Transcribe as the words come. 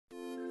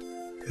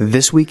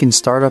This Week in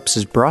Startups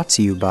is brought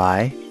to you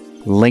by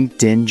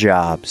LinkedIn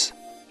Jobs.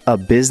 A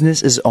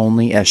business is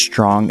only as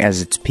strong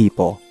as its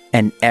people,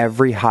 and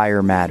every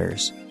hire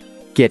matters.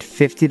 Get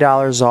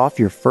 $50 off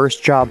your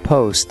first job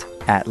post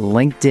at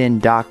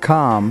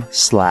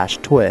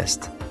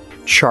linkedin.com/twist.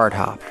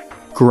 ChartHop.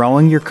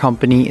 Growing your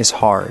company is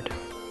hard.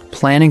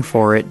 Planning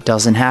for it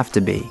doesn't have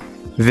to be.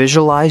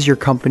 Visualize your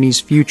company's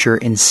future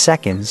in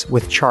seconds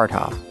with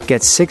ChartHop.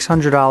 Get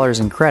 $600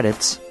 in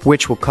credits,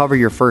 which will cover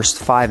your first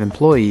 5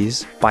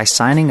 employees, by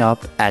signing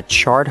up at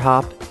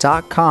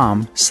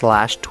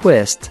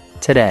charthop.com/twist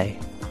today.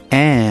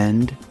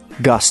 And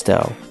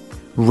Gusto.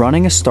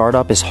 Running a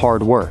startup is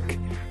hard work,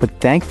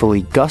 but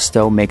thankfully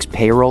Gusto makes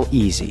payroll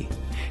easy.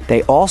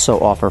 They also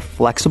offer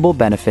flexible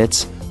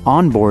benefits,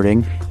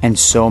 onboarding, and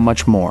so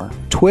much more.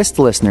 Twist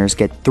listeners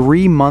get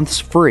 3 months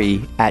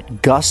free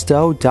at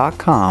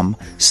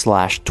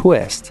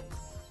gusto.com/twist.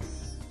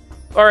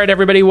 All right,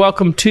 everybody,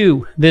 welcome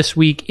to This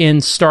Week in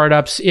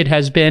Startups. It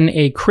has been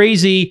a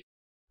crazy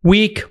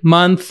week,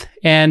 month,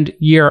 and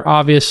year,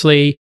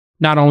 obviously,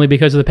 not only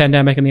because of the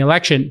pandemic and the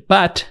election,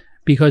 but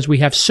because we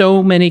have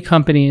so many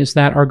companies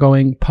that are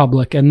going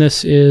public. And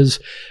this is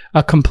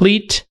a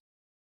complete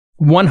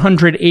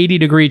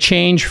 180-degree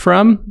change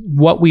from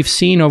what we've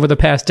seen over the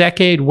past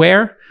decade,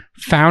 where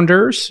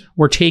founders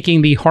were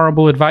taking the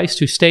horrible advice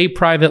to stay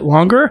private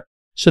longer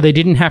so they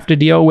didn't have to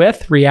deal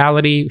with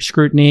reality,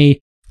 scrutiny,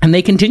 and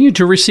they continued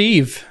to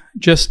receive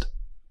just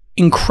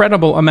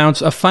incredible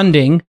amounts of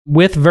funding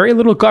with very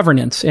little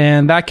governance.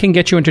 And that can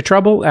get you into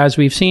trouble, as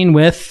we've seen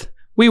with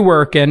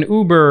WeWork and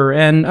Uber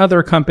and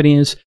other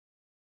companies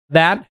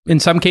that in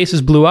some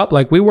cases blew up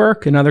like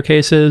WeWork, in other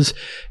cases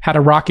had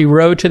a rocky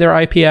road to their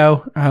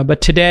IPO.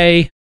 But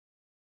today,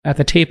 at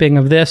the taping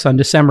of this on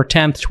December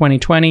 10th,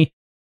 2020,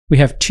 we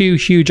have 2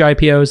 huge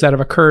IPOs that have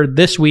occurred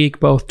this week,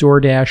 both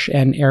DoorDash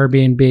and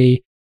Airbnb,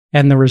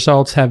 and the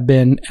results have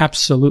been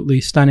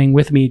absolutely stunning.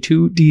 With me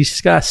to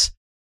discuss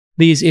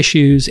these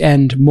issues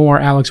and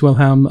more, Alex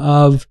Wilhelm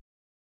of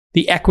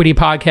the Equity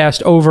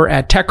Podcast over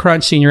at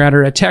TechCrunch, senior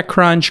editor at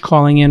TechCrunch,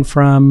 calling in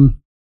from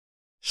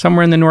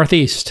somewhere in the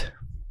Northeast.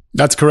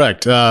 That's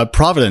correct.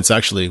 Providence,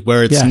 actually,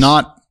 where it's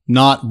not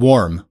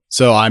warm.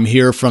 So I'm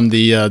here from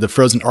the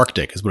frozen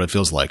Arctic, is what it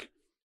feels like.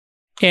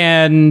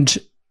 And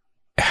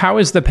how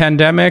is the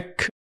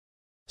pandemic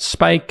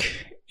spike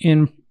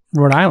in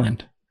Rhode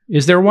Island?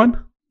 Is there one?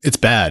 It's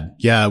bad.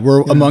 Yeah,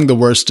 we're among the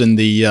worst in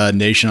the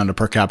nation on a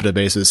per capita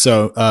basis.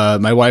 So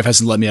my wife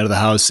hasn't let me out of the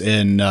house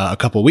in a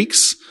couple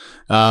weeks.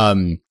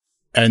 And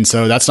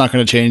so that's not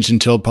going to change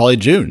until probably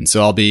June.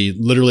 So I'll be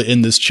literally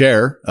in this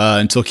chair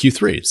until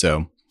Q3.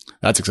 So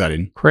that's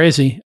exciting.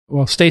 Crazy.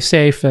 Well, stay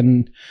safe.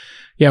 And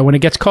yeah, when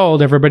it gets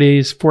cold,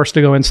 everybody's forced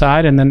to go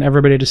inside. And then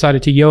everybody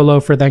decided to YOLO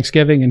for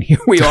Thanksgiving. And here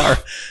we are,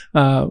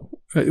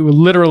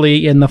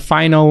 literally in the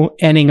final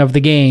inning of the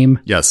game.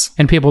 Yes.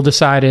 And people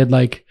decided,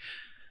 like,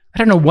 I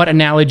don't know what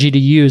analogy to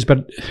use,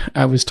 but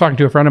I was talking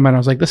to a friend of mine. I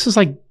was like, this is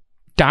like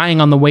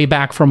dying on the way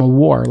back from a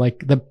war.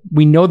 Like,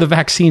 we know the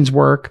vaccines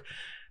work.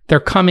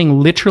 They're coming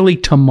literally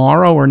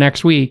tomorrow or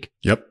next week.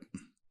 Yep.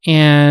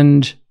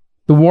 And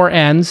the war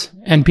ends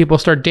and people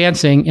start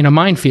dancing in a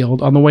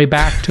minefield on the way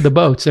back to the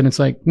boats. And it's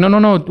like,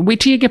 no,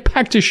 wait till you get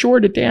back to shore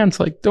to dance.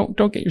 Like, don't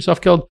get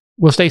yourself killed.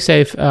 We'll stay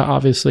safe,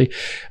 obviously.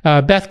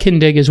 Beth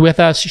Kindig is with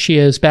us. She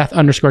is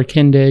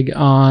Beth_Kindig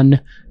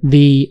on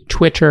the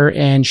Twitter,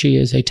 and she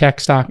is a tech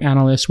stock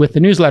analyst with the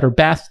newsletter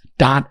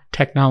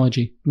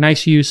Beth.Technology.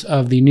 Nice use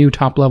of the new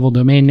top-level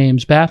domain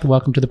names. Beth,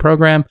 welcome to the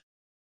program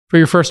for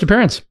your first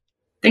appearance.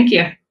 Thank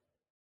you.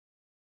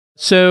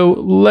 So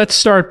let's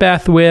start,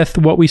 Beth, with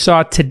what we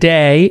saw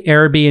today.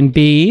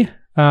 Airbnb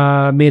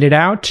made it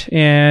out,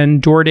 and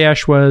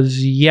DoorDash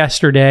was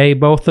yesterday.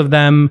 Both of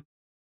them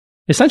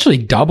essentially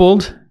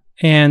doubled.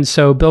 And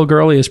so Bill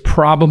Gurley is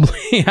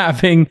probably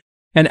having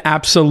an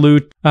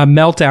absolute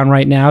meltdown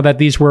right now that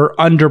these were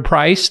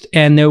underpriced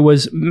and there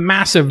was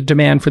massive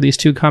demand for these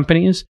two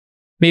companies.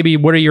 Maybe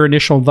what are your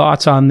initial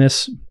thoughts on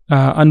this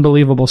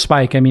unbelievable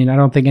spike? I mean, I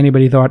don't think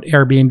anybody thought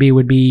Airbnb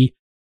would be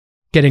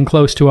getting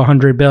close to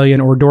 $100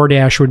 billion or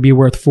DoorDash would be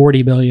worth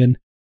 $40 billion.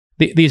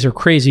 These are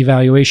crazy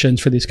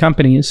valuations for these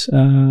companies.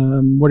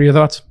 What are your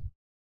thoughts?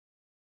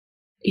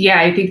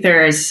 Yeah, I think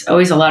there is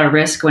always a lot of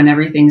risk when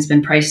everything's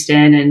been priced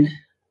in, and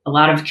a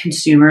lot of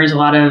consumers, a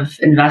lot of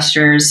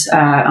investors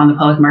on the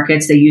public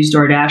markets, they use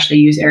DoorDash, they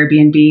use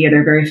Airbnb,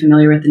 they're very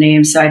familiar with the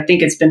name. So I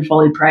think it's been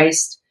fully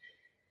priced.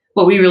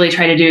 What we really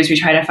try to do is we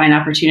try to find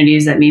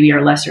opportunities that maybe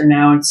are lesser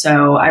known.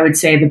 So I would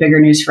say the bigger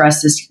news for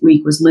us this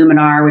week was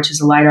Luminar, which is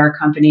a LiDAR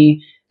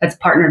company that's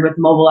partnered with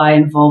Mobileye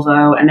and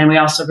Volvo. And then we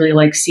also really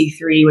like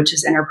C3, which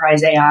is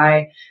enterprise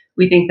AI.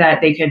 We think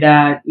that they could,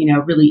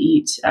 really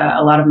eat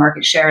a lot of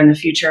market share in the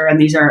future. And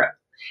these are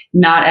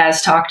not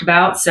as talked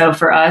about. So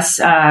for us,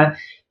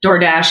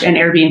 DoorDash and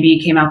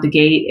Airbnb came out the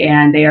gate,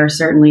 and they are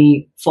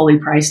certainly fully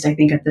priced, I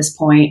think, at this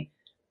point.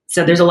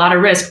 So there's a lot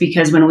of risk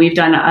because when we've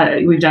done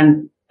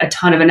a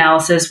ton of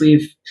analysis,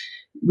 we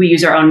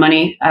use our own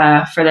money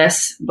for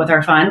this with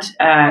our fund.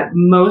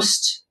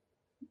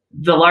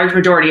 The large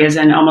majority is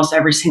in almost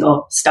every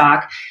single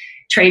stock.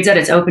 trades at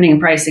its opening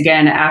price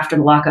again after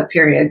the lockup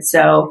period.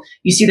 So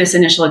you see this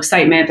initial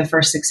excitement the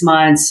first 6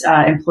 months,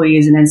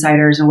 employees and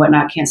insiders and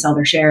whatnot can't sell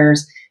their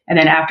shares. And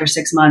then after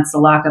 6 months, the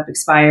lockup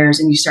expires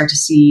and you start to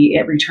see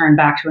it return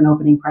back to an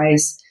opening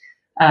price.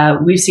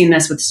 We've seen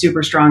this with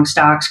super strong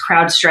stocks.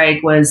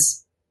 CrowdStrike was,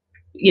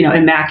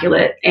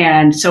 immaculate.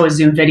 And so was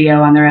Zoom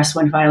Video on their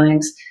S1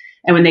 filings.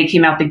 And when they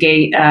came out the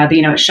gate,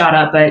 it shot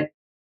up. But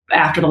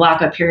after the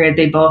lockup period,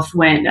 they both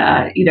went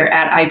either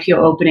at IPO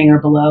opening or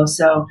below.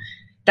 So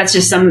that's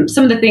just some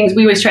of the things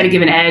we always try to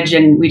give an edge,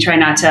 and we try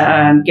not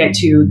to get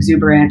too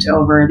exuberant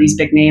over these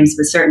big names.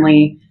 But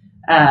certainly,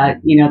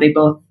 they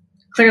both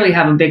clearly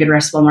have a big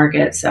addressable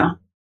market. So,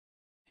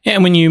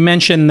 and when you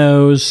mention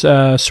those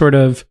sort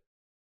of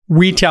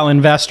retail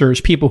investors,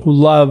 people who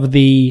love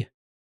the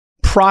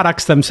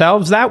products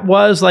themselves, that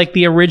was like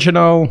the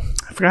original.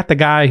 I forgot the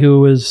guy who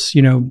was,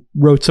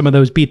 wrote some of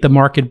those Beat the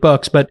Market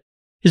books, but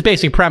his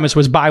basic premise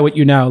was buy what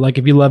you know. Like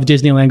if you love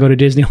Disneyland, go to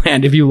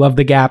Disneyland. If you love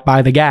the Gap,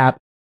 buy the Gap.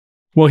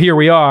 Well, here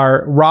we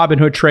are,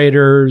 Robinhood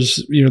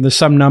traders, there's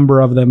some number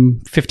of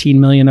them, 15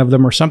 million of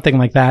them or something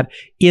like that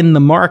in the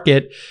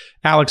market.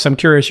 Alex, I'm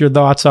curious your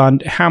thoughts on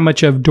how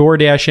much of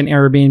DoorDash and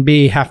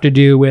Airbnb have to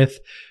do with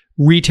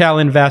retail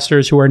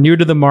investors who are new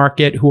to the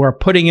market, who are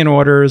putting in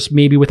orders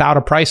maybe without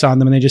a price on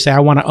them. And they just say, I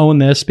want to own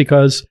this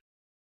because,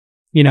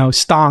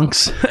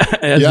 stonks,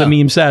 as the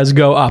meme says,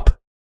 go up.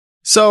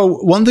 So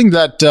one thing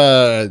that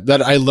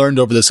I learned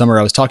over the summer,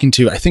 I was talking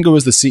to, I think it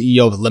was the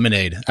CEO of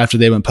Lemonade after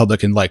they went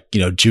public in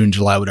June,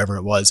 July, whatever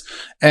it was.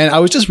 And I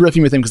was just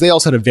riffing with him because they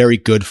also had a very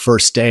good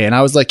first day. And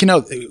I was like,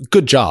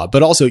 good job,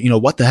 but also,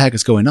 what the heck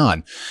is going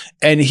on?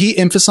 And he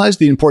emphasized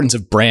the importance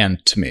of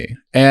brand to me.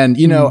 And,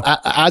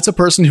 as a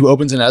person who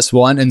opens an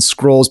S1 and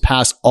scrolls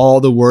past all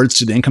the words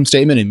to the income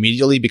statement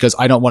immediately because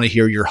I don't want to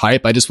hear your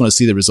hype, I just want to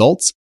see the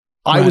results.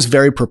 I was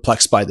very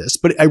perplexed by this,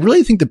 but I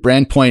really think the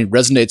brand point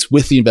resonates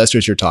with the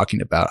investors you're talking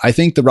about. I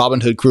think the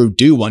Robinhood crew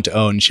do want to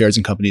own shares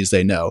in companies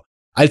they know.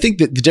 I think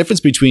that the difference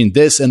between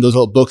this and those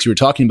old books you were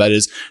talking about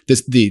is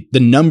the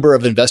number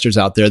of investors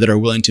out there that are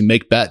willing to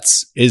make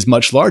bets is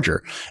much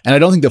larger. And I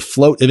don't think the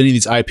float of any of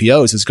these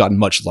IPOs has gotten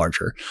much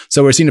larger.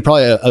 So we're seeing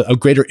probably a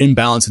greater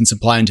imbalance in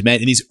supply and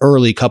demand in these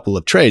early couple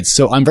of trades.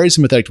 So I'm very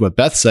sympathetic to what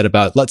Beth said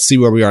about let's see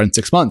where we are in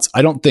 6 months.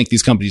 I don't think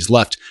these companies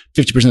left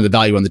 50% of the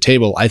value on the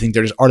table. I think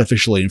they're just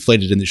artificially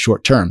inflated in the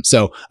short term.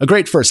 So a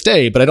great first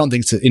day, but I don't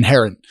think it's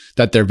inherent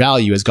that their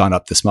value has gone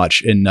up this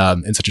much in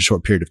such a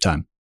short period of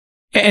time.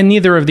 And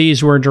neither of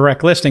these were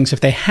direct listings.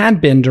 If they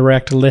had been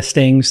direct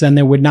listings, then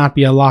there would not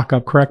be a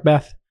lockup, correct,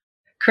 Beth?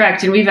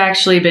 Correct. And we've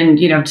actually been,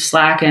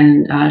 Slack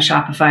and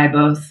Shopify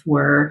both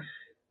were,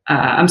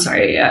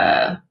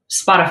 Spotify.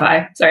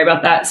 Sorry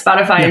about that.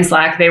 Spotify and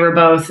Slack, they were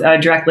both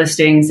direct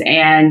listings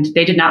and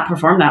they did not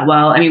perform that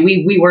well. I mean,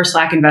 we were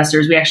Slack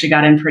investors. We actually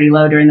got in pretty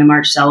low during the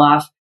March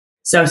sell-off.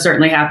 So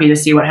certainly happy to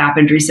see what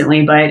happened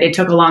recently, but it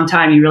took a long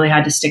time. You really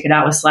had to stick it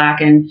out with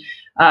Slack and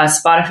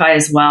Spotify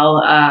as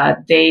well.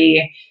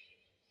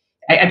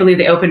 I believe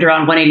they opened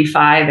around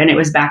 185 and it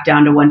was back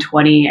down to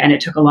 120. And it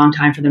took a long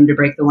time for them to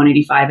break the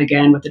 185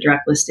 again with the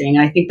direct listing.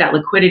 I think that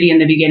liquidity in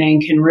the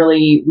beginning can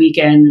really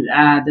weaken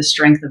the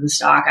strength of the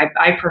stock.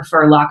 I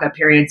prefer lockup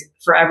periods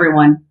for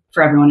everyone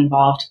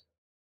involved.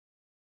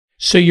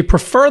 So you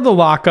prefer the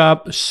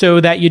lockup so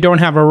that you don't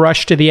have a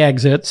rush to the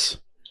exits.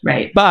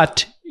 Right.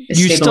 But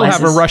you still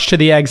have a rush to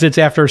the exits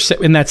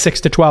in that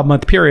 6 to 12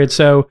 month period.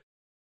 So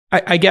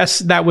I guess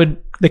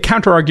the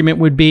counter argument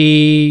would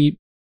be,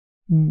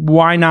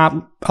 why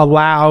not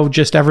allow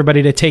just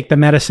everybody to take the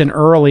medicine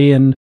early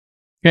and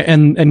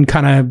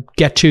kind of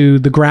get to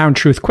the ground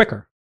truth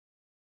quicker?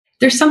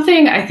 There's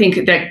something I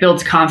think that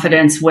builds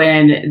confidence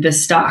when the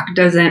stock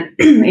doesn't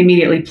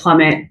immediately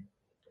plummet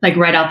like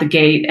right out the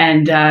gate.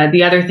 And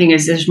the other thing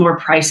is there's more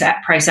price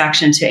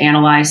action to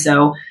analyze.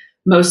 So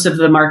most of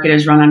the market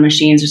is run on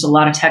machines. There's a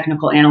lot of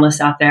technical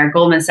analysts out there.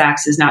 Goldman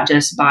Sachs is not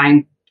just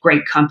buying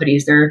great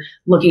companies. They're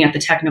looking at the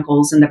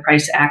technicals and the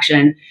price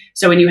action.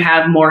 So when you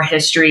have more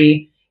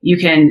history, you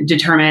can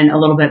determine a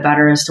little bit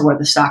better as to where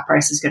the stock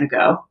price is going to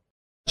go.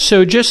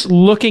 So just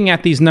looking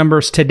at these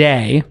numbers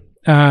today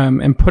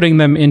and putting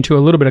them into a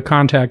little bit of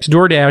context,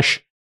 DoorDash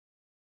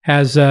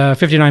has a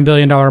 $59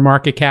 billion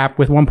market cap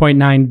with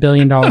 $1.9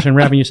 billion in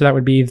revenue. So that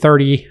would be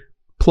 30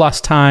 plus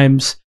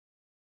times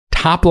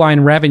top line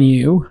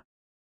revenue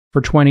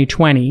for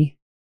 2020.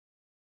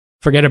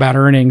 Forget about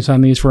earnings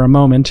on these for a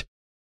moment.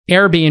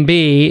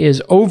 Airbnb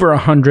is over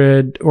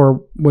 100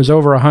 or was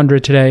over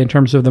 100 today in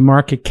terms of the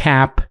market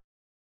cap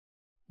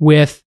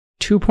with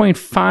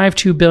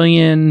 $2.52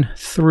 billion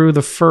through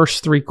the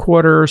first 3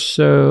 quarters.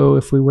 So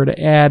if we were to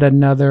add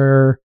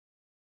another,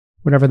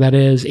 whatever that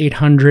is,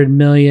 800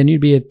 million, you'd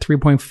be at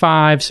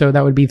 3.5. So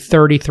that would be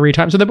 33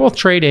 times. So they're both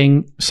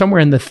trading somewhere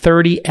in the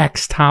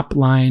 30x top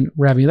line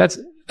revenue. That's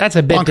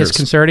a bit bonkers.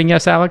 Disconcerting.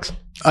 Yes, Alex?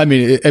 I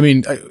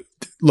mean,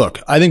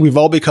 look, I think we've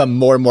all become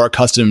more and more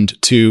accustomed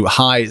to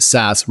high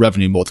SaaS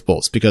revenue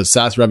multiples because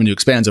SaaS revenue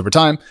expands over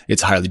time.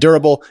 It's highly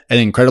durable and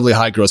incredibly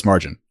high gross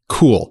margin.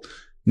 Cool.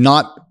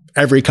 Not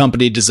Every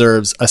company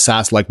deserves a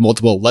SaaS-like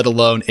multiple, let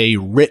alone a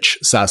rich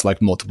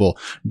SaaS-like multiple.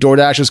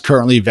 DoorDash is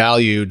currently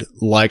valued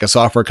like a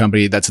software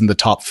company that's in the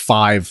top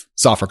 5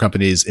 software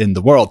companies in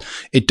the world.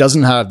 It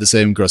doesn't have the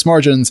same gross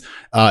margins.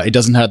 It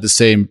doesn't have the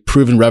same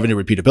proven revenue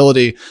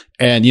repeatability.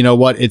 And you know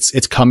what?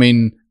 It's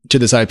coming to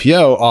this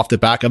IPO off the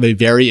back of a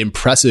very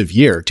impressive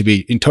year. To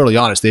be totally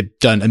honest, they've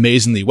done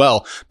amazingly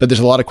well, but there's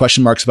a lot of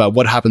question marks about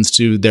what happens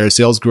to their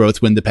sales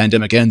growth when the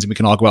pandemic ends and we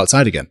can all go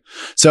outside again.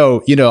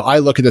 So, I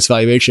look at this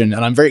valuation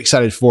and I'm very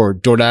excited for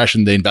DoorDash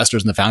and the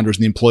investors and the founders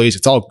and the employees.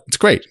 It's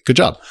great. Good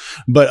job.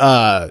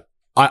 But,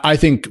 I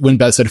think when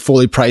Beth said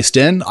fully priced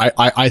in,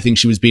 I think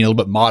she was being a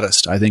little bit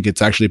modest. I think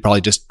it's actually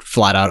probably just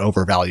flat out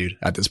overvalued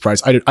at this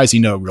price. I see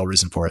no real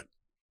reason for it.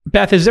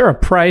 Beth, is there a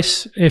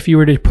price if you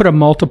were to put a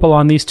multiple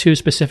on these two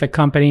specific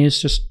companies,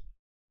 just,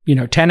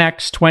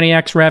 10x,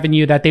 20x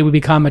revenue, that they would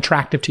become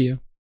attractive to you?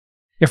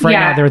 If right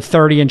now they're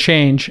 30 and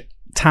change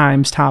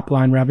times top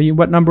line revenue,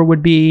 what number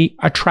would be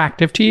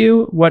attractive to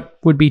you? What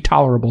would be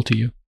tolerable to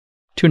you?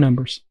 2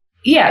 numbers.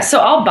 Yeah. So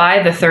I'll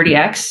buy the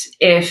 30x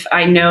if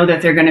I know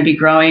that they're going to be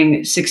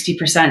growing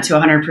 60% to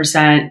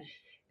 100%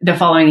 the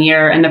following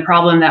year. And the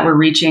problem that we're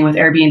reaching with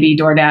Airbnb,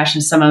 DoorDash,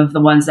 and some of the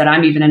ones that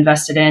I'm even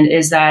invested in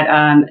is that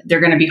they're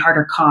going to be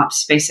harder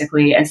comps,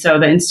 basically. And so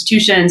the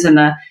institutions and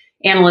the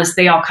analysts,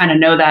 they all kind of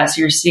know that.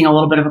 So you're seeing a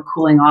little bit of a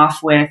cooling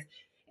off with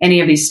any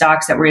of these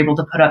stocks that were able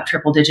to put up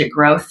triple digit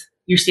growth.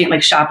 You're seeing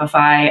like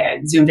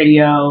Shopify, Zoom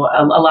Video,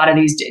 a lot of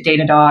these,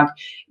 Datadog.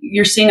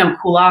 You're seeing them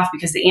cool off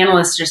because the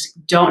analysts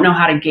just don't know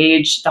how to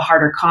gauge the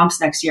harder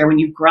comps next year. When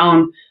you've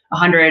grown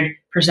 100%,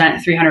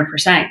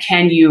 300%,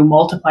 can you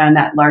multiply on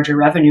that larger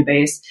revenue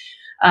base?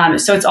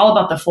 So it's all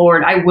about the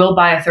forward. I will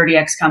buy a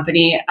 30x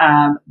company,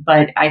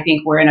 but I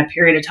think we're in a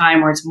period of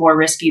time where it's more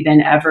risky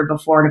than ever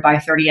before to buy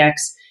 30x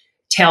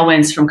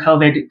tailwinds from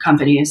COVID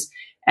companies.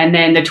 And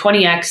then the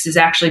 20x is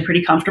actually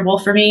pretty comfortable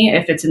for me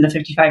if it's in the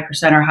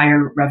 55% or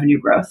higher revenue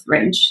growth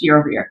range year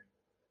over year.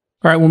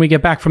 All right, when we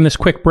get back from this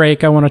quick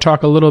break, I want to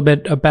talk a little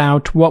bit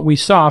about what we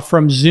saw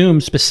from Zoom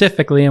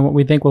specifically and what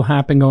we think will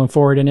happen going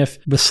forward. And if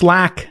the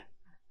Slack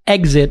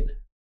exit,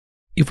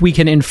 if we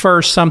can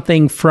infer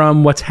something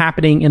from what's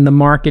happening in the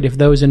market, if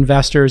those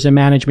investors and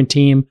management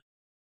team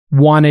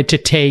wanted to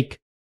take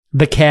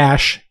the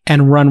cash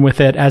and run with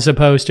it as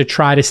opposed to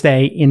try to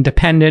stay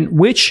independent,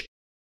 which,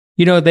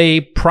 they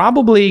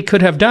probably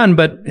could have done,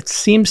 but it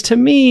seems to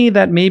me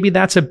that maybe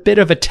that's a bit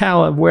of a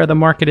tell of where the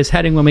market is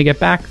heading when we get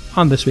back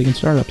on This Week in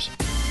Startups.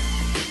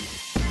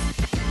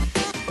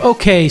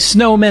 Okay,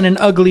 snowmen and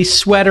ugly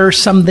sweaters,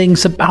 some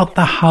things about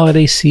the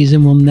holiday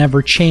season will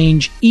never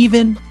change,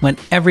 even when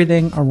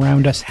everything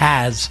around us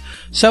has.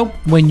 So,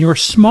 when your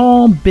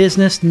small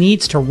business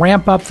needs to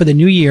ramp up for the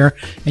new year,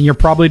 and you're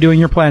probably doing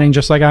your planning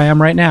just like I am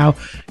right now,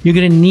 you're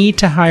going to need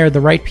to hire the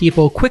right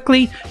people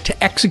quickly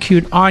to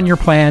execute on your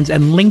plans,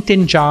 and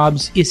LinkedIn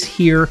Jobs is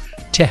here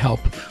to help.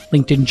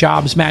 LinkedIn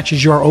Jobs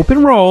matches your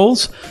open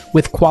roles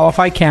with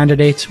qualified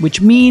candidates,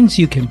 which means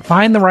you can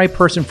find the right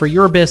person for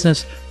your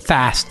business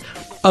fast.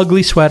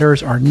 Ugly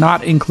sweaters are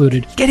not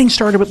included. Getting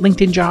started with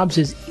LinkedIn Jobs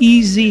is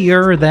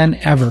easier than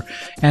ever.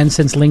 And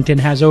since LinkedIn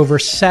has over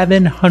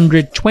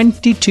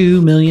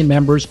 722 million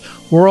members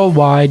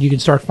worldwide, you can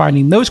start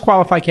finding those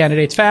qualified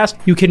candidates fast.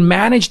 You can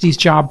manage these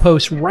job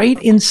posts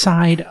right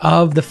inside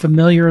of the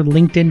familiar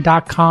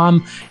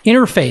LinkedIn.com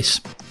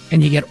interface.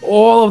 And you get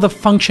all of the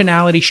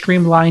functionality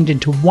streamlined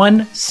into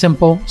one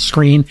simple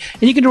screen.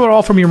 And you can do it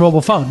all from your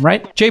mobile phone,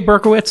 right? Jay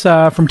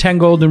Berkowitz from 10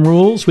 Golden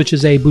Rules, which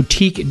is a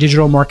boutique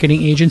digital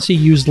marketing agency,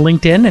 used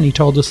LinkedIn, and he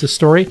told us this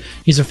story.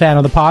 He's a fan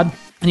of the pod.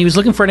 And he was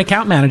looking for an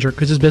account manager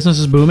because his business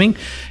is booming.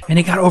 And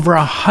he got over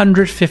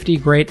 150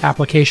 great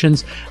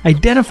applications,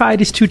 identified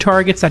his 2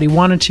 targets that he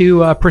wanted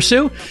to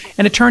pursue.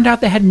 And it turned out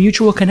they had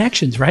mutual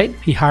connections, right?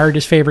 He hired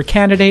his favorite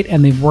candidate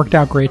and they've worked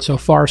out great so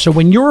far. So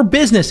when your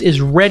business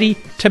is ready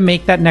to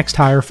make that next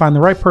hire, find the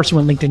right person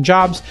with LinkedIn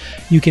Jobs.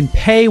 You can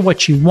pay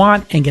what you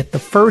want and get the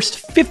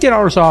first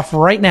 $50 off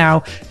right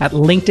now at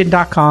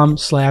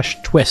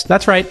linkedin.com/twist.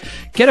 That's right.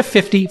 Get a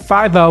 50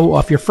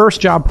 off your first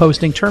job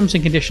posting. Terms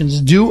and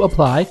conditions do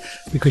apply,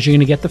 because you're going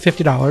to get the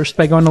 $50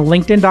 by going to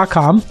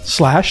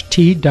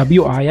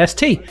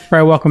linkedin.com/TWIST. All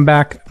right, welcome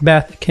back.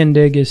 Beth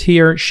Kindig is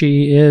here.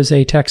 She is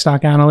a tech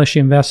stock analyst. She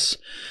invests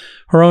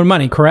her own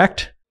money,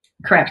 correct?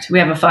 Correct. We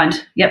have a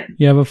fund. Yep.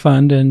 You have a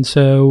fund. And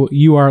so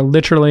you are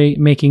literally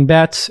making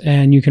bets,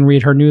 and you can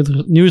read her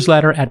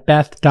newsletter at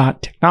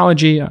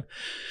beth.technology.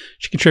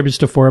 She contributes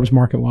to Forbes,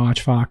 MarketWatch,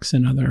 Fox,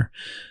 and other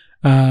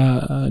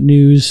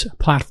news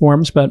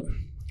platforms. But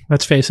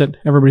let's face it,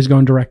 everybody's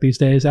going direct these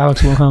days.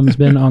 Alex Wilhelm's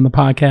been on the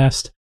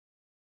podcast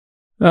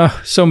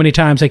so many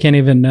times I can't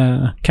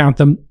even count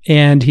them.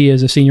 And he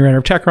is a senior editor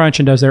of TechCrunch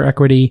and does their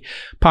equity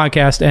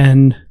podcast.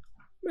 And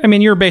I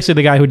mean, you're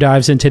basically the guy who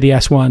dives into the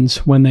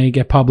S1s when they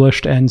get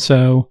published. And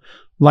so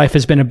life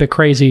has been a bit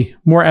crazy.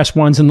 More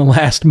S1s in the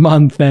last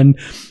month than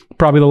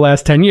probably the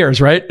last 10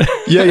 years, right?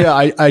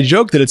 Yeah. I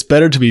joke that it's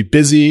better to be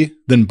busy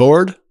than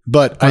bored.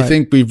 But I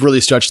think we've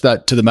really stretched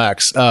that to the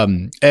max.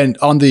 And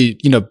on the,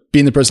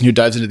 being the person who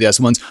dives into the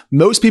S1s,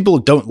 most people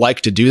don't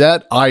like to do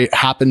that. I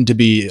happen to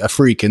be a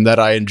freak in that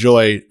I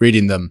enjoy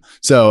reading them.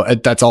 So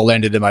that's all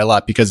landed in my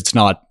lap because it's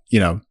not,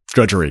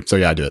 drudgery. So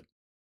yeah, I do it.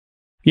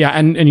 Yeah.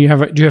 And do you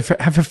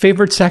have a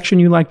favorite section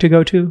you like to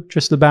go to?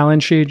 Just the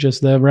balance sheet,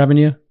 just the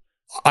revenue?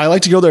 I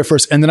like to go there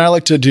first, and then I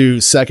like to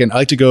do second. I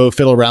like to go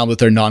fiddle around with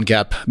their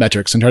non-GAAP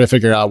metrics and try to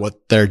figure out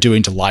what they're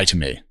doing to lie to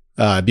me.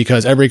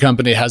 Because every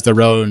company has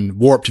their own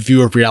warped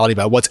view of reality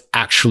about what's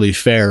actually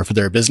fair for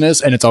their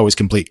business, and it's always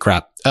complete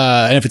crap.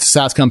 And if it's a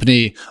SaaS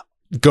company,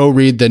 go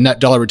read the net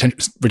dollar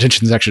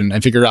retention section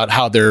and figure out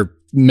how they're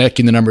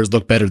making the numbers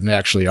look better than they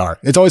actually are.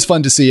 It's always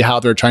fun to see how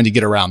they're trying to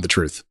get around the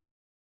truth.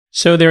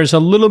 So there's a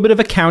little bit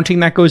of accounting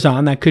that goes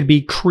on that could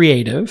be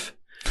creative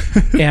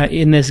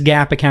in this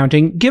GAAP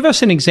accounting. Give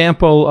us an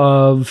example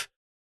of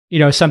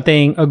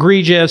something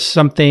egregious,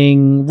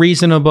 something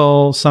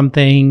reasonable,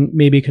 something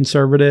maybe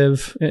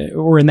conservative,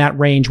 or in that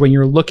range when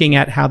you're looking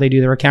at how they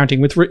do their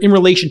accounting in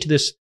relation to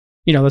this,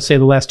 let's say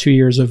the last 2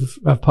 years of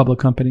public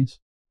companies.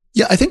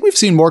 Yeah, I think we've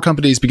seen more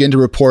companies begin to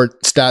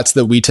report stats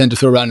that we tend to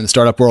throw around in the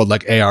startup world,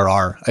 like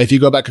ARR. If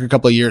you go back a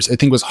couple of years, I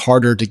think it was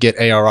harder to get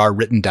ARR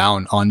written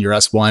down on your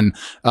S1.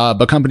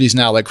 But companies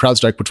now like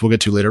CrowdStrike, which we'll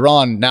get to later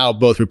on, now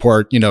both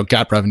report,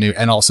 GAAP revenue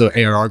and also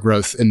ARR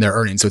growth in their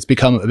earnings. So it's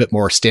become a bit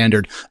more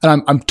standard.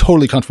 And I'm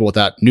totally comfortable with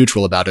that,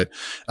 neutral about it.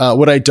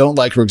 What I don't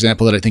like, for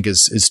example, that I think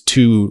is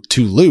too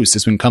loose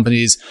is when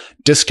companies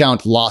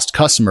discount lost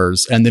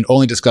customers and then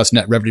only discuss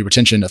net revenue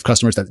retention of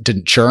customers that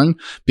didn't churn,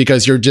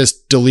 because you're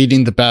just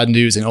deleting the bad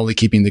news and only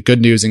keeping the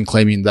good news and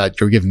claiming that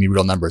you're giving me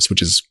real numbers,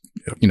 which is,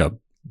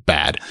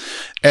 bad.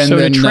 And so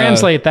then, to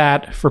translate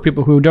that for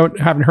people who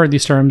haven't heard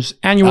these terms,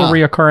 annual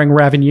reoccurring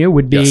revenue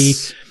would be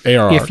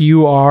ARR. If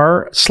you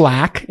are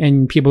Slack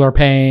and people are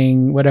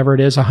paying whatever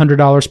it is,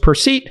 $100 per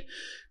seat,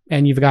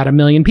 and you've got 1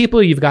 million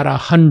people, you've got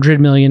 $100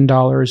 million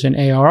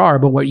in ARR.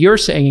 But what you're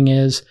saying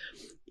is,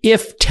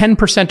 if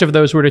 10% of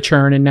those were to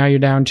churn and now you're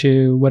down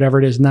to whatever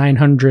it is,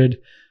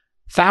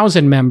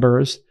 900,000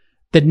 members,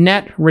 the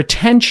net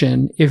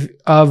retention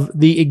of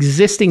the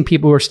existing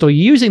people who are still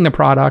using the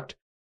product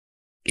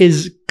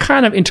is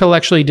kind of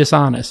intellectually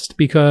dishonest,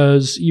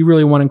 because you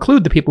really want to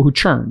include the people who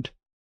churned.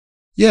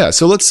 Yeah.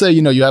 So let's say,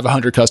 you have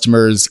 100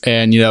 customers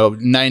and,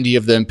 90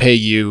 of them pay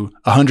you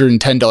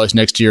 $110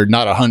 next year,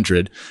 not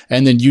 100.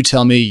 And then you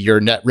tell me your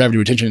net revenue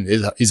retention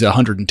is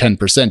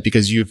 110%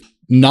 because you've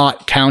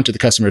not counted the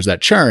customers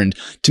that churned.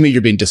 To me,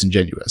 you're being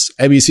disingenuous.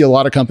 And we see a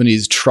lot of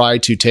companies try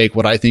to take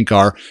what I think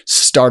are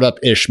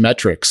startup-ish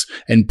metrics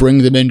and bring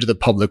them into the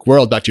public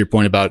world. Back to your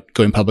point about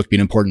going public being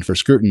important for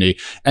scrutiny.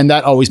 And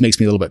that always makes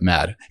me a little bit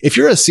mad. If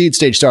you're a seed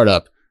stage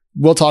startup,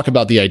 we'll talk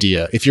about the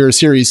idea. If you're a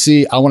Series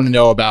C, I want to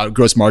know about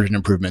gross margin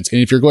improvements. And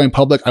if you're going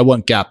public, I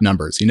want GAAP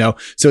numbers,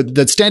 So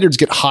the standards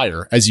get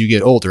higher as you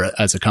get older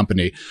as a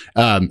company.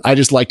 I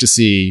just like to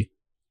see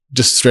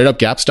just straight up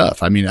GAAP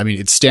stuff. I mean,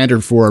 it's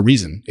standard for a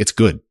reason. It's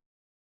good.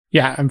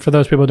 Yeah. And for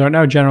those people who don't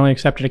know, generally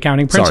accepted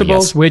accounting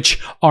principles,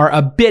 which are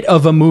a bit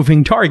of a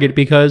moving target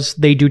because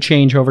they do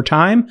change over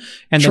time.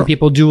 And then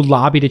people do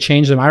lobby to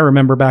change them. I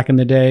remember back in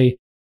the day,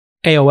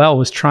 AOL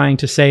was trying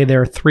to say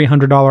their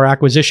 $300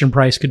 acquisition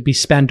price could be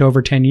spent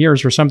over 10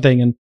 years or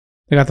something. And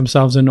they got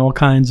themselves in all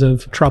kinds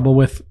of trouble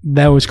with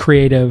those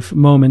creative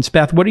moments.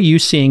 Beth, what are you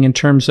seeing in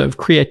terms of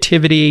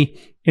creativity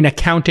in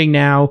accounting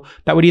now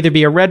that would either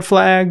be a red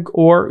flag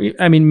or,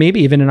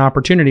 maybe even an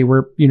opportunity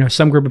where,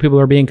 some group of people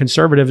are being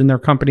conservative and their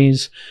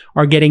companies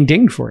are getting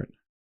dinged for it?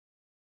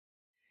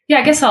 Yeah,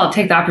 I guess I'll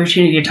take the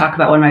opportunity to talk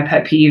about one of my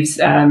pet peeves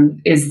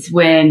is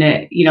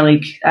when,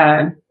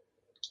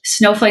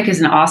 Snowflake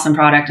is an awesome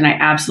product, and I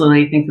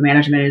absolutely think the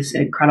management is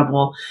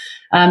incredible.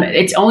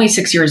 It's only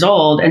 6 years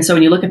old. And so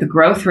when you look at the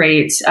growth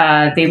rates,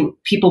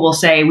 people will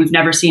say, we've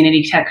never seen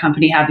any tech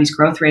company have these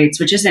growth rates,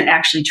 which isn't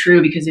actually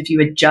true, because if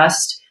you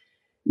adjust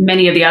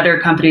many of the other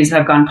companies that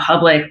have gone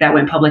public, that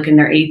went public in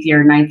their 8th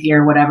year, 9th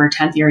year, whatever,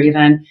 10th year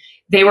even,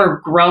 they were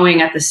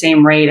growing at the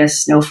same rate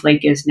as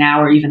Snowflake is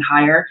now, or even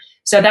higher.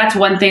 So that's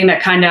one thing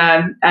that kind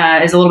of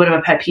is a little bit of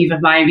a pet peeve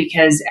of mine,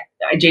 because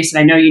Jason,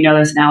 I know you know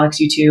this, and Alex,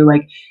 you too,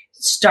 like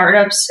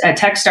startups,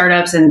 tech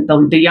startups, and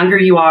the younger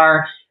you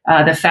are,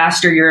 the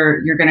faster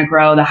you're going to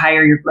grow, the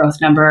higher your growth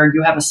number.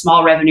 You have a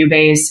small revenue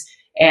base,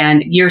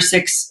 and year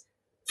 6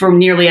 for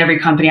nearly every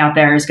company out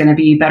there is going to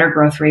be better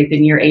growth rate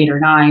than year 8 or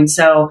 9.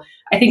 So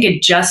I think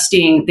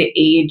adjusting the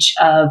age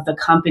of the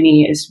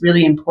company is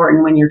really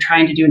important when you're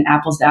trying to do an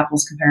apples to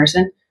apples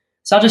comparison.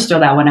 So I'll just throw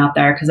that one out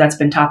there because that's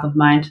been top of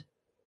mind.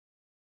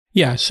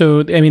 Yeah.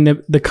 So,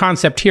 the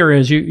concept here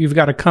is you've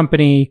got a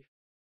company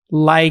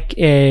like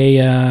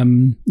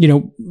even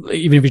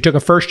if you took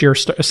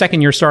a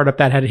second year startup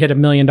that had hit $1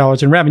 million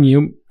in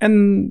revenue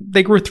and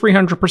they grew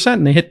 300%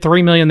 and they hit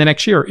 $3 million the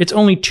next year, it's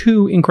only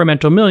 2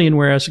 incremental million.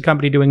 Whereas a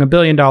company doing $1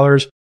 billion,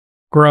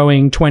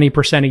 growing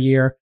 20% a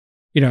year,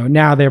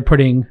 now they're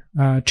putting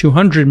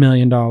 $200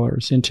 million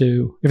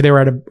into, if they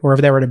were at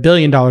 $1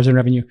 billion in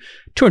revenue,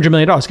 $200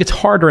 million. It gets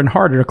harder and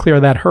harder to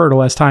clear that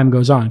hurdle as time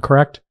goes on,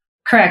 correct?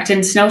 Correct.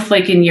 And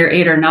Snowflake in year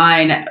 8 or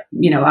 9,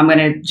 I'm going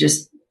to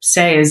just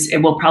say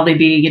it will probably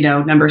be,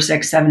 number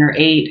 6, 7, or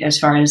 8 as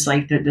far as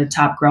like the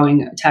top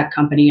growing tech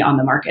company on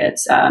the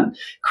markets.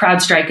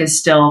 CrowdStrike is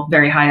still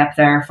very high up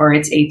there for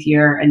its 8th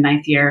year and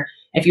 9th year.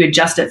 If you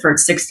adjust it for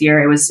its 6th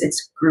year, it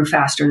grew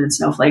faster than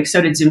Snowflake.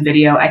 So did Zoom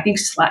Video. I think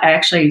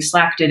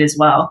Slack did as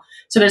well.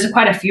 So there's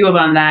quite a few of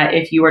them that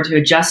if you were to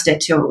adjust it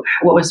to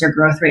what was their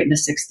growth rate in the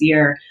 6th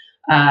year,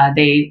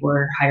 they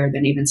were higher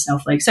than even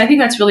Snowflake. So I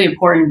think that's really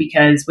important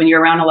because when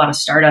you're around a lot of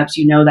startups,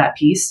 that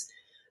piece.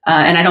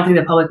 And I don't think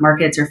the public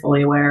markets are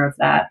fully aware of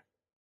that.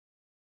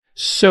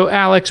 So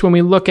Alex, when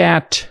we look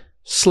at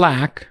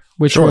Slack,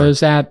 which Sure.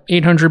 was at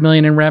 $800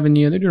 million in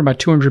revenue, they're doing about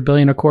 $200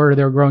 billion a quarter.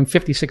 They were growing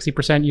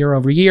 50-60% year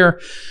over year,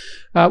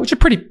 which is a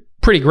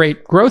pretty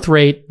great growth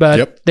rate, but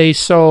Yep. they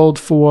sold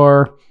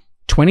for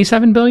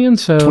 $27 billion.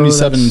 So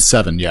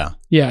 27.7, yeah.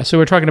 Yeah. So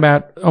we're talking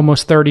about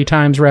almost 30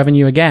 times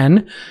revenue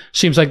again.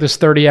 Seems like this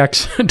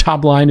 30x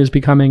top line is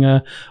becoming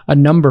a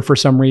number for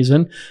some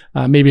reason.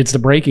 Maybe it's the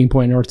breaking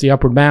point or it's the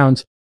upward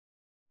bounds.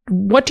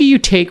 What do you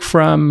take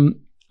from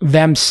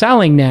them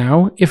selling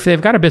now? If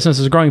they've got a business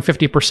that's growing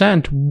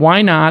 50%,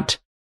 why not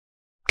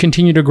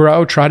continue to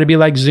grow, try to be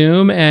like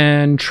Zoom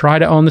and try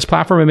to own this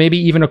platform and maybe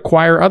even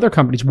acquire other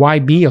companies? Why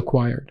be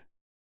acquired?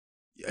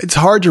 It's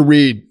hard to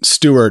read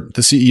Stuart,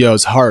 the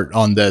CEO's heart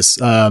on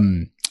this.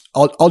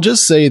 I'll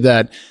just say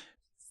that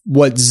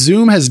what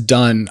Zoom has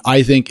done,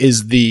 I think,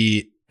 is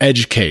the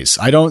edge case.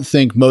 I don't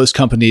think most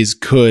companies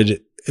could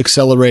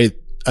accelerate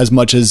as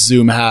much as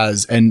Zoom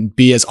has and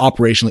be as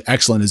operationally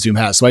excellent as Zoom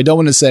has. So I don't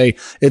want to say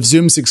if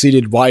Zoom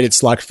succeeded, why did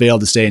Slack fail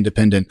to stay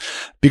independent?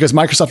 Because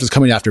Microsoft is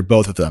coming after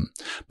both of them.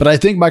 But I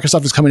think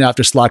Microsoft is coming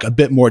after Slack a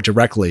bit more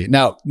directly.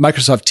 Now,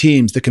 Microsoft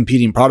Teams, the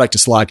competing product to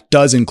Slack,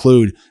 does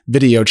include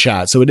video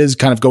chat. So it is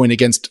kind of going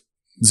against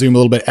Zoom a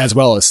little bit as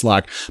well as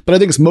Slack, but I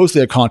think it's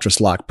mostly a contra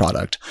Slack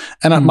product.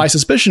 And my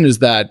suspicion is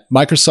that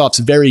Microsoft's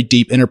very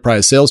deep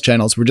enterprise sales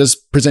channels were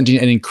just presenting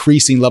an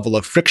increasing level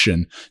of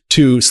friction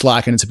to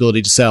Slack and its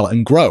ability to sell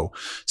and grow.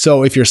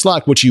 So if you're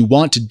Slack, what you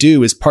want to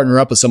do is partner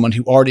up with someone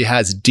who already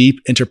has deep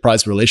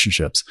enterprise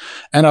relationships.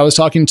 And I was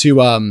talking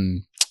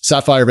to,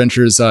 Sapphire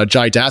Ventures,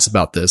 Jai Das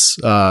about this,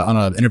 on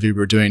an interview we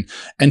were doing.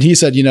 And he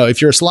said,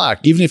 if you're Slack,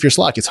 even if you're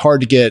Slack, it's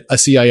hard to get a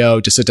CIO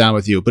to sit down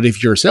with you. But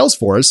if you're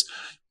Salesforce,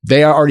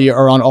 they already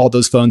are on all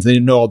those phones. They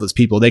know all those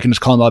people. They can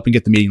just call them up and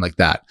get the meeting like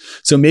that.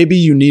 So maybe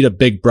you need a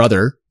big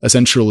brother,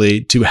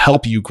 essentially, to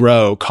help you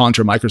grow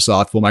contra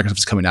Microsoft while Microsoft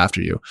is coming after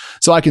you.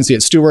 So I can see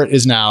it. Stuart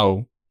is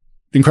now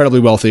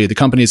incredibly wealthy. The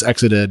company is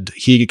exited.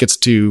 He gets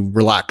to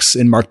relax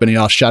in Mark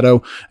Benioff's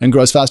shadow and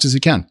grow as fast as he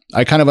can.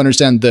 I kind of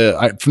understand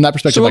from that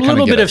perspective. So I kind of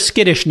little get bit it. of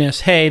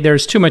skittishness. Hey,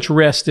 there's too much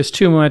risk. There's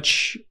too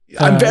much.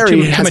 I'm very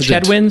too much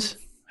headwinds.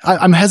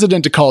 I'm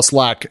hesitant to call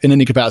Slack in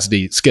any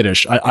capacity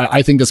skittish.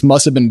 I think this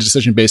must have been a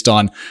decision based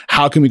on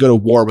how can we go to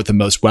war with the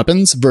most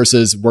weapons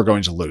versus we're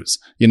going to lose.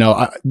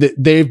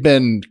 They've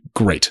been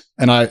great.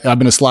 And I've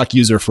been a Slack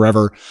user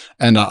forever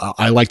and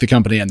I like the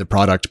company and the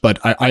product, but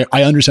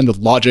I understand the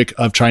logic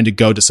of trying to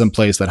go to some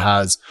place that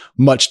has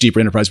much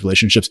deeper enterprise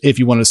relationships if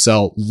you want to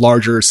sell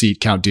larger seat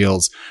count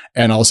deals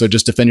and also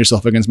just defend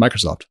yourself against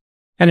Microsoft.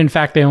 And in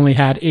fact, they only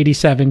had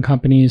 87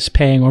 companies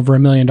paying over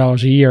 $1 million a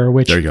year,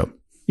 which there you go.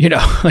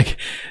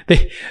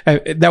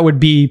 That would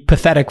be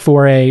pathetic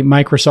for a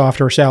Microsoft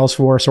or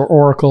Salesforce or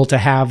Oracle to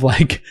have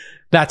like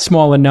that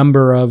small a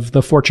number of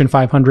the Fortune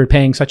 500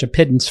 paying such a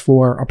pittance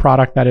for a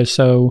product that is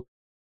so,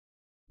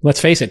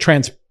 let's face it,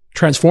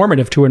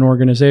 transformative to an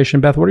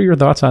organization. Beth, what are your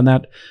thoughts on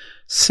that,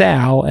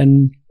 Sal?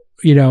 And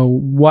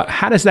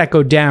how does that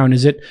go down?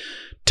 Is it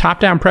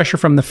top-down pressure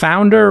from the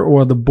founder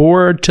or the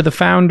board to the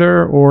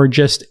founder, or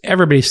just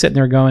everybody sitting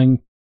there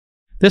going,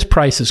 "This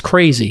price is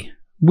crazy.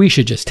 We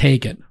should just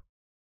take it"?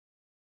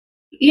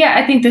 Yeah,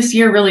 I think this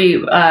year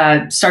really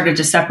started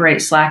to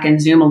separate Slack and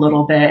Zoom a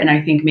little bit. And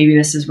I think maybe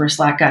this is where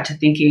Slack got to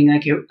thinking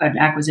like an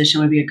acquisition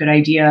would be a good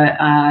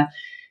idea.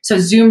 So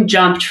Zoom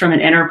jumped from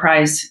an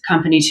enterprise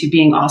company to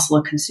being also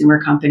a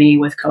consumer company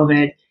with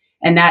COVID.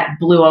 And that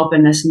blew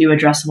open this new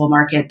addressable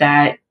market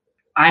that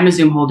I'm a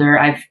Zoom holder.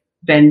 I've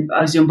been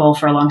a Zoom bull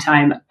for a long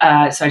time.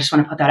 So I just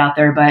want to put that out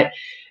there. But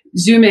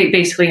Zoom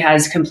basically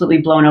has completely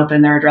blown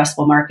open their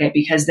addressable market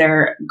because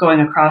they're going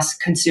across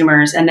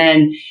consumers. And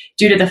then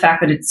due to the fact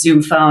that it's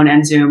Zoom Phone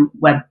and Zoom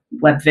web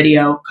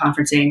video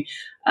conferencing,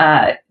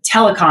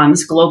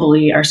 telecoms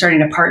globally are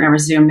starting to partner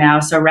with Zoom now.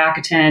 So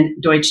Rakuten,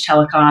 Deutsche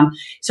Telekom.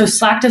 So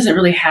Slack doesn't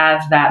really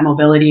have that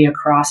mobility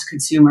across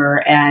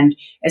consumer. And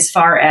as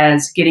far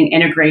as getting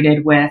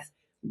integrated with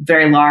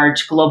very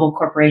large global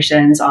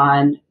corporations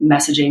on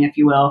messaging, if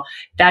you will,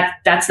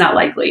 that's not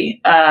likely.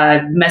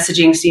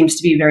 Messaging seems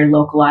to be very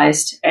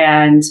localized,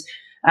 and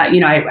I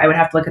would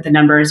have to look at the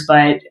numbers,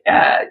 but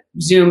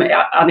Zoom,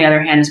 on the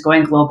other hand, is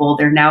going global.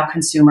 They're now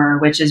consumer,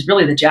 which is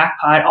really the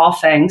jackpot. All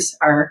things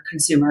are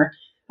consumer,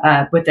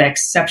 with the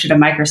exception of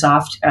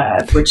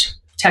Microsoft, which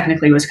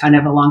technically was kind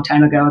of a long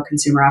time ago a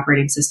consumer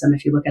operating system,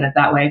 if you look at it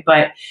that way,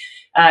 but.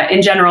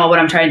 In general, what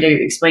I'm trying to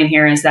explain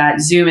here is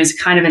that Zoom is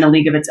kind of in a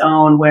league of its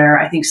own where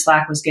I think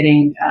Slack was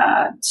getting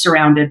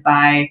surrounded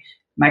by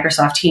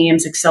Microsoft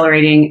Teams,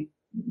 accelerating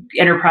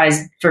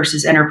enterprise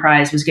versus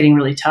enterprise was getting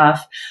really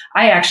tough.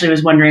 I actually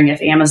was wondering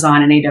if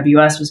Amazon and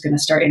AWS was going to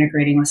start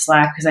integrating with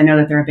Slack, because I know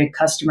that they're a big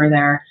customer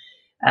there.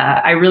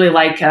 I really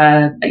like,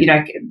 the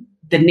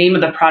name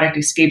of the product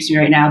escapes me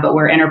right now, but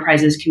where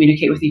enterprises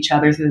communicate with each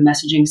other through the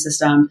messaging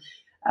system.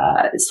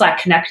 Slack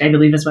Connect, I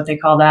believe, is what they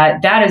call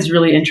that. That is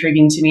really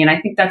intriguing to me. And I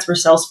think that's where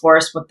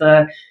Salesforce, with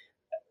the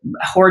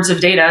hordes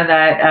of data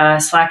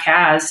that Slack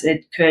has,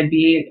 it could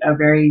be a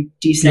very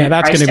decent. Yeah,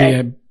 that's going to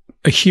be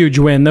a huge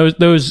win.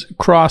 Those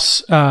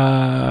cross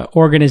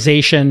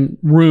organization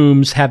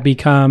rooms have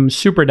become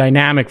super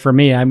dynamic for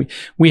me. I mean,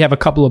 we have a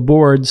couple of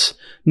boards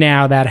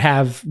now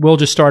that we'll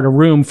just start a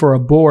room for a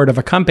board of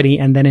a company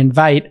and then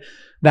invite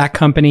that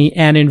company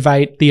and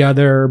invite the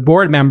other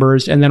board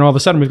members. And then all of a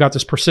sudden we've got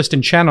this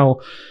persistent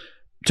channel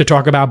to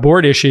talk about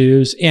board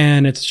issues,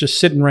 and it's just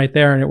sitting right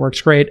there and it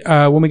works great.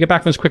 When we get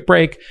back from this quick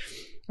break,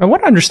 I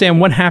want to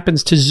understand what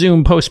happens to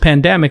Zoom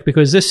post-pandemic,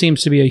 because this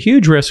seems to be a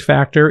huge risk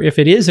factor if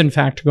it is in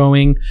fact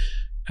going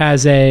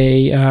as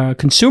a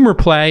consumer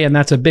play, and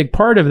that's a big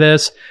part of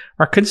this.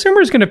 Are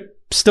consumers going to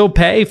still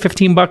pay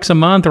 $15 a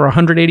month or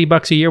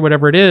 $180 a year,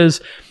 whatever it is,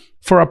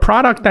 for a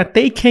product that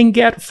they can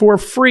get for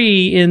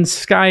free in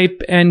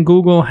Skype and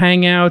Google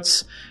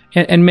Hangouts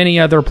and many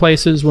other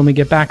places when we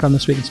get back on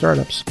This Week in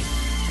Startups?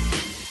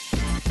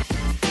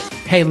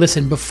 Hey,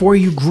 listen, before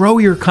you grow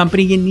your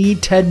company, you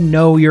need to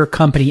know your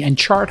company. And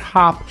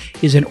ChartHop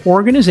is an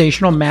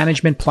organizational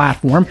management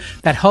platform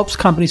that helps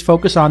companies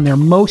focus on their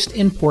most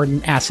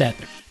important asset,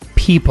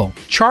 people.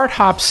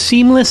 ChartHop's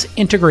seamless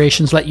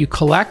integrations let you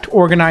collect,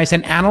 organize,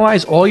 and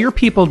analyze all your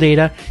people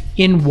data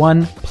in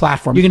one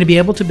platform. You're going to be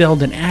able to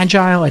build an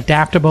agile,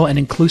 adaptable, and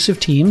inclusive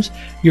teams.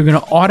 You're going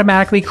to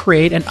automatically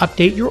create and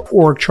update your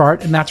org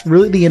chart, and that's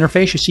really the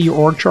interface. You see your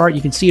org chart.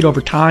 You can see it over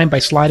time by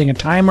sliding a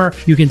timer.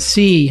 You can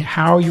see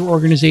how your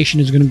organization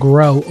is going to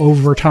grow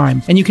over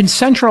time. And you can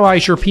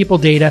centralize your people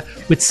data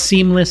with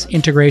seamless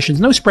integrations.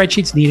 No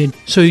spreadsheets needed,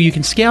 so you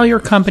can scale your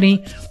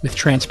company with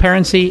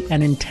transparency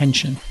and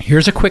intention.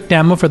 Here's a quick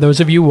demo for those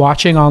of you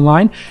watching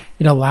online.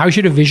 It allows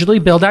you to visually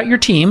build out your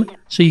team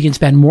so you can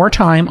spend more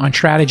time on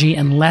strategy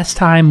and less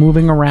time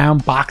moving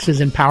around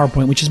boxes in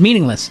PowerPoint, which is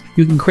meaningless.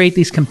 You can create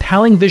these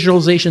compelling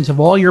visualizations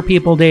of all your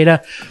people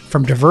data,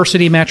 from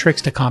diversity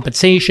metrics to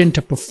compensation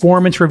to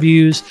performance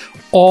reviews,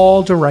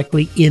 all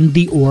directly in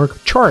the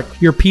org chart.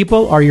 Your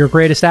people are your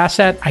greatest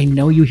asset. I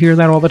know you hear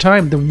that all the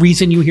time. The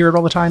reason you hear it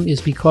all the time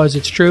is because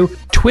it's true.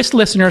 Twist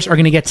listeners are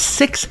going to get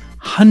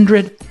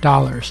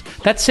 $600.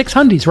 That's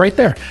 $600 right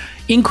there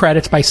in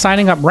credits by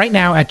signing up right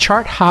now at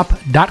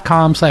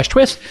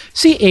charthop.com/twist,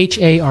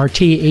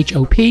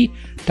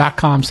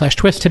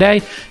 charthop.com/twist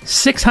today.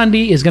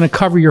 $600 is going to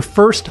cover your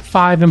first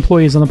 5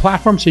 employees on the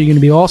platform, so you're going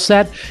to be all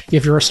set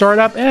if you're a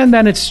startup, and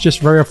then it's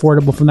just very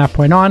affordable from that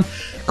point on.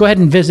 Go ahead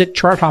and visit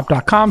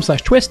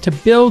charthop.com/twist to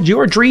build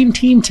your dream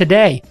team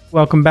today.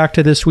 Welcome back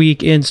to This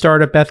Week in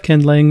Startup. Beth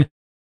Kindig,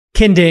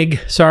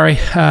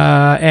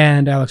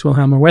 and Alex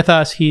Wilhelm are with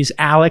us. He's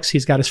Alex.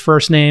 He's got his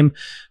first name.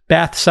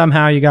 Beth,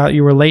 somehow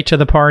you were late to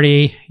the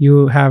party.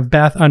 You have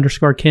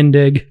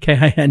Beth_Kindig,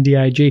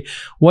 Kindig.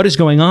 What is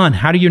going on?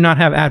 How do you not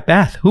have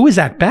 @Beth? Who is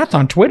 @Beth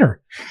on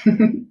Twitter? I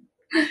mean,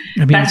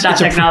 that's not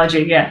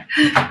technology. Yeah.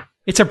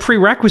 It's a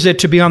prerequisite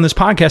to be on this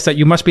podcast that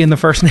you must be in the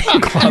First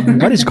Name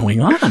Club. What is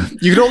going on?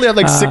 You can only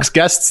have 6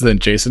 guests then,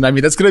 Jason. I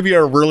mean, that's going to be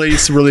a really,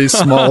 really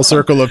small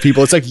circle of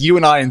people. It's like you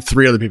and I and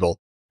 3 other people.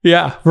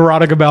 Yeah.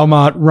 Veronica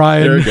Belmont,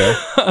 Ryan. There we go.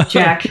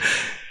 Jack.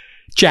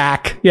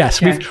 Yes.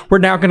 Jack. We're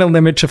now going to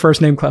limit to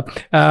First Name Club.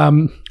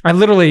 I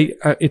literally,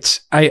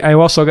 I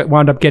also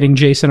wound up getting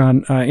Jason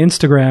on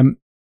Instagram,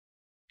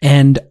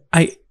 and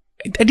I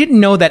didn't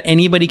know that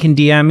anybody can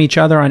DM each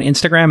other on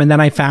Instagram. And then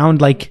I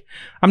found,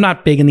 I'm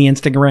not big in the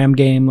Instagram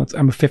game.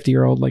 I'm a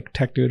 50-year-old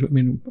tech dude. I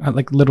mean,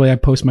 literally I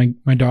post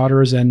my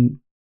daughters and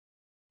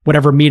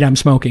whatever meat I'm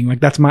smoking.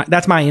 That's my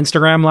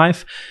Instagram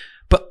life.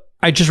 But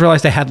I just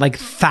realized I had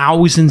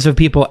thousands of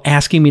people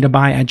asking me to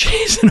buy a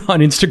Jason on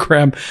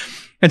Instagram.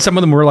 And some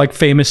of them were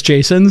famous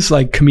Jasons,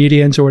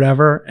 comedians or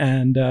whatever.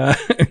 And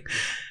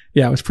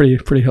yeah, it was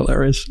pretty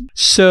hilarious.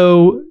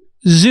 So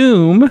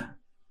Zoom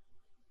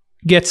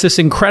gets this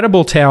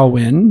incredible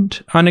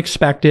tailwind,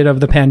 unexpected,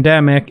 of the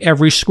pandemic.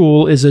 Every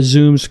school is a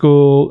Zoom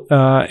school.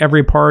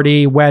 Every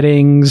party,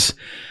 weddings,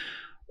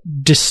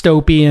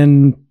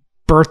 dystopian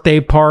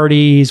birthday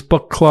parties,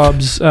 book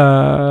clubs.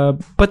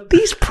 But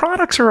these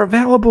products are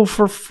available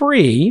for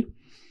free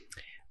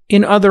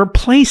in other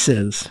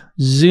places.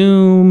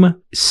 Zoom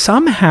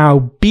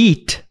somehow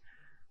beat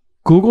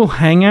Google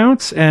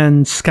Hangouts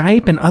and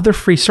Skype and other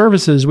free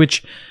services,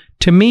 which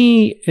to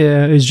me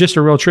is just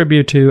a real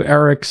tribute to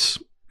Eric's,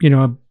 he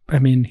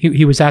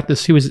was at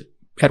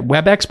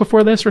WebEx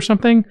before this or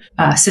something.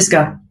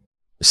 Cisco.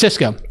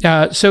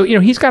 So,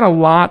 he's got a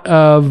lot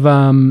of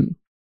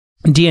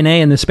DNA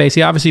in this space.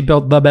 He obviously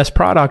built the best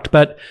product,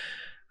 but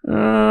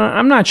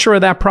I'm not sure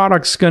that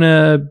product's going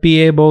to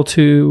be able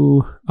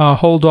to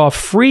hold off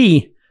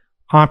free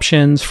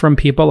options from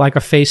people like a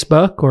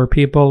Facebook or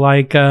people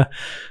like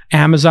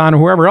Amazon or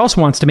whoever else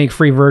wants to make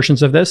free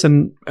versions of this.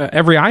 And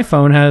every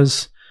iPhone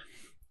has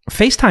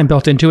FaceTime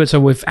built into it.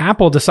 So if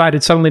Apple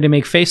decided suddenly to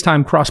make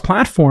FaceTime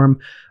cross-platform,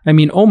 I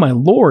mean, oh my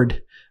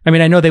Lord. I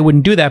mean, I know they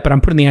wouldn't do that, but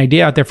I'm putting the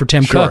idea out there for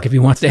Tim Cook if he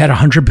wants to add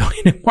 $100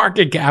 billion in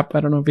market cap.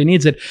 I don't know if he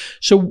needs it.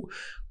 So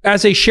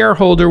as a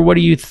shareholder, what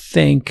do you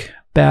think,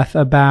 Beth,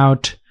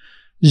 about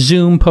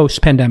Zoom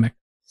post-pandemic?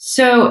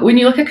 So when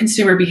you look at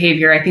consumer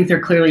behavior, I think they're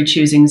clearly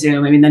choosing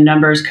Zoom. I mean, the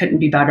numbers couldn't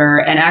be better.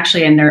 And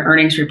actually in their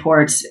earnings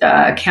reports,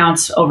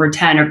 accounts over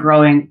 10 are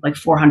growing like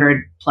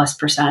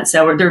 400+%.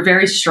 So they're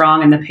very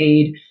strong in the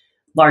paid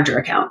larger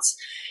accounts.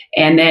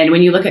 And then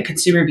when you look at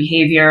consumer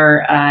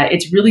behavior,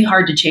 it's really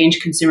hard to change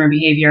consumer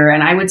behavior.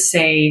 And I would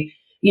say,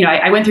 you know,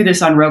 I went through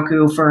this on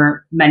Roku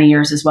for many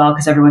years as well,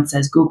 because everyone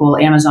says Google,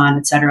 Amazon,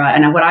 et cetera.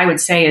 And what I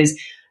would say is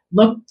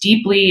look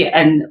deeply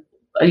and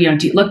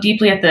look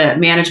deeply at the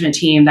management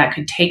team that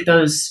could take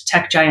those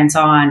tech giants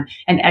on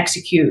and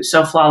execute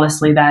so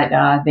flawlessly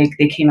that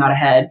they came out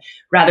ahead.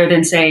 Rather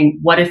than saying,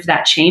 what if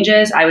that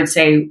changes? I would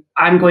say,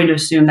 I'm going to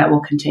assume that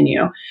will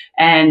continue.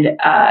 And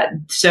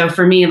so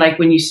for me, like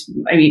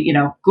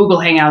Google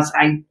Hangouts,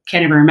 I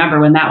can't even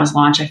remember when that was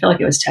launched. I feel like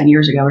it was 10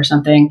 years ago or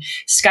something.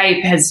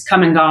 Skype has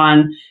come and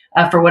gone.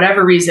 For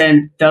whatever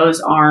reason,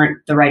 those aren't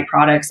the right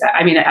products.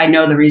 I mean, I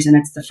know the reason.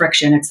 It's the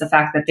friction. It's the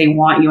fact that they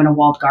want you in a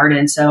walled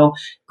garden. So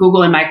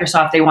Google and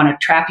Microsoft, they want to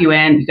trap you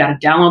in. You got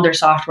to download their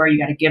software. You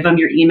got to give them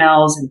your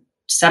emails and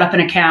set up an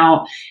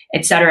account,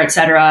 et cetera, et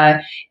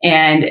cetera.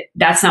 And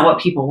that's not what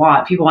people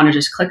want. People want to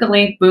just click a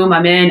link, boom,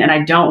 I'm in, and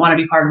I don't want to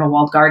be part of a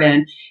walled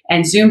garden.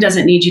 And Zoom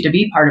doesn't need you to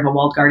be part of a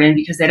walled garden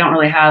because they don't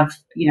really have,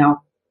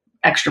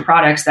 extra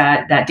products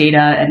that data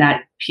and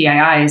that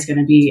PII is going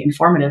to be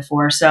informative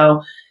for.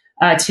 So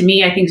to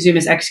me, I think Zoom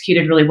is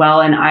executed really well,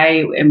 and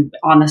I am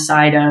on the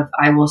side of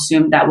I will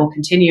assume that will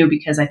continue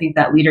because I think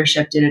that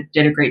leadership did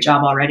a great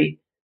job already.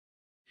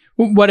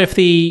 What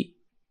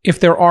if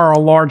there are a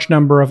large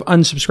number of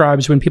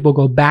unsubscribes when people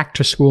go back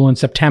to school in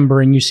September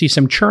and you see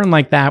some churn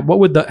like that?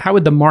 How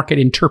would the market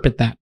interpret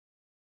that?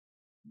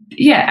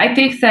 Yeah, I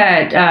think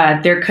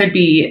that there could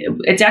be.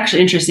 It's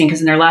actually interesting because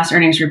in their last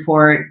earnings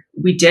report,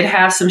 we did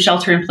have some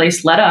shelter in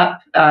place let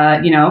up.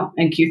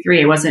 In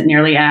Q3, it wasn't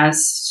nearly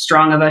as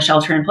strong of a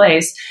shelter in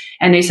place,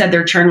 and they said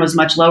their churn was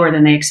much lower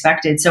than they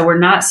expected. So we're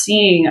not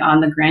seeing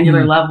on the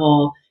granular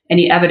level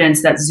any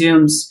evidence that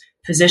Zoom's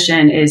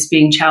position is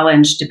being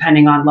challenged,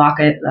 depending on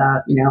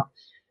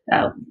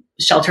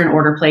shelter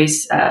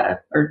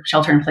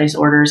in place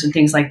orders and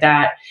things like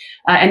that.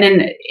 And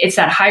then it's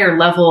that higher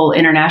level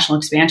international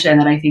expansion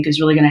that I think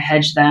is really going to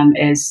hedge them,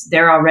 is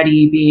they're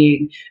already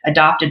being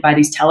adopted by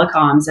these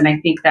telecoms. And I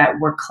think that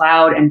where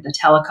cloud and the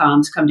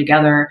telecoms come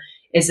together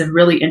is a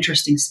really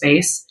interesting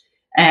space.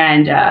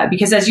 And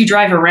because as you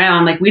drive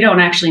around, like we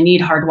don't actually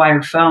need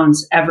hardwired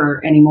phones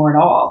ever anymore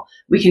at all.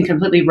 We can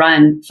completely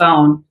run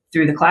phone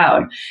through the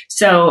cloud.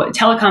 So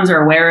telecoms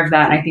are aware of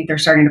that. And I think they're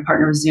starting to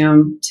partner with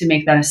Zoom to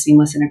make that a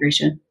seamless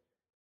integration.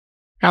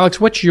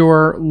 Alex, what's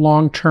your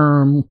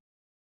long-term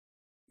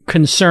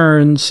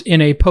concerns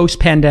in a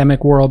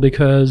post-pandemic world?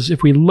 Because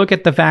if we look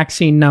at the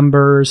vaccine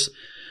numbers,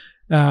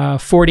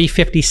 40,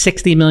 50,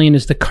 60 million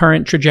is the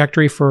current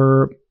trajectory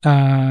for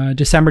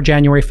December,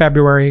 January,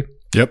 February.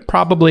 Yep.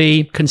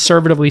 Probably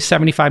conservatively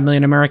 75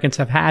 million Americans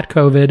have had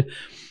COVID.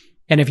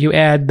 And if you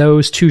add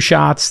those two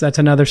shots, that's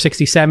another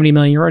 60, 70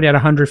 million. You're already at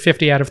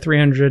 150 out of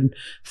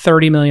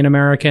 330 million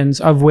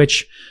Americans, of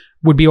which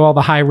would be all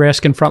the high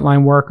risk and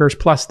frontline workers.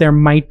 Plus, there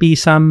might be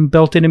some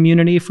built-in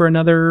immunity for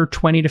another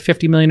 20 to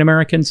 50 million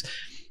Americans.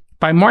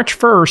 By March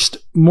 1st,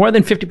 more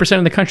than 50%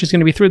 of the country is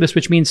going to be through this,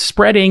 which means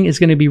spreading is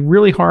going to be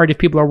really hard if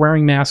people are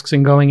wearing masks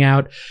and going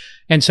out.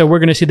 And so we're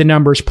going to see the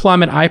numbers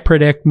plummet. I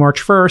predict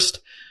March 1st,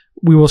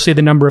 we will see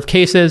the number of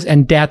cases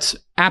and deaths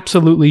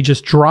absolutely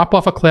just drop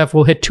off a cliff.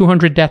 We'll hit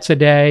 200 deaths a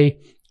day.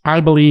 I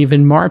believe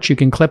in March. You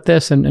can clip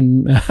this and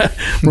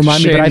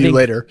remind me. But I think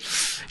later.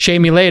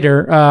 Shame me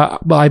later.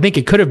 Well, I think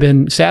it could have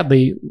been.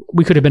 Sadly,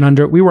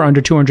 we were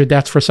under 200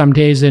 deaths for some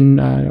days in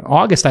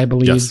August, I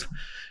believe, yes.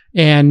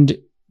 And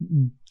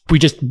we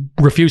just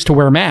refused to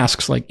wear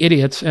masks like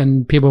idiots,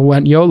 and people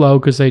went YOLO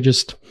because they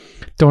just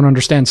don't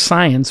understand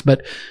science.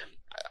 But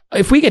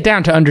if we get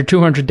down to under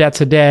 200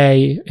 deaths a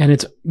day, and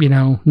it's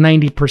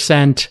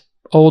 90%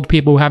 old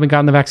people who haven't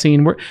gotten the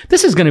vaccine,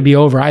 this is going to be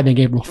over. I think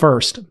April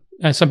 1st.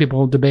 Some people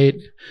will debate,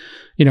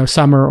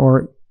 summer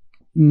or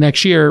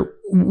next year.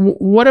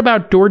 What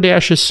about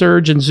DoorDash's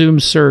surge and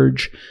Zoom's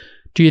surge?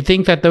 Do you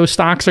think that those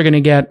stocks are going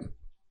to get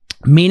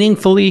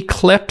meaningfully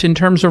clipped in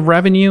terms of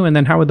revenue? And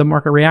then how would the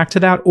market react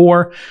to that?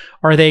 Or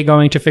are they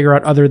going to figure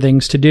out other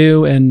things to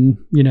do and,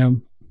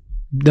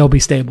 they'll be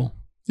stable?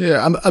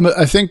 Yeah,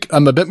 I think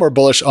I'm a bit more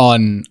bullish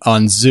on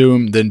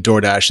Zoom than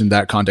DoorDash in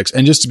that context.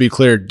 And just to be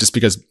clear, just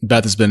because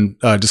Beth has been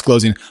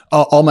disclosing,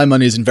 all my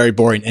money is in very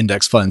boring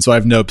index funds, so I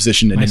have no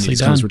position in any of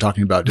these companies we're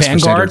talking about.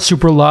 Vanguard,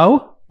 super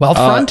low?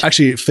 Wealthfront?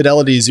 Actually,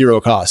 Fidelity,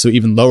 zero cost, so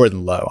even lower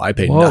than low. I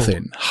paid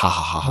nothing. Ha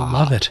ha ha.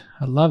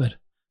 I love it.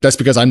 that's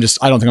because I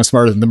don't think I'm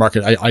smarter than the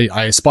market.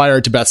 I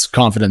aspire to Beth's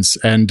confidence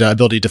and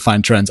ability to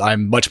find trends.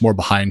 I'm much more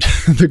behind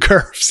the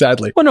curve,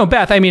 sadly. Well, no,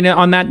 Beth, I mean,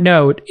 on that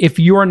note, if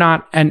you're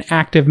not an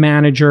active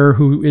manager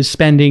who is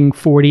spending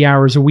 40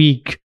 hours a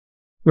week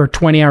or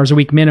 20 hours a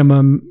week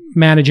minimum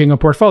managing a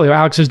portfolio,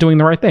 Alex is doing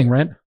the right thing,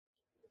 right?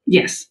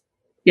 Yes.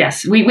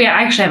 We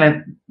actually have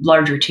a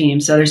larger team.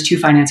 So there's 2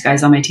 finance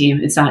guys on my team.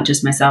 It's not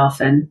just myself.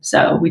 And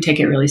so we take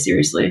it really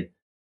seriously.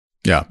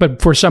 Yeah.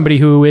 But for somebody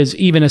who is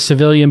even a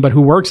civilian, but who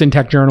works in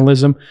tech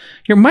journalism,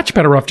 you're much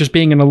better off just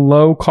being in a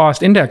low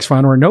cost index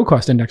fund or a no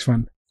cost index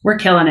fund. We're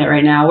killing it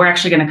right now. We're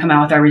actually going to come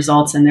out with our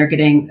results, and they're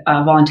getting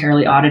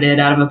voluntarily audited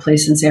out of a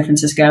place in San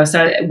Francisco.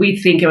 So we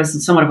think it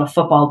was somewhat of a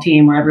football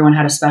team where everyone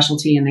had a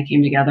specialty and they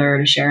came together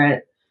to share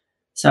it.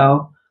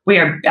 So we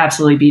are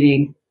absolutely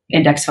beating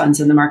index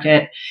funds in the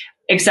market.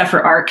 Except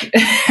for ARK.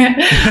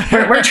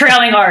 we're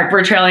trailing ARK.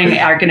 We're trailing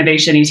ARK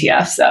Innovation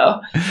ETF. So,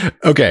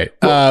 okay.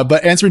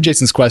 But answering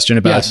Jason's question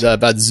about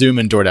Zoom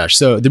and DoorDash.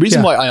 So the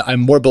reason why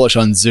I'm more bullish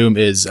on Zoom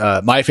is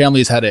my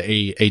family has had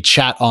a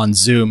chat on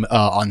Zoom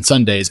on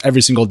Sundays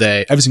every single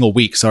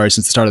week, since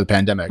the start of the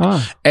pandemic.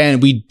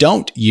 And we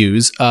don't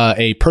use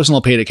a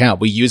personal paid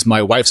account. We use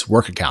my wife's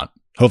work account.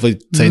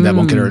 Hopefully saying that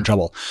won't get her in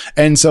trouble.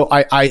 And so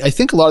I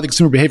think a lot of the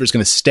consumer behavior is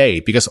going to stay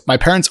because my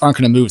parents aren't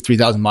going to move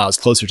 3,000 miles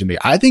closer to me.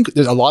 I think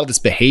there's a lot of this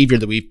behavior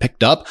that we've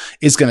picked up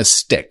is going to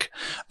stick.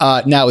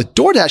 Now with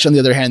DoorDash, on the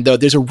other hand, though,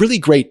 there's a really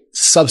great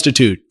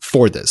substitute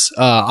for this.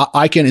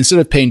 I can, instead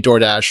of paying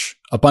DoorDash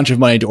a bunch of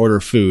money to order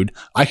food,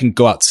 I can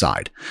go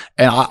outside.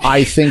 And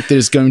I think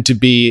there's going to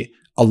be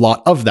a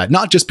lot of that,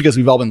 not just because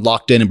we've all been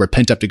locked in and we're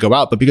pent up to go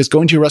out, but because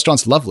going to a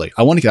restaurant's lovely.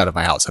 I want to get out of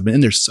my house. I've been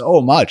in there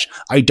so much.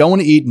 I don't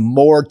want to eat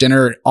more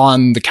dinner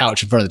on the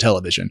couch in front of the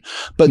television.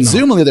 But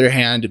Zoom, on the other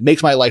hand,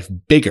 makes my life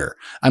bigger.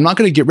 I'm not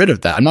going to get rid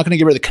of that. I'm not going to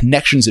get rid of the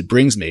connections it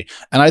brings me.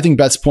 And I think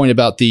Beth's point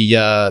about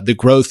the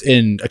growth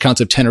in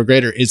accounts of 10 or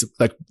greater is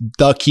like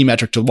the key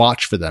metric to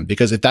watch for them,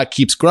 because if that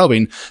keeps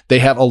growing, they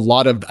have a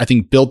lot of, I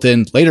think,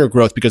 built-in later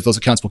growth because those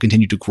accounts will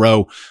continue to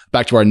grow,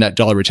 back to our net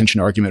dollar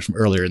retention argument from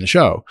earlier in the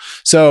show.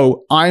 So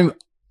I'm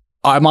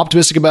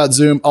optimistic about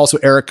Zoom. Also,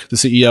 Eric, the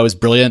CEO, is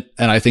brilliant,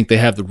 and I think they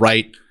have the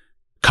right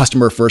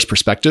customer first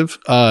perspective.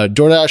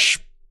 DoorDash,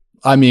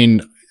 I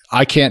mean,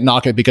 I can't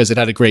knock it because it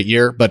had a great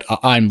year, but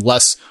I'm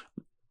less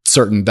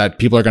certain that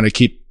people are going to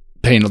keep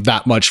paying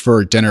that much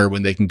for dinner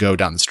when they can go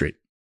down the street.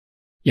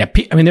 Yeah,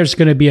 I mean, there's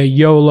going to be a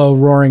YOLO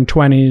roaring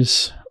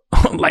 20s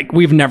like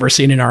we've never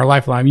seen in our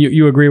lifetime.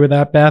 You agree with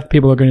that, Beth?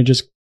 People are going to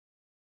just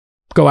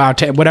go out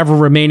to whatever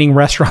remaining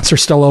restaurants are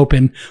still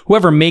open.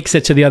 Whoever makes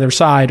it to the other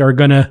side it's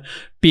going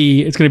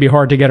to be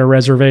hard to get a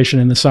reservation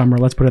in the summer.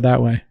 Let's put it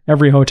that way.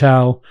 Every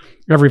hotel,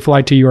 every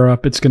flight to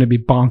Europe, it's going to be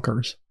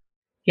bonkers.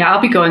 Yeah,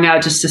 I'll be going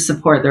out just to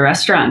support the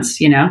restaurants.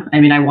 I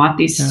mean, I want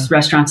these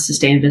restaurants to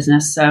stay in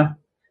business. So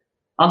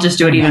I'll just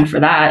do it even for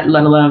that,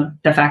 let alone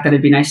the fact that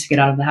it'd be nice to get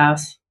out of the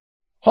house.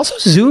 Also,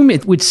 Zoom,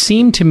 it would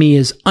seem to me,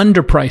 is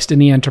underpriced in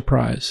the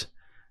enterprise.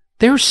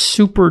 They're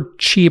super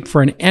cheap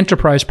for an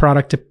enterprise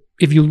product.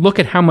 If you look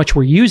at how much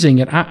we're using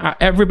it,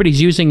 everybody's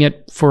using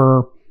it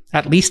for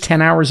at least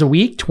 10 hours a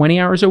week, 20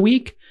 hours a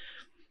week.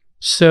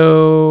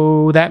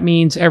 So that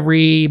means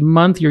every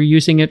month you're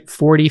using it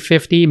 40,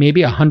 50,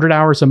 maybe 100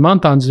 hours a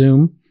month on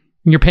Zoom,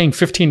 and you're paying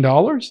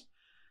 $15.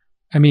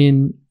 I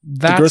mean,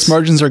 the gross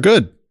margins are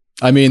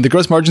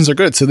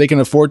good. So they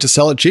can afford to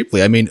sell it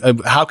cheaply. I mean,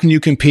 how can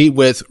you compete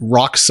with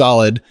rock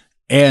solid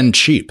and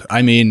cheap?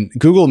 I mean,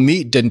 Google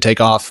Meet didn't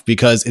take off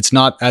because it's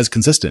not as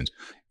consistent.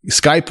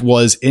 Skype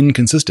was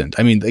inconsistent.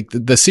 I mean,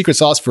 the secret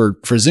sauce for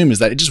Zoom is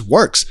that it just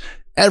works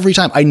every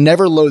time. I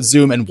never load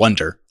Zoom and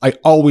wonder. I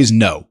always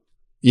know,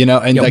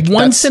 and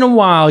once in a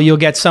while you'll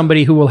get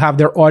somebody who will have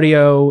their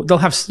audio.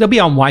 They'll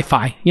be on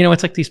Wi-Fi.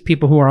 It's like these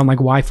people who are on like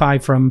Wi-Fi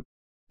from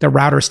their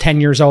router's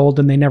 10 years old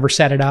and they never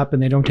set it up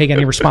and they don't take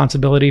any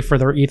responsibility for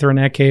their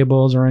Ethernet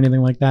cables or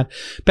anything like that.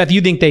 Beth,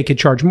 you think they could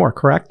charge more,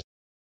 correct?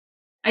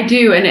 I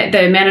do. And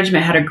the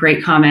management had a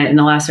great comment in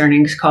the last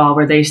earnings call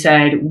where they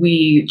said,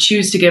 we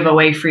choose to give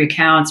away free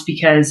accounts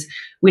because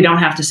we don't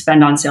have to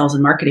spend on sales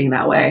and marketing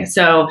that way.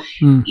 So,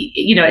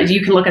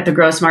 you can look at the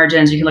gross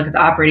margins, you can look at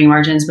the operating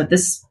margins, but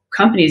this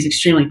company is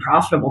extremely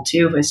profitable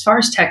too. As far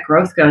as tech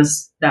growth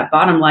goes, that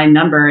bottom line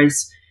number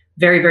is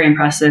very, very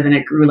impressive. And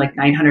it grew like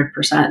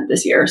 900%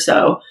 this year.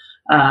 So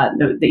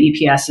the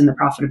EPS and the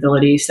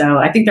profitability. So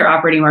I think their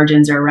operating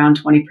margins are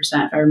around 20%,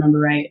 if I remember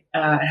right.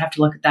 I'd have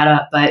to look that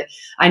up. But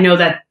I know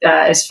that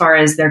as far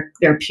as their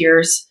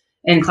peers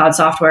in cloud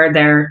software,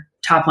 their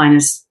top line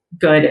is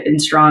good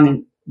and strong,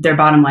 and their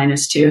bottom line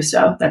is too.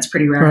 So that's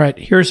pretty rare. All right.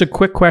 Here's a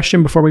quick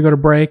question before we go to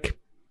break.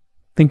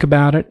 Think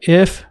about it.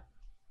 If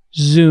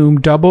Zoom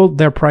doubled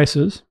their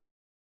prices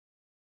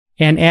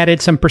and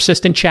added some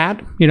persistent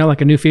chat,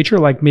 like a new feature,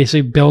 like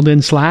basically build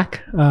in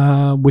Slack,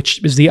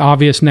 which is the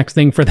obvious next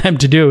thing for them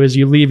to do, is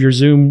you leave your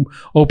Zoom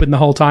open the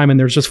whole time and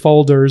there's just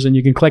folders and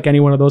you can click any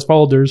one of those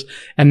folders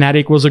and that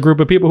equals a group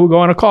of people who go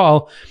on a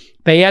call.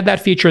 They add that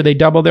feature, they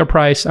double their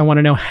price. I want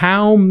to know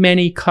how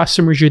many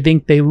customers you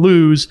think they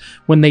lose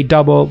when they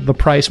double the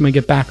price when we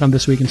get back on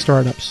This Week in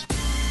Startups.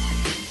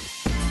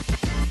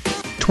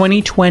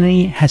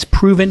 2020 has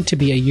proven to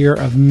be a year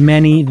of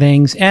many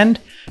things, and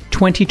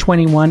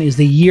 2021 is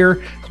the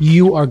year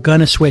you are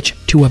going to switch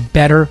to a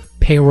better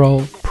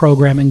payroll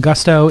program, and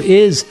Gusto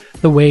is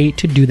the way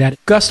to do that.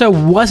 Gusto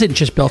wasn't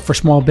just built for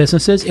small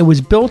businesses, it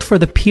was built for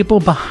the people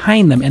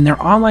behind them, and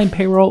their online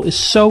payroll is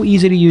so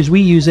easy to use.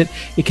 We use it.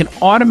 It can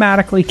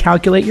automatically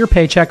calculate your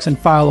paychecks and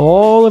file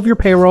all of your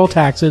payroll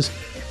taxes.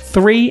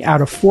 3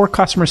 out of 4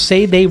 customers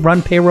say they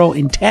run payroll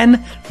in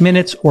 10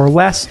 minutes or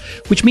less,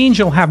 which means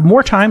you'll have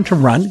more time to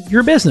run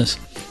your business.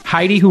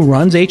 Heidi, who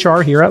runs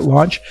HR here at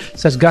Launch,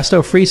 says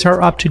Gusto frees her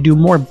up to do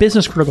more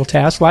business-critical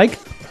tasks like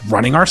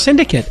running our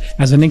syndicate,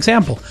 as an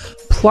example.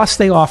 Plus,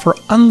 they offer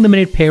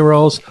unlimited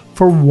payrolls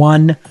for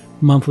one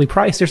monthly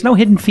price. There's no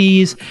hidden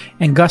fees,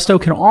 and Gusto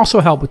can also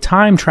help with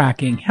time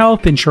tracking,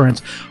 health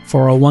insurance,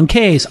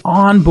 401ks,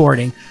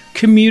 onboarding,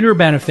 commuter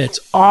benefits,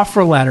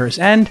 offer letters,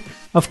 and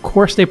of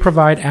course, they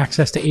provide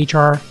access to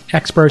HR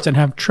experts and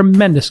have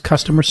tremendous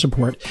customer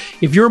support.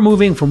 If you're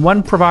moving from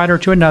one provider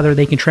to another,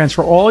 they can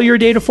transfer all your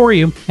data for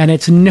you. And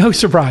it's no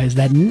surprise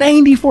that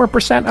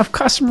 94% of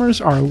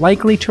customers are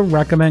likely to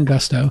recommend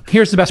Gusto.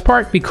 Here's the best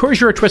part. Because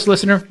you're a Twist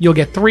listener, you'll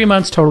get 3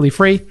 months totally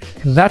free.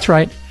 That's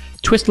right.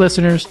 Twist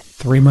listeners,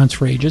 3 months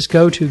free. Just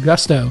go to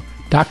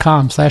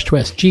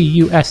gusto.com/twist.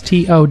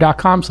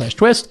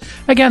 gusto.com/twist.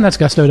 Again, that's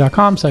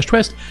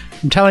gusto.com/twist.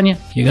 I'm telling you,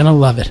 you're going to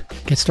love it.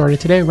 Get started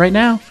today, right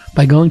now,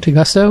 by going to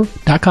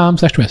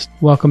gusto.com/twist.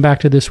 Welcome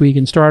back to This Week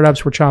in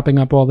Startups. We're chopping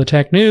up all the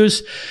tech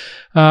news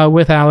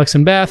with Alex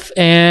and Beth.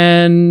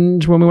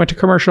 And when we went to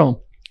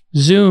commercial,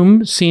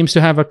 Zoom seems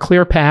to have a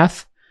clear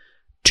path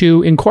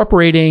to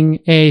incorporating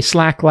a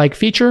Slack-like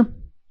feature.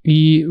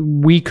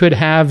 We could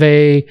have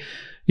a,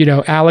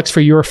 Alex,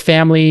 for your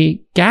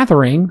family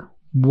gathering,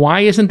 why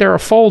isn't there a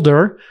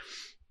folder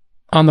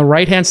on the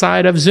right-hand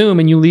side of Zoom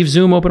and you leave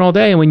Zoom open all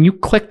day? And when you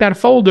click that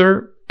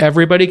folder,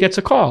 everybody gets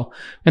a call.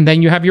 And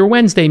then you have your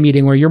Wednesday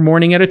meeting or your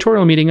morning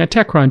editorial meeting at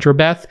TechCrunch. Or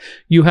Beth,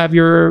 you have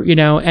your,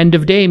 end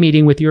of day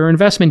meeting with your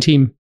investment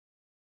team.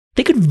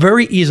 They could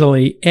very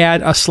easily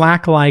add a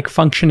Slack-like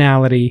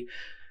functionality.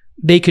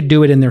 They could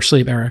do it in their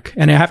sleep, Eric.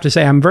 And I have to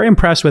say, I'm very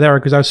impressed with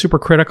Eric because I was super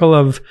critical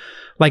of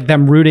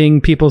them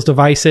rooting people's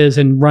devices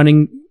and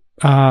running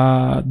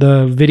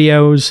the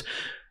videos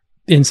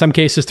in some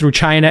cases through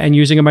China and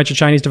using a bunch of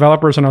Chinese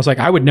developers. And I was like,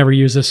 I would never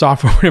use this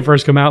software when it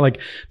first came out. The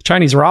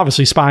Chinese are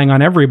obviously spying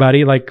on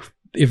everybody.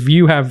 If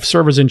you have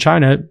servers in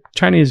China,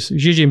 Chinese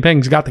Xi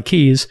Jinping's got the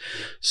keys.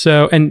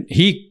 So, and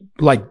he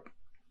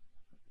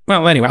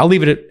anyway, I'll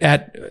leave it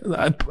at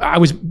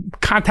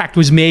contact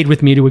was made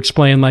with me to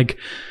explain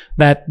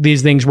that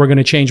these things were going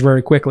to change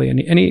very quickly.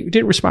 And he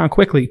did respond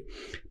quickly.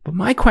 But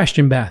my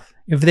question, Beth,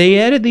 if they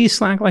added these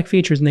Slack-like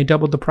features and they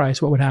doubled the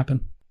price, what would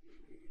happen?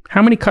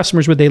 How many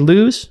customers would they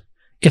lose?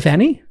 If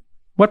any?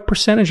 What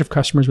percentage of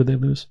customers would they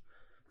lose?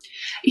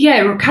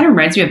 Yeah, it kind of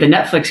reminds me of the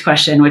Netflix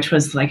question, which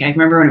was I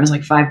remember when it was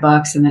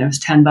 $5 and then it was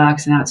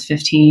 $10 and now it's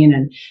 15.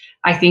 And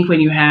I think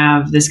when you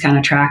have this kind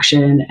of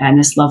traction and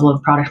this level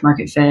of product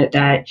market fit,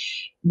 that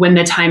when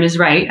the time is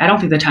right, I don't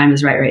think the time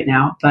is right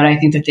now, but I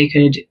think that they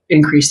could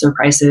increase their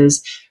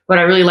prices. What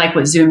I really like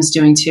what Zoom's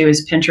doing too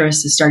is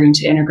Pinterest is starting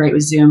to integrate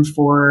with Zoom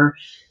for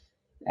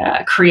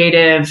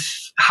creative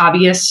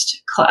hobbyist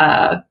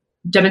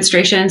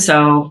demonstration.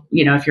 So,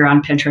 if you're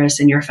on Pinterest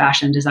and you're a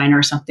fashion designer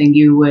or something,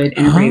 you would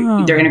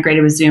integrate, they're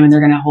integrated with Zoom and they're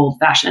going to hold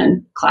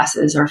fashion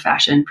classes or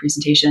fashion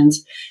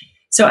presentations.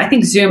 So I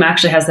think Zoom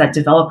actually has that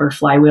developer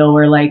flywheel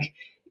where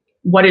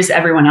what is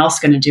everyone else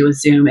going to do with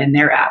Zoom in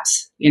their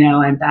apps,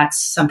 and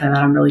that's something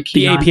that I'm really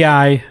keen on. The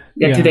API.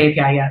 Yeah, through the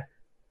API, yeah.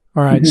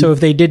 All right. Mm-hmm. So if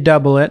they did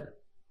double it,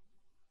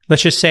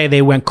 let's just say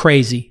they went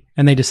crazy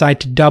and they decide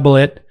to double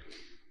it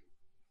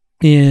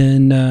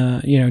in,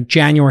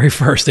 January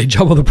 1st, they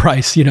double the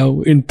price,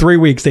 in 3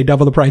 weeks, they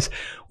double the price.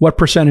 What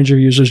percentage of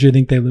users do you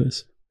think they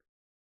lose?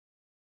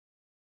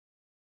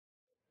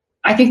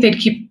 I think they'd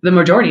keep the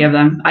majority of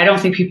them. I don't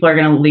think people are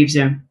going to leave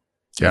Zoom.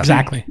 Yeah.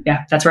 Exactly.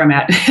 Yeah, that's where I'm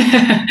at.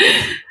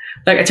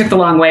 I took the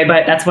long way,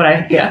 but that's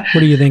what yeah. What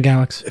do you think,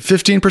 Alex?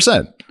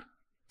 15%.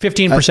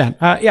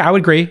 15%. Yeah, I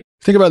would agree.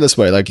 Think about it this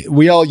way.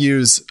 We all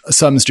use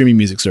some streaming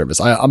music service.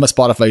 I'm a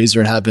Spotify user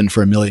and have been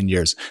for a million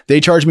years.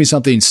 They charge me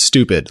something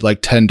stupid,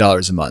 like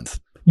 $10 a month.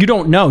 You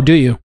don't know, do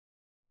you?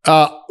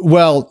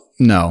 Well,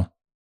 no.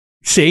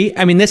 See,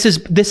 I mean, this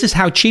is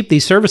how cheap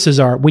these services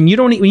are. When you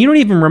don't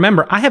even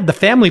remember, I have the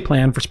family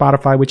plan for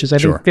Spotify, which is I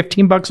think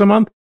 $15 a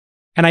month.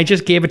 And I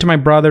just gave it to my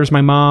brothers,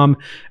 my mom,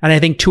 and I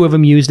think 2 of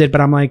them used it. But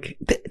I'm like,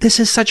 this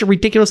is such a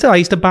ridiculous deal. I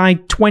used to buy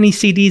 20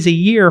 CDs a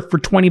year for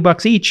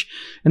 $20 each.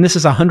 And this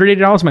is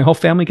 $180. My whole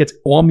family gets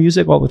all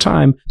music all the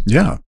time.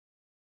 Yeah.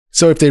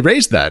 So if they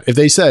raised that, if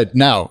they said,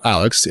 now,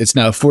 Alex, it's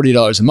now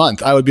 $40 a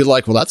month, I would be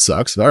like, well, that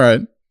sucks. All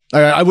right.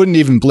 I wouldn't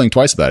even blink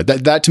twice about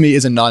it. That to me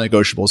is a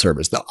non-negotiable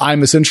service. I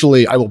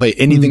will pay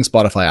anything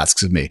Spotify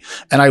asks of me.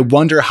 And I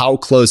wonder how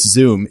close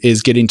Zoom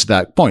is getting to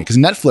that point, because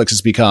Netflix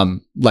has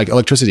become like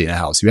electricity in a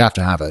house. You have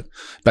to have it.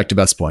 Back to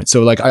Beth's point.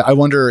 So I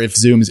wonder if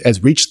Zoom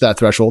has reached that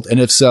threshold, and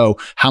if so,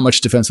 how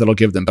much defense that'll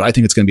give them. But I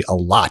think it's going to be a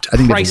lot. I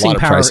think there's a lot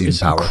of pricing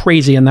power.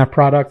 Crazy in that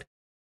product.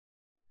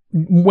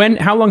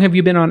 How long have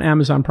you been on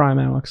Amazon Prime,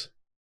 Alex?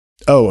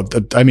 Oh,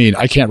 I mean,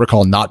 I can't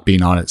recall not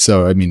being on it.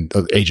 So, I mean,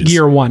 ages.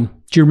 Year one.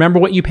 Do you remember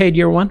what you paid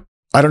year one?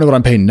 I don't know what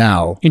I'm paying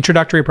now.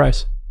 Introductory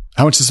price.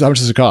 How much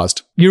does it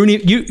cost?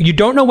 You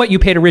don't know what you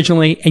paid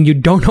originally, and you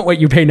don't know what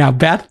you pay now.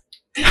 Beth,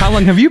 how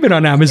long have you been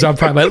on Amazon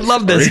Prime? I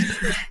love this.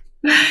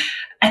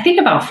 I think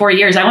about 4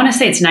 years. I want to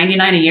say it's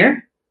 $99 a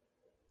year.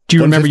 Do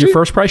you remember your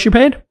first price you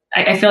paid?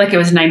 I feel like it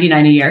was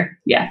 $99 a year.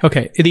 Yeah.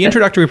 Okay. The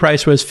introductory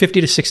price was $50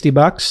 to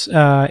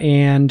 $60,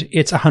 and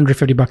it's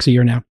 $150 a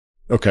year now.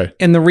 Okay.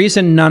 And the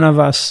reason none of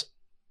us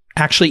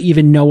actually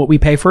even know what we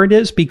pay for it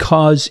is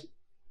because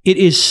it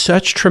is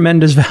such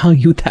tremendous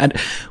value that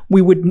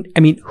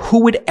who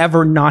would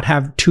ever not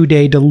have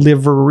 2-day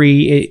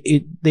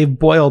delivery? They've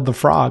boiled the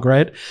frog,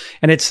 right?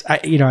 And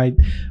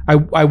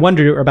I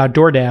wonder about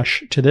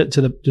DoorDash to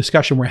the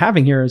discussion we're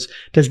having here is,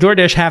 does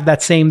DoorDash have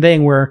that same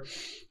thing where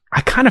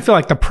I kind of feel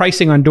like the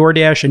pricing on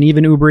DoorDash and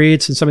even Uber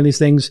Eats and some of these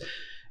things,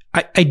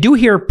 I do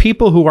hear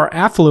people who are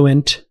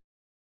affluent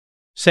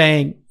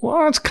saying,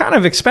 well, it's kind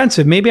of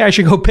expensive. Maybe I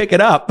should go pick it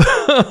up.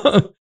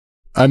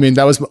 I mean,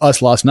 that was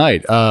us last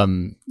night.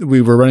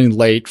 We were running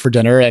late for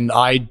dinner and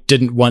I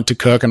didn't want to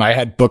cook, and I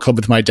had book club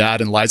with my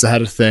dad, and Liza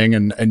had a thing.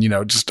 And I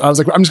was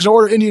like, I'm just going to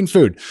order Indian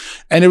food.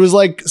 And it was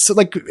it was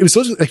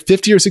supposed to be like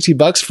 $50 or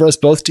 $60 for us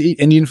both to eat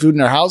Indian food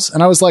in our house.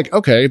 And I was like,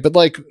 okay, but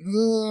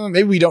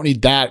maybe we don't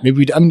need that.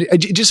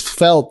 It just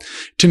felt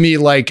to me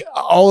like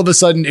all of a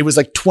sudden it was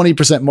like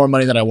 20% more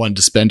money than I wanted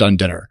to spend on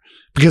dinner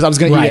because I was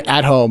going to eat it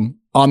at home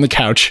on the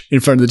couch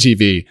in front of the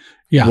TV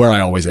where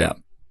I always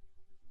am.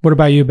 What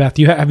about you, Beth?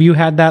 Have you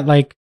had that?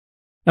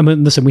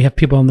 Listen, we have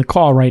people on the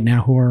call right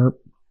now who are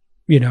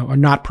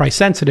not price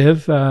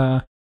sensitive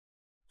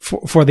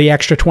for the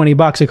extra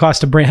 $20 it costs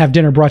to have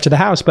dinner brought to the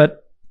house,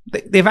 but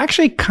they've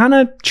actually kind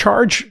of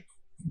charged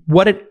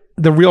what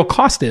the real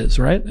cost is,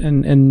 right?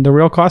 And the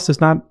real cost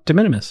is not de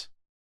minimis.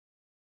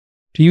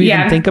 Do you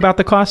even think about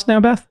the cost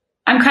now, Beth?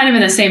 I'm kind of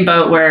in the same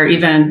boat where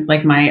even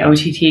like my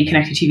OTT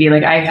connected TV,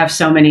 like I have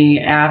so many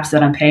apps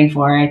that I'm paying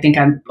for. I think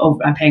I'm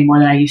paying more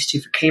than I used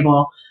to for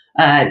cable.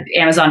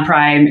 Amazon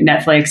Prime,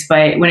 Netflix.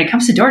 But when it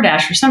comes to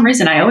DoorDash, for some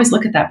reason, I always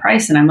look at that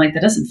price and I'm like,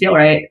 that doesn't feel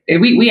right.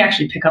 We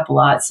actually pick up a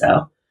lot.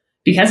 So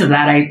because of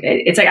that,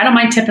 it's like, I don't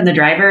mind tipping the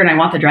driver and I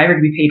want the driver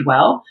to be paid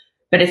well,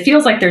 but it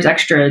feels like there's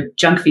extra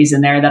junk fees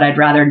in there that I'd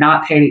rather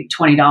not pay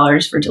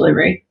 $20 for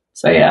delivery.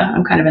 So yeah,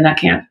 I'm kind of in that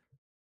camp.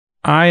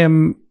 I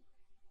am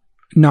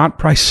not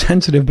price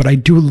sensitive, but I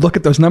do look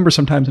at those numbers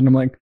sometimes and I'm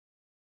like,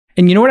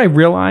 and you know what I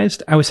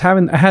realized? I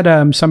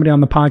had somebody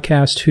on the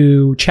podcast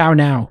who Chow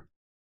Now,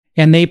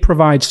 and they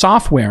provide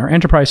software,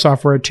 enterprise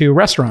software to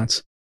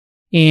restaurants.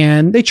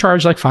 And they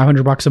charge like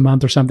 $500 a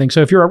month or something.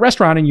 So if you're a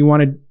restaurant and you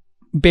want to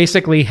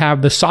basically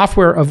have the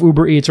software of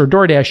Uber Eats or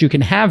DoorDash, you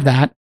can have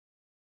that,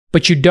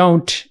 but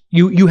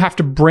you have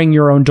to bring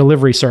your own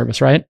delivery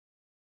service, right?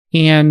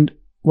 And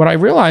what I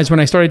realized when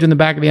I started doing the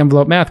back of the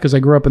envelope math, because I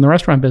grew up in the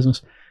restaurant business,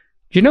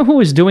 do you know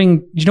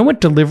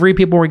what delivery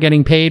people were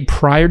getting paid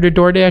prior to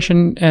DoorDash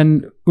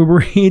and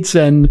Uber Eats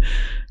and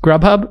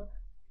Grubhub?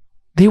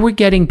 They were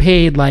getting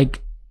paid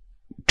like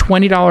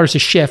 $20 a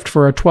shift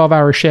for a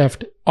 12-hour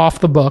shift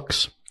off the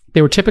books.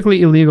 They were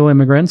typically illegal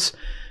immigrants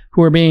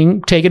who were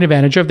being taken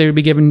advantage of. They would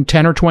be given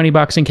 $10 or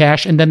 $20 in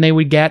cash, and then they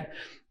would get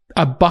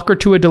 $1 or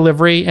 $2 a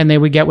delivery, and they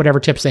would get whatever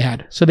tips they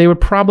had. So they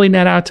would probably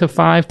net out to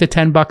 $5 to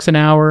 $10 an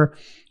hour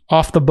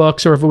off the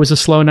books, or if it was a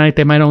slow night,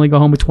 they might only go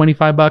home with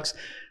 $25.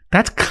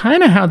 That's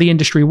kind of how the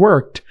industry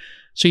worked.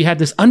 So you had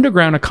this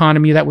underground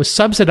economy that was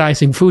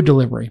subsidizing food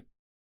delivery.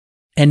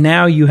 And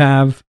now you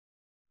have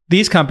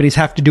these companies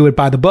have to do it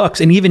by the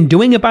books. And even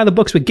doing it by the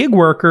books with gig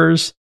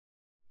workers,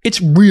 it's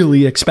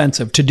really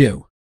expensive to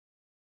do.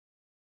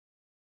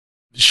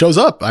 Shows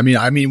up. I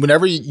mean,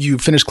 whenever you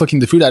finish clicking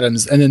the food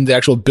items and then the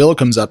actual bill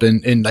comes up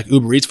in like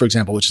Uber Eats, for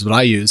example, which is what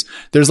I use,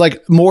 there's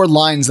like more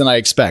lines than I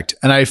expect.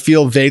 And I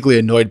feel vaguely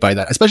annoyed by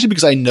that, especially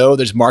because I know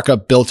there's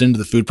markup built into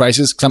the food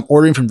prices because I'm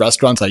ordering from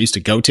restaurants I used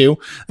to go to.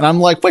 And I'm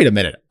like, wait a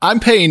minute,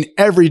 I'm paying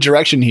every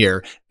direction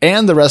here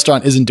and the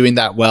restaurant isn't doing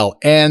that well.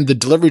 And the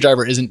delivery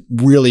driver isn't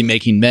really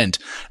making mint.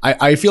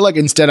 I feel like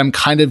instead I'm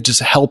kind of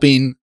just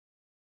helping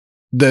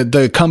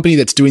the company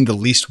that's doing the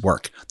least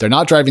work. They're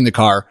not driving the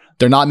car.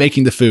 They're not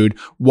making the food.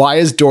 Why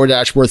is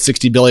DoorDash worth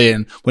 $60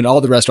 billion when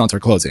all the restaurants are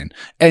closing?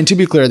 And to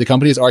be clear, the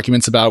company has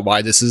arguments about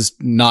why this is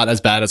not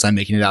as bad as I'm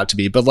making it out to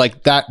be. But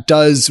like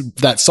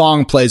that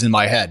song plays in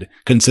my head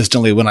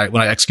consistently when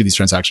I execute these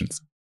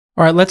transactions.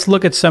 All right, let's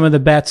look at some of the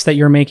bets that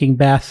you're making,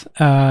 Beth,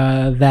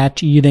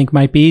 that you think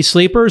might be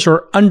sleepers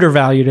or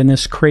undervalued in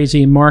this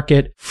crazy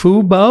market.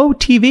 Fubo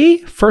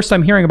TV, first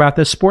I'm hearing about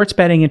this. Sports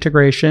betting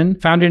integration,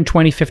 founded in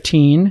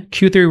 2015.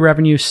 Q3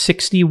 revenue,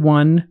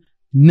 $61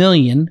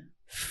 million,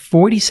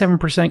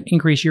 47%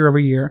 increase year over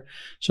year.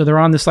 So they're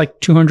on this like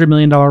 $200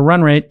 million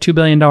run rate, $2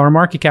 billion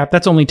market cap.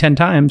 That's only 10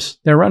 times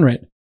their run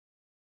rate.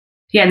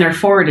 Yeah, and their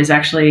forward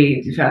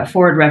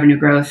revenue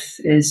growth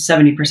is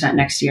 70%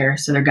 next year.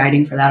 So they're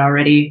guiding for that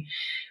already.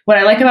 What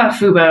I like about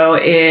Fubo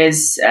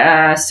is,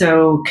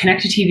 so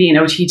connected TV and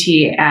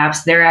OTT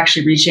apps, they're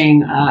actually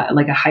reaching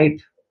like a hype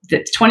the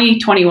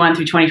 2021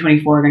 through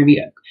 2024 are going to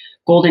be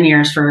golden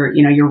years for,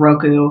 your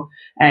Roku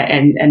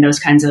and those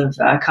kinds of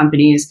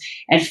companies.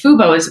 And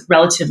Fubo is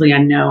relatively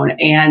unknown.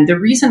 And the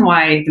reason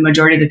why the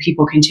majority of the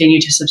people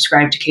continue to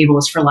subscribe to cable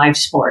is for live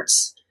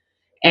sports.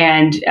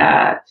 And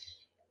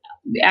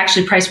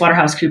actually,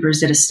 PricewaterhouseCoopers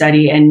did a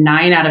study, and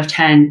 9 out of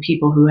 10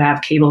 people who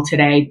have cable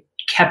today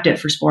kept it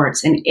for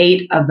sports. And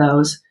 8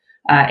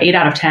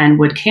 out of 10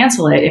 would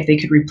cancel it if they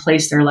could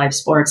replace their live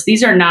sports.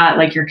 These are not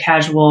like your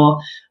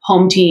casual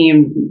home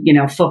team,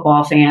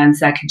 football fans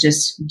that could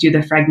just do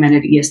the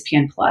fragmented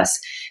ESPN Plus.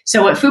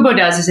 So what Fubo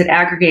does is it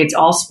aggregates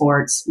all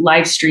sports,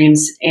 live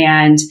streams,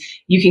 and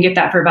you can get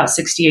that for about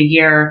 $60 a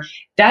year.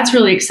 That's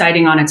really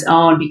exciting on its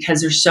own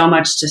because there's so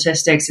much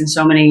statistics and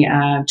so many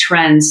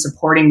trends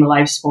supporting the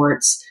live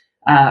sports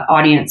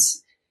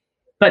audience.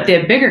 But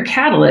the bigger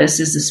catalyst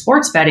is the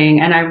sports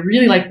betting. And I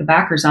really like the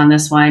backers on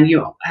this one.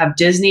 You have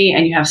Disney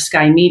and you have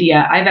Sky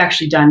Media.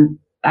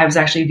 I was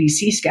actually a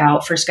VC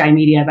scout for Sky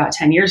Media about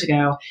 10 years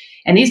ago.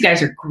 And these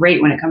guys are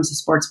great when it comes to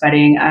sports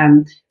betting.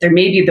 They're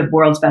maybe the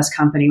world's best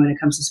company when it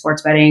comes to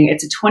sports betting.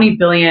 It's a 20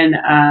 billion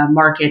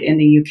market in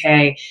the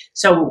UK.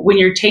 So when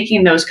you're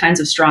taking those kinds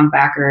of strong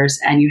backers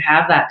and you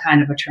have that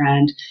kind of a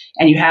trend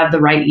and you have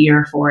the right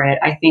ear for it,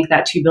 I think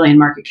that 2 billion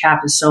market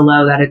cap is so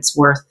low that it's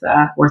worth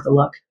a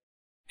look.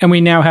 And we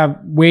now have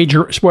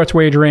sports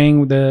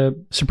wagering. The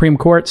Supreme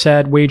Court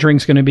said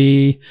wagering's going to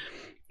be,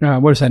 in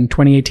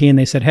 2018?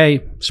 They said,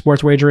 hey,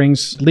 sports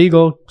wagering's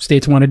legal.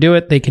 States want to do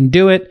it. They can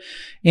do it.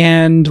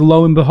 And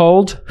lo and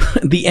behold,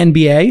 the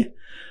NBA,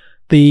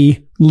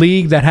 the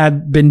league that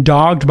had been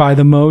dogged by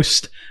the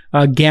most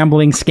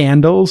gambling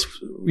scandals,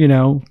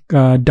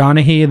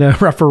 Donaghy, the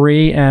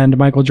referee, and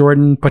Michael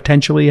Jordan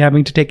potentially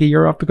having to take a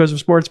year off because of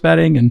sports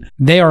betting. And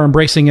they are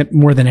embracing it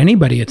more than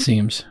anybody, it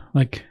seems.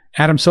 Like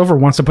Adam Silver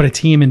wants to put a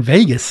team in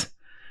Vegas,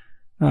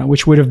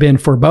 which would have been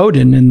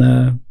forbidden in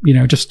the,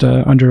 just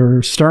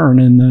under Stern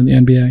in the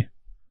NBA.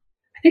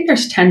 I think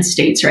there's 10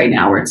 states right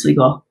now where it's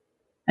legal.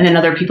 And then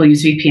other people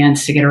use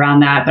VPNs to get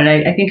around that. But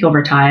I think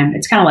over time,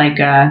 it's kind of like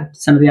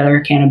some of the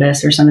other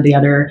cannabis or some of the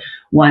other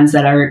ones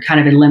that are kind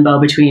of in limbo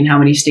between how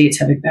many states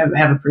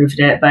have approved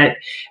it. But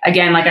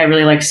again, I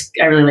really like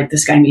the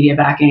Sky Media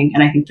backing,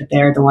 and I think that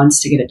they're the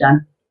ones to get it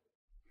done.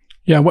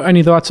 Yeah.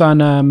 Any thoughts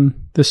on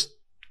this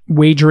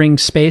wagering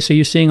space? Are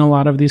you seeing a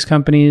lot of these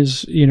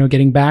companies,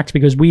 getting backed?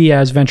 Because we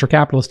as venture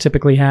capitalists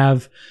typically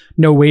have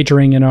no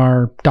wagering in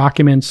our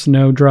documents,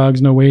 no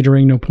drugs, no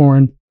wagering, no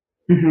porn.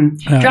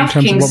 Mm-hmm. In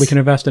terms of what we can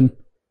invest in.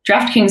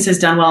 DraftKings has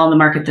done well in the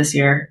market this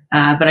year.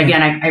 But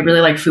again, I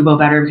really like Fubo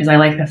better because I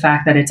like the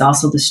fact that it's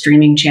also the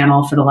streaming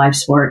channel for the live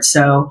sports.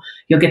 So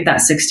you'll get that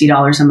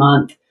 $60 a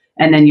month,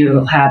 and then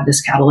you'll have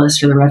this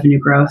catalyst for the revenue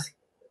growth.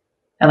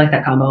 I like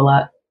that combo a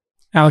lot.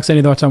 Alex,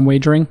 any thoughts on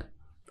wagering?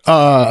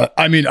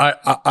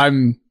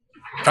 I'm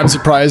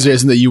surprised,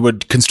 Jason, that you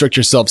would constrict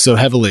yourself so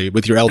heavily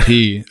with your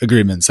LP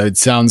agreements. It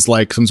sounds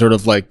like some sort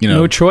of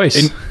no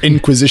choice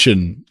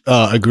inquisition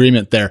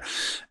agreement there.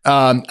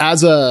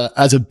 As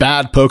a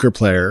bad poker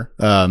player,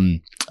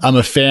 I'm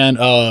a fan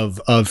of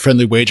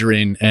friendly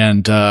wagering,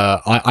 and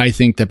I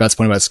think that Beth's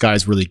point about Sky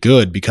is really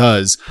good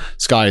because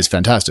Sky is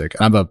fantastic.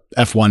 I'm a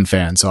F1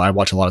 fan, so I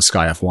watch a lot of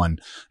Sky F1,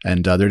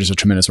 and they're just a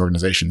tremendous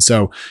organization.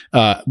 So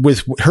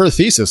with her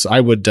thesis, I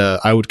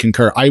would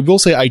concur. I will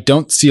say I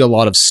don't see a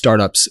lot of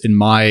startups in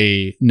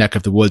my neck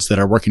of the woods that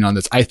are working on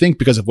this. I think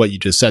because of what you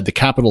just said, the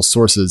capital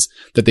sources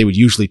that they would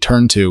usually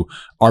turn to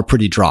are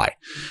pretty dry.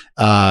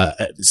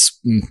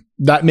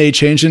 That may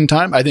change in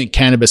time. I think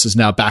cannabis is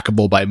now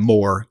backable by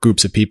more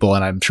groups of people,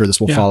 and I'm sure this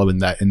will follow in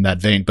that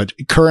vein. But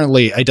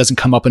currently, it doesn't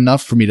come up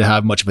enough for me to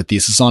have much of a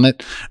thesis on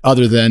it,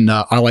 other than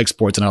I like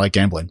sports and I like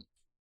gambling.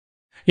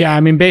 Yeah,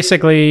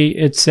 basically,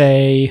 it's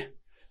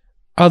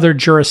other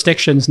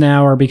jurisdictions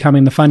now are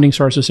becoming the funding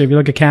sources. So if you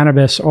look at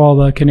cannabis, all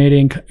the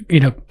Canadian,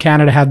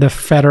 Canada had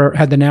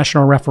the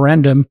national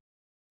referendum.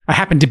 I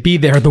happened to be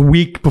there the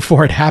week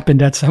before it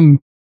happened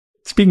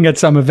speaking at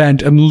some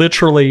event, and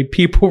literally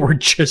people were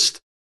just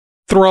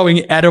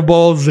throwing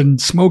edibles and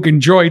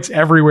smoking joints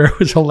everywhere. It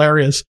was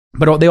hilarious.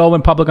 But they all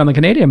went public on the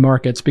Canadian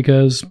markets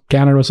because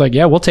Canada was like,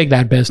 yeah, we'll take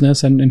that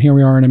business. And here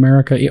we are in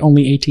America.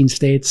 Only 18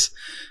 states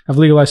have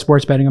legalized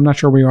sports betting. I'm not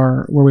sure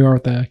where we are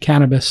with the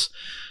cannabis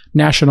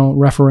national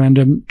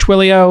referendum.